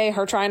maid cafe,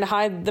 her trying to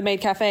hide the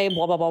maid cafe,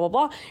 blah, blah, blah, blah,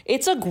 blah.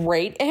 It's a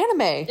great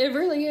anime. It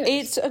really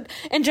is.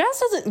 And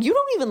Jazz you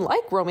don't even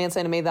like romance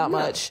anime that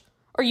much.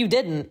 Or you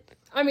didn't.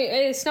 I mean,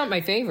 it's not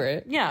my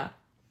favorite. Yeah.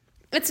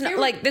 It's not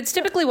it's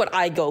typically what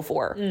I go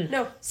for.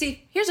 No,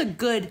 see, here's a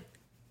good...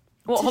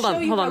 Well, hold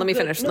on. Let me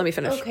finish.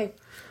 Okay.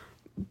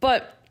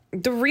 But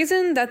the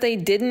reason that they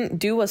didn't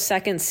do a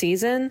second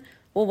season,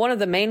 well, one of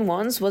the main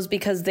ones was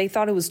because they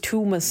thought it was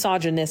too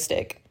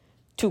misogynistic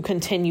to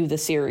continue the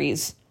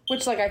series.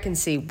 Which, like, I can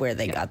see where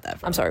they got that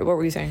from. I'm sorry, what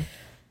were you saying?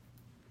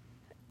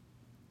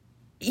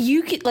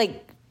 You could,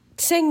 like,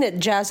 saying that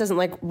Jazz doesn't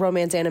like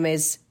romance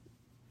animes,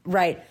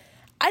 right?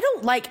 I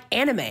don't like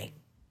anime.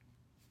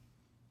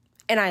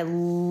 And I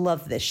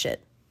love this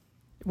shit.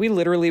 We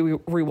literally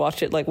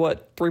rewatched it,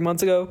 3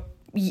 months ago?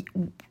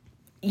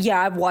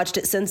 Yeah, I've watched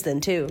it since then,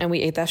 too. And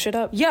we ate that shit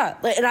up? Yeah,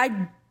 and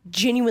I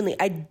genuinely,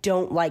 I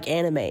don't like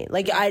anime.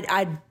 Like,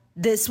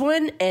 this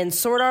one and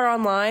Sword Art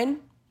Online,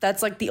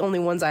 that's, like, the only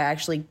ones I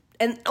actually...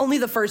 And only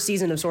the first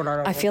season of Sword Art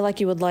Online. I feel like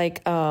you would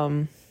like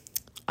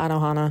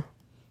Anohana.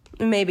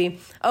 Maybe.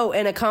 Oh,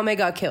 and Akame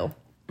ga Kill.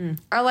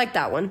 I like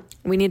that one.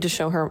 We need to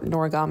show her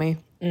Noragami.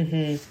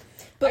 Mm-hmm.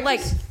 But,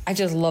 I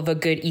just love a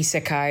good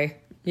isekai,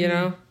 you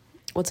know?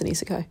 What's an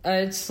isekai?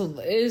 It's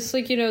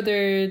like,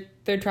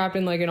 they're trapped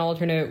in, like, an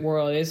alternate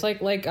world. It's like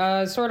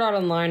Sword Art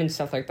Online and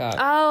stuff like that.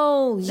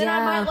 Oh, yeah. then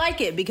I might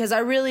like it because I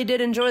really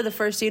did enjoy the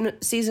first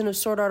season of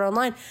Sword Art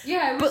Online.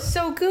 Yeah, it was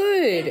so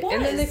good. It was.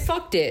 And then they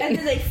fucked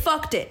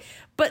it.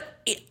 But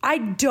I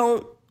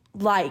don't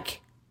like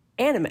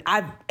anime.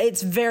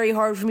 It's very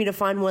hard for me to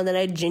find one that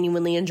I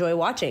genuinely enjoy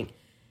watching.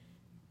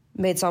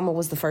 Maid Sama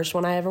was the first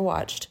one I ever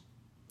watched.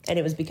 And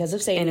it was because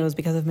of Sadie. And it was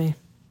because of me.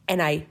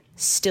 And I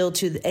still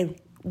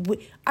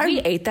we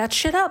ate that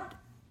shit up.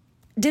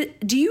 Do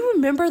you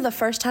remember the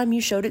first time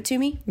you showed it to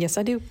me? Yes,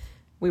 I do.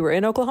 We were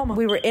in Oklahoma.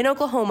 We were in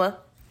Oklahoma,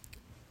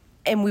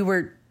 and we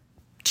were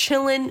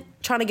chilling,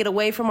 trying to get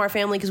away from our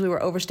family because we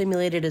were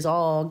overstimulated as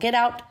all get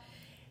out.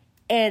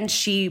 And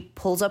she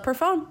pulls up her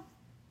phone.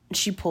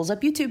 She pulls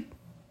up YouTube.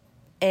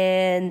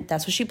 And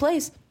that's what she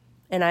plays.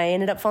 And I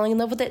ended up falling in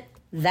love with it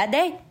that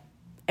day.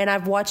 And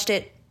I've watched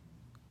it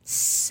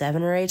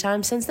 7 or 8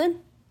 times since then.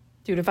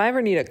 Dude, if I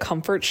ever need a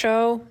comfort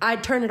show,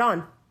 I'd turn it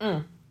on.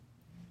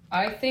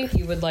 I think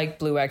you would like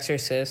Blue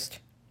Exorcist.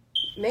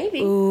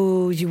 Maybe.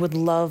 ooh, you would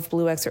love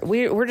Blue Exorcist.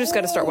 We're just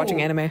going to start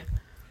watching anime.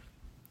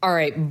 All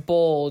right,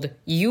 bold.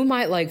 You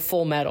might like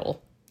Full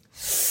Metal.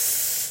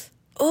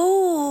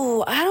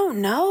 Ooh, I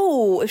don't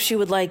know if she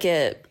would like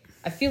it.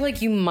 I feel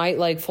like you might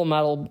like Full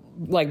Metal,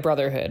 like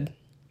Brotherhood.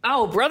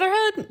 Oh,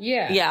 Brotherhood?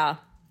 Yeah. Yeah.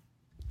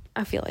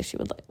 I feel like she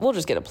would like. We'll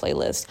just get a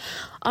playlist.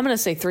 I'm going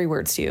to say 3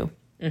 words to you.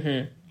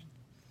 Mm-hmm.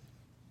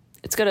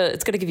 It's gonna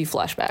give you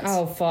flashbacks.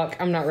 Oh, fuck.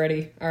 I'm not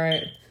ready. All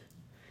right.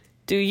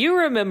 Do you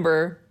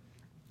remember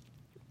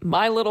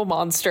My Little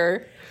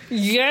Monster?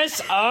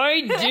 Yes,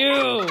 I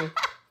do.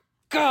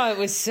 God, it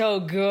was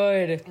so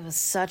good. It was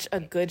such a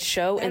good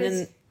show. And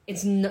then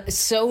It's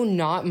so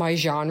not my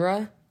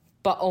genre,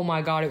 but oh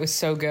my God, it was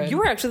so good. you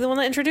were actually the one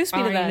that introduced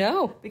me to I that.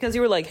 know. Because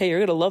you were like, hey, you're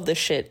going to love this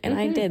shit. And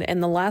I did.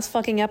 And the last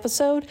fucking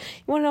episode,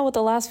 you want to know what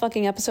the last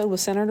fucking episode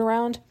was centered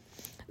around?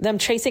 Them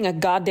chasing a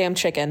goddamn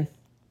chicken.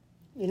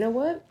 You know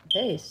what?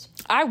 Based.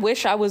 I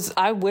wish I was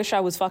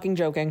fucking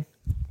joking.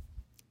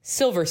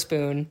 Silver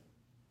Spoon.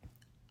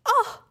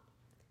 Oh.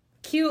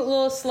 Cute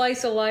little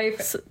slice of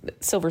life.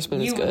 Silver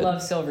Spoon is You good. would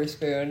love Silver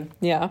Spoon.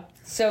 Yeah.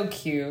 So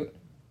cute.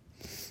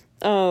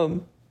 Remember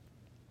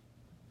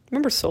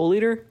Soul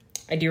Eater?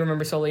 I do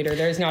remember Soul Eater.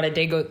 There's not a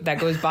day that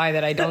goes by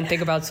that I don't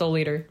think about Soul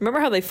Eater.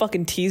 Remember how they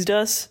fucking teased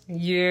us?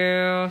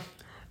 Yeah.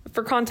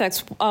 For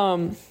context,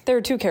 there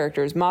were 2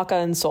 characters, Maka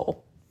and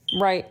Soul,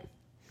 right?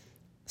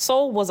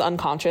 Soul was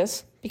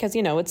unconscious because,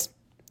 you know, it's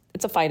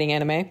a fighting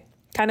anime.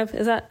 Kind of.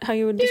 Is that how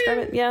you would describe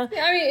it? Yeah.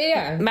 I mean,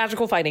 yeah.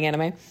 Magical fighting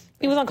anime.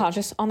 He was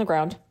unconscious on the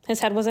ground. His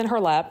head was in her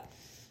lap.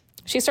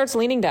 She starts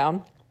leaning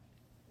down.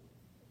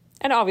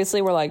 And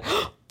obviously we're like,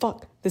 oh,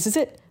 fuck, this is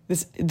it.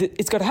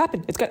 It's going to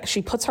happen.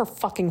 She puts her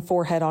fucking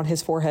forehead on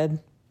his forehead.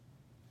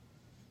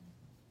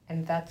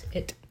 And that's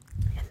it.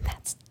 And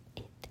that's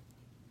it.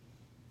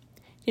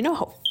 You know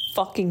how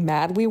fucking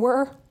mad we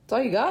were? That's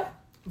all you got?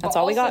 That's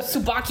all we got.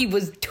 Tsubaki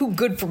was too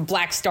good for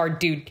Black Star,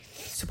 dude.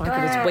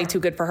 Tsubaki was way too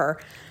good for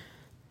her.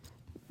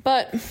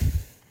 But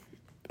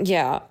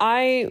yeah,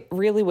 I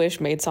really wish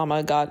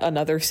Maid-sama got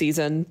another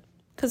season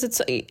because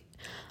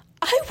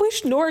I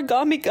wish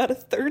Noragami got a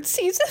 3rd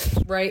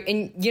season. Right,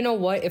 and you know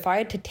what? If I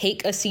had to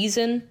take a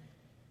season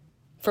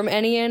from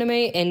any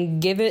anime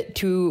and give it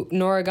to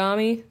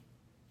Noragami,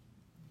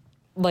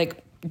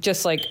 like,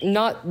 just like,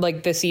 not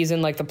like the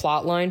season, like the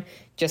plot line,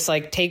 just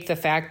like take the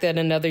fact that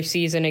another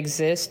season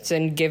exists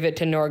and give it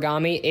to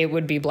Noragami, it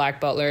would be Black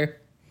Butler.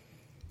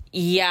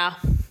 Yeah.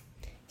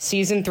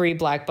 Season 3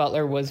 Black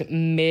Butler was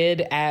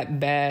mid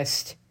at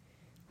best.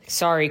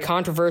 Sorry,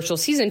 controversial.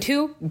 Season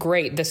 2,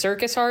 great. The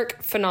circus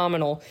arc,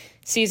 phenomenal.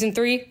 Season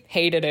 3,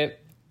 hated it.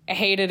 I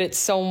hated it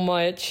so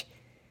much.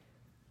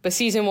 But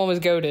season 1 was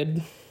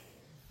goated.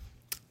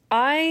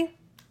 I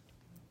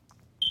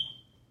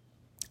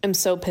am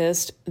so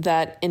pissed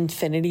that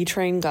Infinity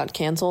Train got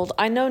canceled.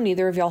 I know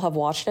neither of y'all have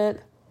watched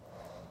it,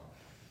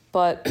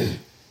 but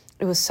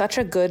it was such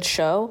a good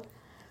show,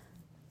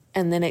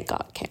 and then it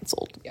got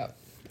canceled. Yep.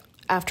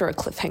 After a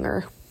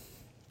cliffhanger.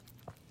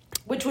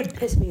 Which would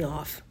piss me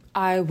off.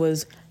 I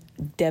was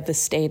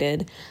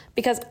devastated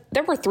because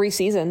there were 3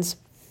 seasons.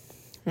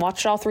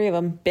 Watched all 3 of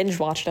them, binge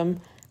watched them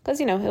because,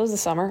 you know, it was the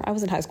summer. I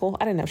was in high school.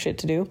 I didn't have shit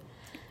to do.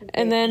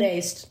 And then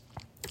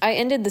I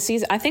ended the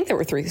season. I think there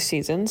were 3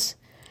 seasons.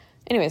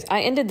 Anyways,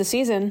 I ended the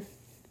season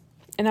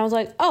and I was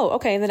like, oh,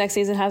 okay, the next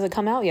season hasn't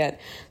come out yet.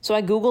 So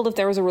I Googled if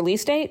there was a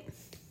release date.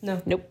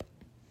 No. Nope.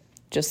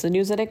 Just the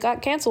news that it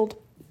got canceled.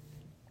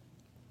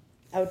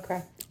 I would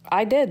cry.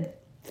 I did.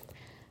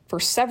 For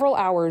several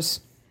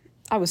hours.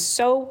 I was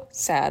so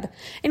sad.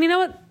 And you know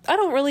what? I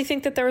don't really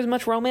think that there was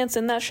much romance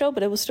in that show,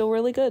 but it was still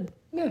really good.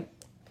 Yeah.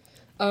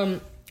 All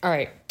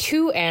right.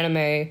 2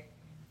 anime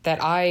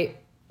that I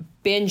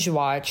binge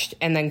watched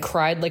and then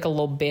cried like a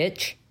little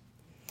bitch.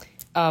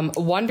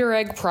 Wonder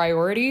Egg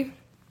Priority.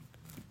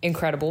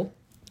 Incredible.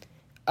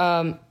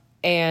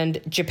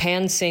 And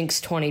Japan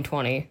Sinks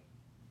 2020.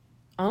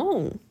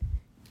 Oh.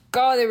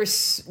 God,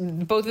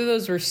 both of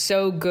those were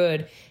so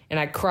good, and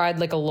I cried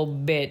like a little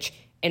bitch.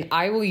 And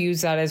I will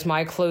use that as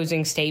my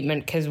closing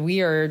statement because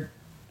we are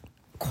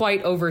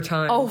quite over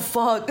time. Oh,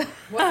 fuck.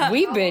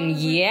 We've been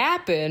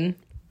yapping.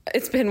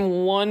 It's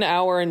been 1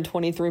 hour and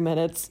 23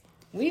 minutes.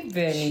 We've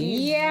been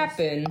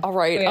yapping. All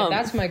right. But yeah,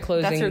 that's my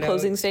closing. That's your note.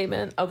 closing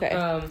statement?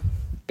 Okay.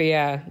 But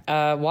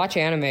yeah, watch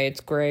anime.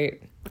 It's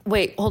great.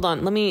 Wait, hold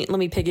on. Let me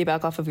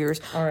piggyback off of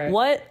yours. All right.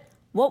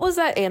 What was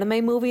that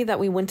anime movie that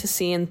we went to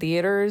see in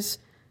theaters?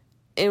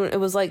 It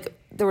was like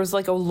there was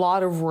like a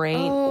lot of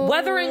rain.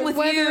 Weathering with You.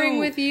 Weathering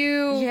with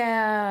You.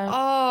 Yeah.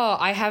 Oh,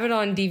 I have it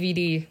on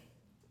DVD.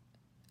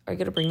 Are you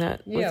gonna bring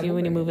that with you we'll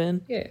when you bring move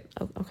in? Yeah.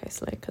 Oh, okay,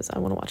 so because I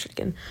want to watch it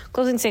again.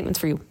 Closing statements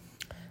for you.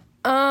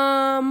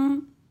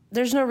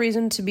 There's no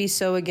reason to be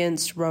so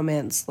against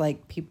romance like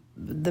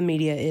the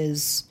media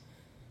is.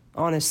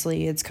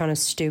 Honestly, it's kind of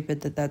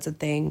stupid that that's a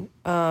thing.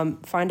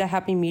 Find a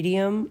happy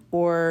medium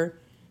or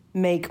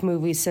make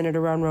movies centered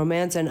around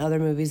romance and other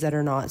movies that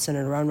are not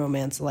centered around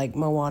romance, like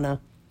Moana.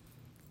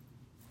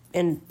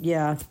 And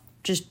yeah,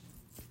 just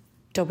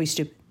don't be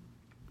stupid.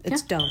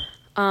 It's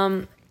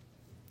dumb.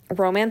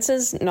 Romance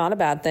is not a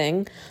bad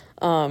thing.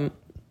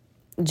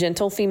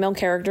 Gentle female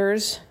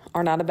characters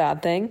are not a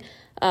bad thing.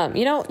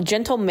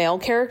 Gentle male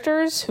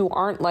characters who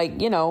aren't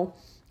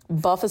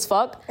buff as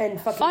fuck And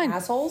fucking fine.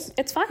 assholes.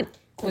 It's fine.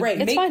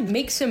 Great. It's fine.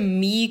 Make some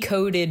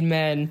me-coded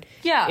men.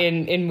 Yeah.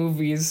 In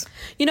movies.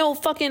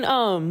 Fucking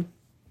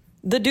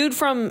the dude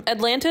from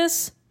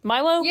Atlantis,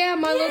 Milo. Yeah,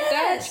 Milo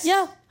Thatch.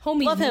 Yeah.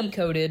 Homie Love him.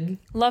 me-coded.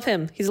 Love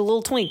him. He's a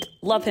little twink.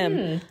 Love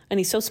him. And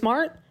he's so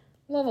smart.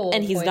 Love a little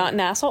And he's twink. not an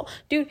asshole.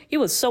 Dude, he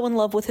was so in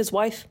love with his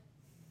wife.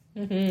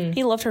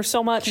 He loved her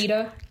so much.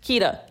 Keita?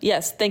 Keita.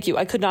 Yes, thank you.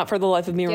 I could not for the life of me